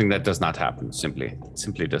is something that does not happen. Simply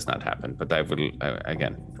does not happen. But I will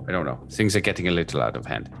again. I don't know. Things are getting a little out of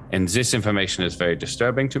hand, and this information is very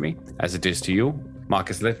disturbing to me, as it is to you,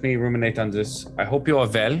 Marcus. Let me ruminate on this. I hope you are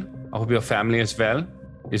well. I hope your family is well.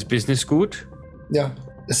 Is business good? Yeah,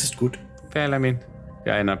 this is good. Well, I mean,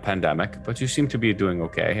 yeah, in a pandemic, but you seem to be doing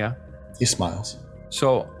okay, yeah? He smiles.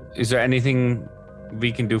 So, is there anything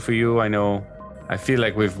we can do for you? I feel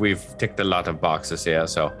like we've ticked a lot of boxes here,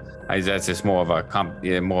 so that's just more of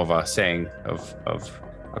a saying of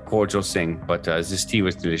a cordial thing. But this tea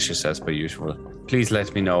was delicious as per usual. Please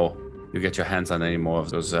let me know you get your hands on any more of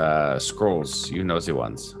those scrolls. You know the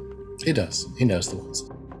ones. He does. He knows the ones.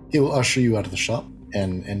 He will usher you out of the shop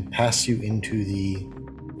and pass you into the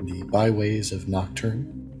byways of Nocturne.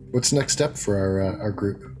 What's the next step for our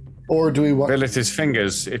group? Or do we want... Well, it is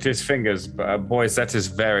fingers. Boys, that is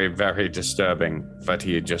very, very disturbing what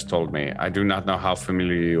he just told me. I do not know how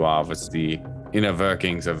familiar you are with the inner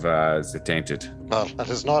workings of the Tainted. Well, that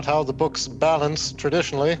is not how the books balance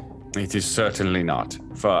traditionally. It is certainly not.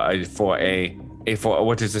 For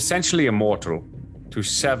what is essentially a mortal to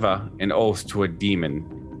sever an oath to a demon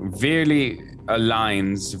really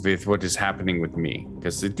aligns with what is happening with me,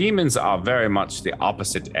 because the demons are very much the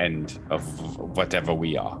opposite end of whatever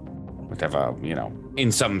we are,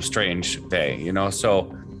 in some strange way,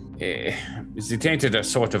 so the Tainted are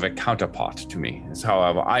sort of a counterpart to me. Is how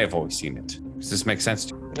I have always seen it. Does this make sense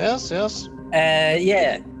to you? Yes.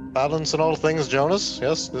 Yeah. Balance in all things, Jonas.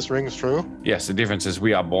 Yes, this rings true. Yes, the difference is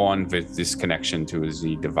we are born with this connection to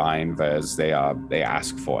the divine, whereas they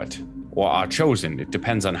ask for it or are chosen. It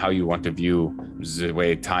depends on how you want to view the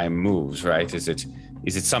way time moves, right? Is it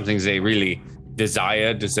something they really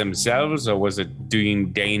desired themselves, or was it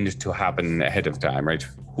deigned to happen ahead of time, right?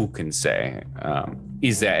 Who can say?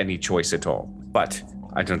 Is there any choice at all? But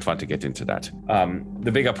I don't want to get into that.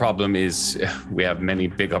 The bigger problem is we have many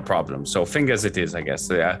bigger problems. So fingers it is, I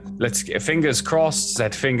guess. Let's fingers crossed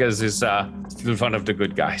that fingers is still one of the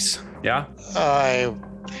good guys. Yeah? I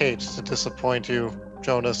hate to disappoint you,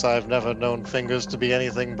 Jonas. I've never known Fingers to be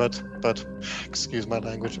anything but excuse my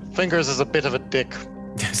language. Fingers is a bit of a dick.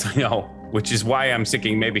 Yes, I know. Which is why I'm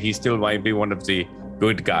thinking maybe he still might be one of the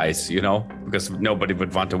good guys, because nobody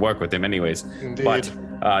would want to work with him anyways. Indeed. But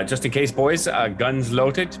just in case, boys, guns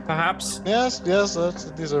loaded, perhaps? Yes,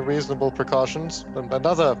 these are reasonable precautions.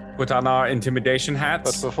 Another... Put on our intimidation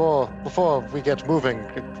hats. But before we get moving,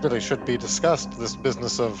 it really should be discussed, this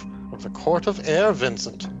business of the Court of Air,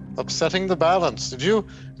 Vincent. Upsetting the balance. Did you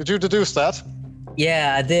deduce that?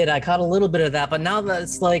 Yeah, I did. I caught a little bit of that, but now that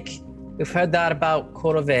it's like we've heard that about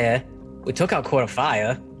Court of Air, we took out Court of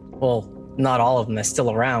Fire. Well, not all of them. They're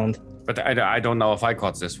still around. But I don't know if I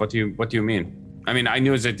caught this. What do you mean? I mean, I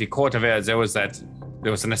knew that the Court of Air there was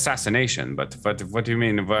an assassination. But what do you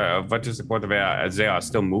mean? What is the Court of Air? They are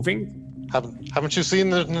still moving? Haven't you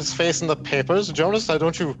seen his face in the papers, Jonas?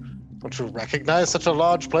 Don't you recognize such a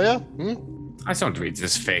large player? I don't read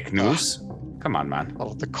this fake news. Come on, man.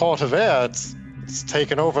 Well, the Court of Air, it's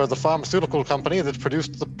taken over the pharmaceutical company that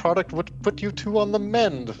produced the product would put you two on the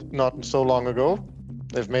mend not so long ago.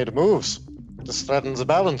 They've made moves. This threatens the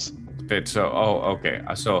balance. Okay.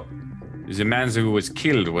 So the man who was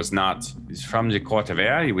killed was from the Court of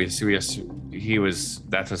Air.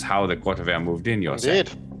 That was how the Court of Air moved in, you're saying?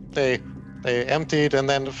 Indeed. They emptied and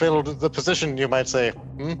then filled the position, you might say.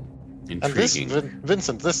 Intriguing. And this,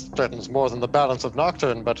 Vincent, this threatens more than the balance of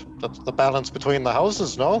Nocturne, but the balance between the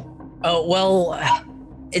houses, no? Oh, well,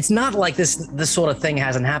 it's not like this sort of thing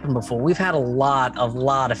hasn't happened before. We've had a lot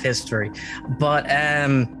of history, but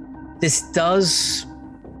this does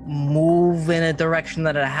move in a direction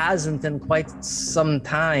that it hasn't in quite some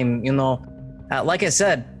time. Like I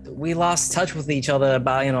said, we lost touch with each other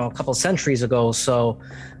about a couple centuries ago. So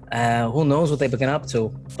who knows what they've been up to?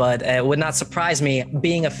 But it would not surprise me,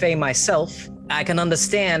 being a Fae myself. I can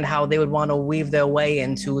understand how they would want to weave their way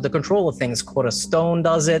into the control of things. Court of Stone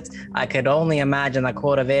does it. I could only imagine that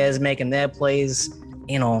Court of Air is making their plays.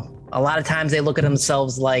 A lot of times they look at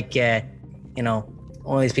themselves like,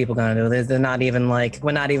 what are these people gonna do? They're not even like,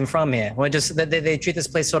 we're not even from here. We're just, they treat this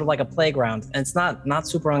place sort of like a playground. And it's not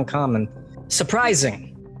super uncommon.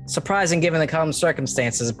 Surprising given the common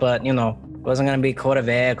circumstances, but, it wasn't gonna be Court of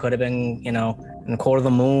Air. It could have been, in Court of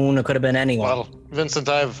the Moon. It could have been anyone. Well, Vincent,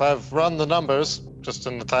 I've run the numbers just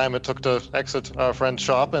in the time it took to exit our friend's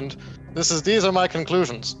shop, and these are my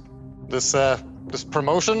conclusions. This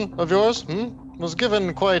promotion of yours, was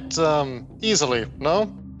given quite easily,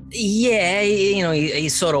 no? Yeah, he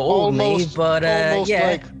sort of owed me, but almost yeah.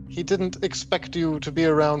 like he didn't expect you to be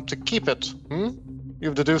around to keep it.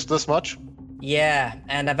 You've deduced this much? Yeah,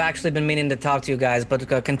 and I've actually been meaning to talk to you guys, but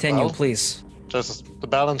continue, Well, please. Just the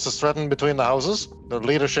balance is threatened between the houses. The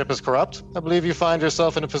leadership is corrupt. I believe you find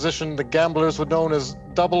yourself in a position the gamblers would know as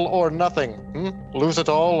double or nothing. Lose it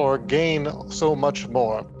all or gain so much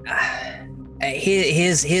more.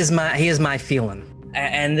 Here's my feeling,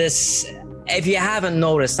 and this, if you haven't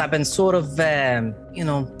noticed, I've been sort of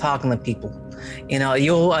talking to people.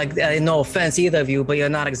 No offense either of you, but you're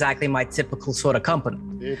not exactly my typical sort of company.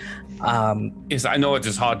 Yes, I know it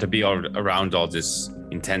is hard to be around all this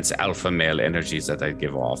intense alpha male energies that I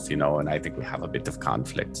give off, and I think we have a bit of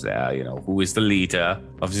conflict there. Who is the leader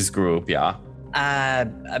of this group? Yeah.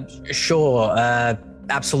 Sure.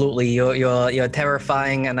 Absolutely. You're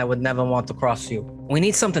terrifying, and I would never want to cross you. We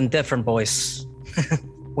need something different, boys.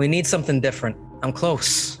 We need something different. I'm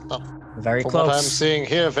close. Very From close. what I'm seeing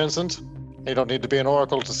here, Vincent, you don't need to be an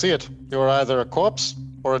oracle to see it. You're either a corpse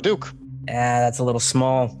or a duke. That's a little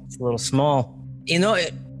small. It's a little small.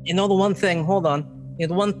 The one thing, hold on. The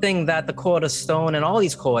one thing that the Court of Stone and all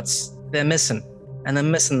these courts, they're missing. And they're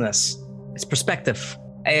missing this. It's perspective.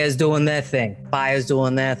 Air's doing their thing. Fire's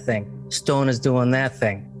doing their thing. Stone is doing their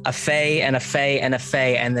thing. A Fae and a Fae and a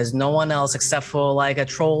Fae, and there's no one else except for like a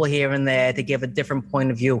troll here and there to give a different point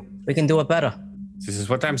of view. We can do it better. This is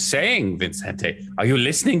what I'm saying, Vincente. Are you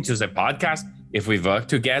listening to the podcast? If we work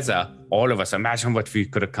together, all of us, imagine what we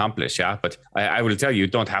could accomplish, yeah? But I will tell you, you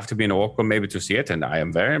don't have to be an oracle maybe to see it, and I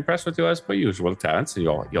am very impressed with you as per usual, Terrence,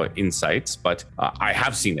 your insights, but I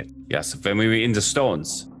have seen it. Yes, when we were in the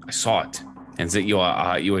stones, I saw it. And that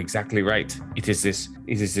you're exactly right. It is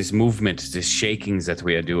this movement, this shakings that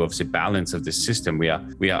we are doing of the balance of the system. We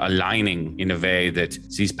are aligning in a way that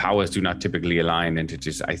these powers do not typically align, and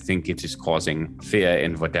I think it is causing fear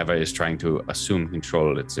in whatever is trying to assume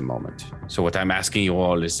control at the moment. So what I'm asking you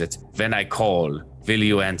all is that when I call, will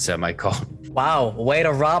you answer my call? Wow, way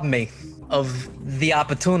to rob me of the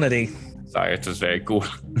opportunity. Sorry, it was very cool.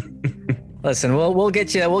 Listen, we'll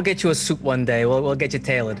get you a suit one day. We'll get you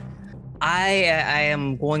tailored. I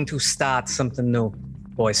am going to start something new,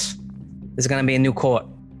 boys. There's going to be a new court,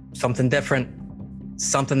 something different,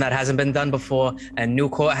 something that hasn't been done before. A new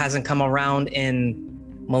court hasn't come around in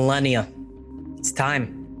millennia. It's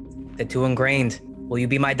time. They're too ingrained. Will you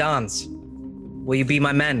be my dons? Will you be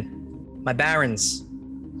my men, my barons?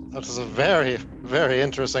 That is a very, very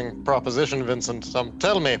interesting proposition, Vincent.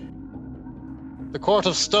 Tell me, the Court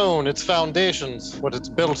of Stone, its foundations, what it's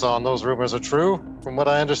built on, those rumors are true, from what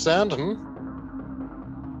I understand,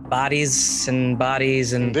 Bodies and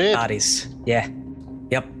bodies and Indeed. bodies. Yeah.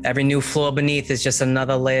 Yep. Every new floor beneath is just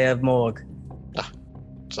another layer of morgue.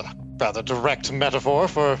 It's a rather direct metaphor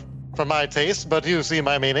for my taste, but you see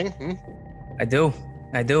my meaning. I do.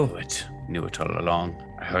 Knew it all along.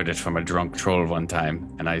 I heard it from a drunk troll one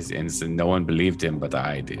time, and no one believed him, but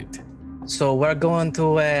I did. So we're going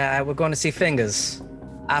to see Fingers.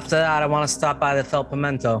 After that, I want to stop by the Fel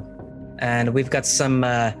Pimento, and we've got some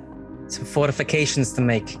fortifications to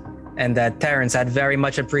make. And Terrence, I'd very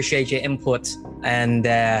much appreciate your input. And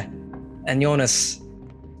Jonas,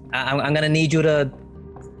 I'm gonna need you to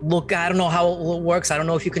look. I don't know how it works. I don't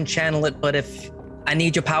know if you can channel it, but if I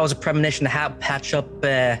need your powers of premonition to patch up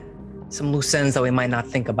some loose ends that we might not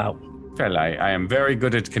think about. Well, I am very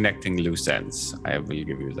good at connecting loose ends. I will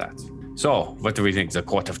give you that. So, what do we think? The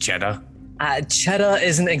Court of Cheddar? Cheddar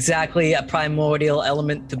isn't exactly a primordial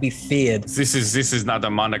element to be feared. This is not a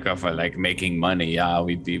moniker for like making money. Yeah,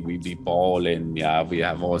 we be balling. Yeah, we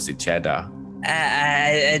have all the cheddar.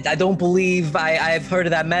 I don't believe I've heard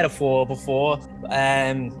of that metaphor before.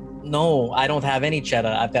 No, I don't have any cheddar.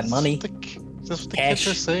 I've got money. this what the Cash.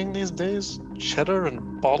 kids are saying these days? Cheddar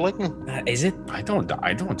and balling? Is it? I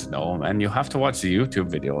don't know, man. You have to watch the YouTube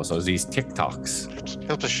videos or these TikToks. You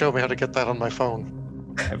have to show me how to get that on my phone.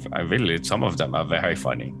 I really, some of them are very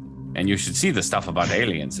funny, and you should see the stuff about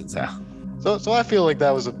aliens in there. So I feel like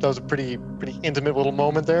that was a pretty intimate little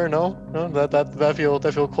moment there. No,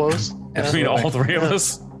 that feel close. Between all three of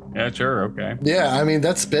us. Yeah, sure, okay. Yeah, I mean,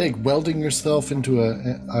 that's big. Welding yourself into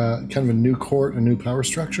a kind of a new court, a new power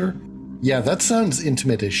structure. Yeah, that sounds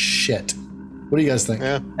intimate as shit. What do you guys think?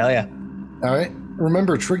 Yeah. Hell yeah. All right.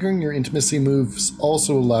 Remember, triggering your intimacy moves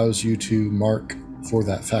also allows you to mark for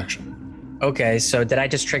that faction. Okay, so did I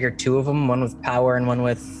just trigger 2 of them? One with power and one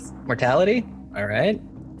with mortality? All right.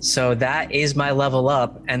 So that is my level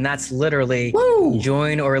up, and that's literally Woo!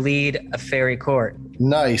 join or lead a fairy court.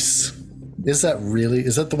 Nice. Is that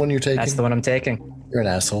the one you're taking? That's the one I'm taking. You're an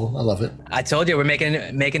asshole. I love it. I told you we're making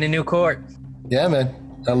a new court. Yeah, man.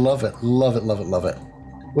 I love it. Love it, love it, love it.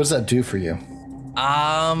 What does that do for you?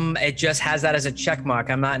 It just has that as a check mark.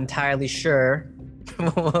 I'm not entirely sure.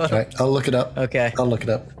 All right, I'll look it up. Okay. I'll look it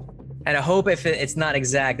up. And I hope if it's not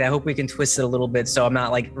exact, I hope we can twist it a little bit so I'm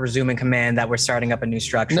not like resuming command that we're starting up a new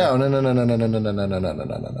structure. No.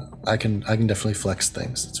 I can definitely flex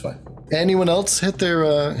things. It's fine. Anyone else hit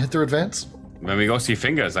their advance? When we go see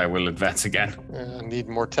Fingers, I will advance again. I need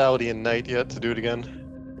mortality and night yet to do it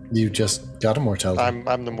again. You just got a mortality.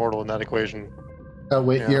 I'm the mortal in that equation. Oh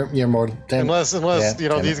wait, Yeah. you're mortal. Damn. Unless Yeah,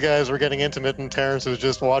 damn these it. guys were getting intimate and Terrence was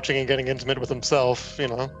just watching and getting intimate with himself.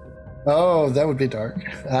 Oh, that would be dark.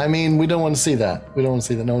 I mean, we don't want to see that. No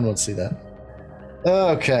one wants to see that.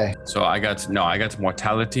 Okay. So I got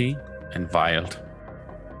mortality and violed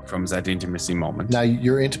from that intimacy moment. Now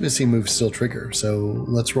your intimacy moves still trigger, so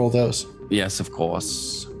let's roll those. Yes, of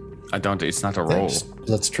course. It's not a roll. Thanks.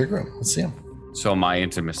 Let's trigger them. Let's see them. So my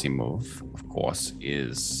intimacy move, of course,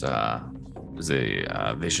 is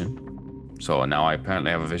the vision. So now I apparently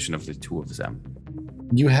have a vision of the 2 of them.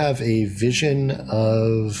 You have a vision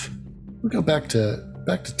of. We'll go back to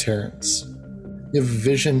Terrence. You have a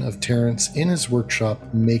vision of Terrence in his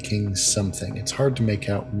workshop making something. It's hard to make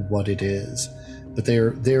out what it is, but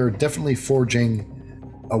they're definitely forging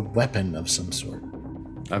a weapon of some sort.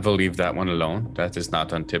 I will leave that one alone. That is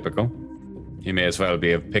not untypical. He may as well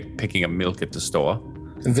be picking up milk at the store.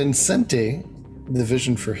 Vincente, the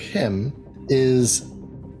vision for him is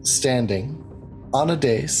standing on a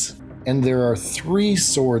dais, and there are 3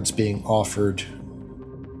 swords being offered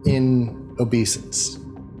in obeisance.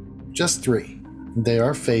 Just 3. They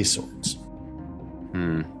are Fey swords.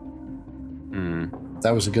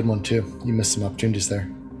 That was a good one too. You missed some opportunities there.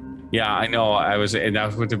 Yeah, I know. And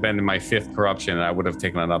that would have been my 5th corruption, and I would have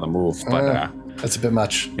taken another move. But That's a bit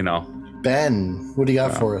much. Ben, what do you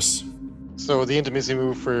got for us? So the intimacy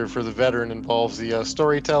move for the veteran involves the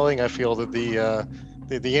storytelling. I feel that the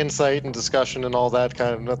insight and discussion and all that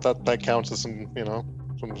that counts as some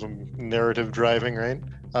some narrative driving, right?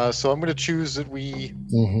 So I'm going to choose that we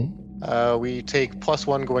take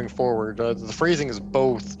 +1 going forward. The phrasing is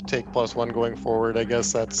both take +1 going forward. I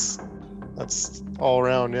guess that's all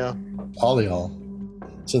around, yeah. All.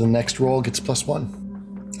 So the next roll gets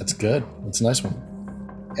 +1. That's good. That's a nice one.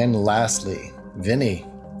 And lastly,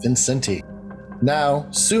 Vincente. Now,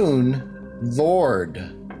 soon,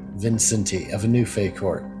 Lord Vincente of a new Fey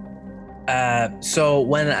court. So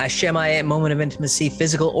when I share my moment of intimacy,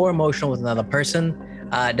 physical or emotional, with another person,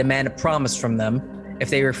 demand a promise from them. If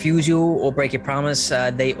they refuse you or break your promise,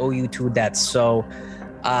 they owe you 2 debts. So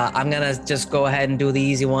I'm gonna just go ahead and do the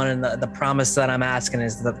easy one, and the promise that I'm asking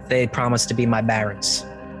is that they promise to be my barons.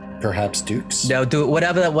 Perhaps dukes? No, do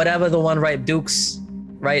whatever the one right, dukes,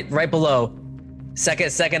 right below,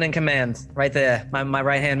 second in command, right there, my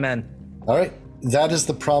right hand man. All right, that is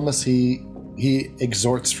the promise he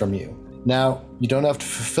exhorts from you. Now, you don't have to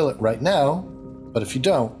fulfill it right now, but if you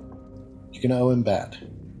don't, you're gonna owe him bad.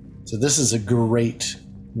 So this is a great,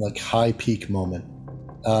 high peak moment.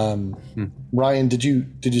 Ryan, did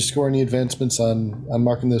you score any advancements on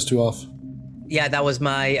marking those 2 off? Yeah, that was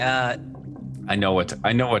my. I know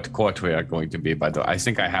what court we are going to be. By the way, I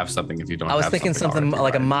think I have something. If you don't, I was have thinking something already,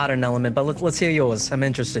 like a Ryan. modern element, but let's hear yours. I'm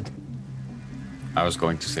interested. I was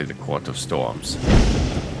going to say the Court of Storms,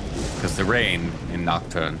 because the rain in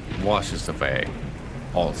Nocturne washes away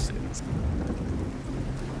all sins.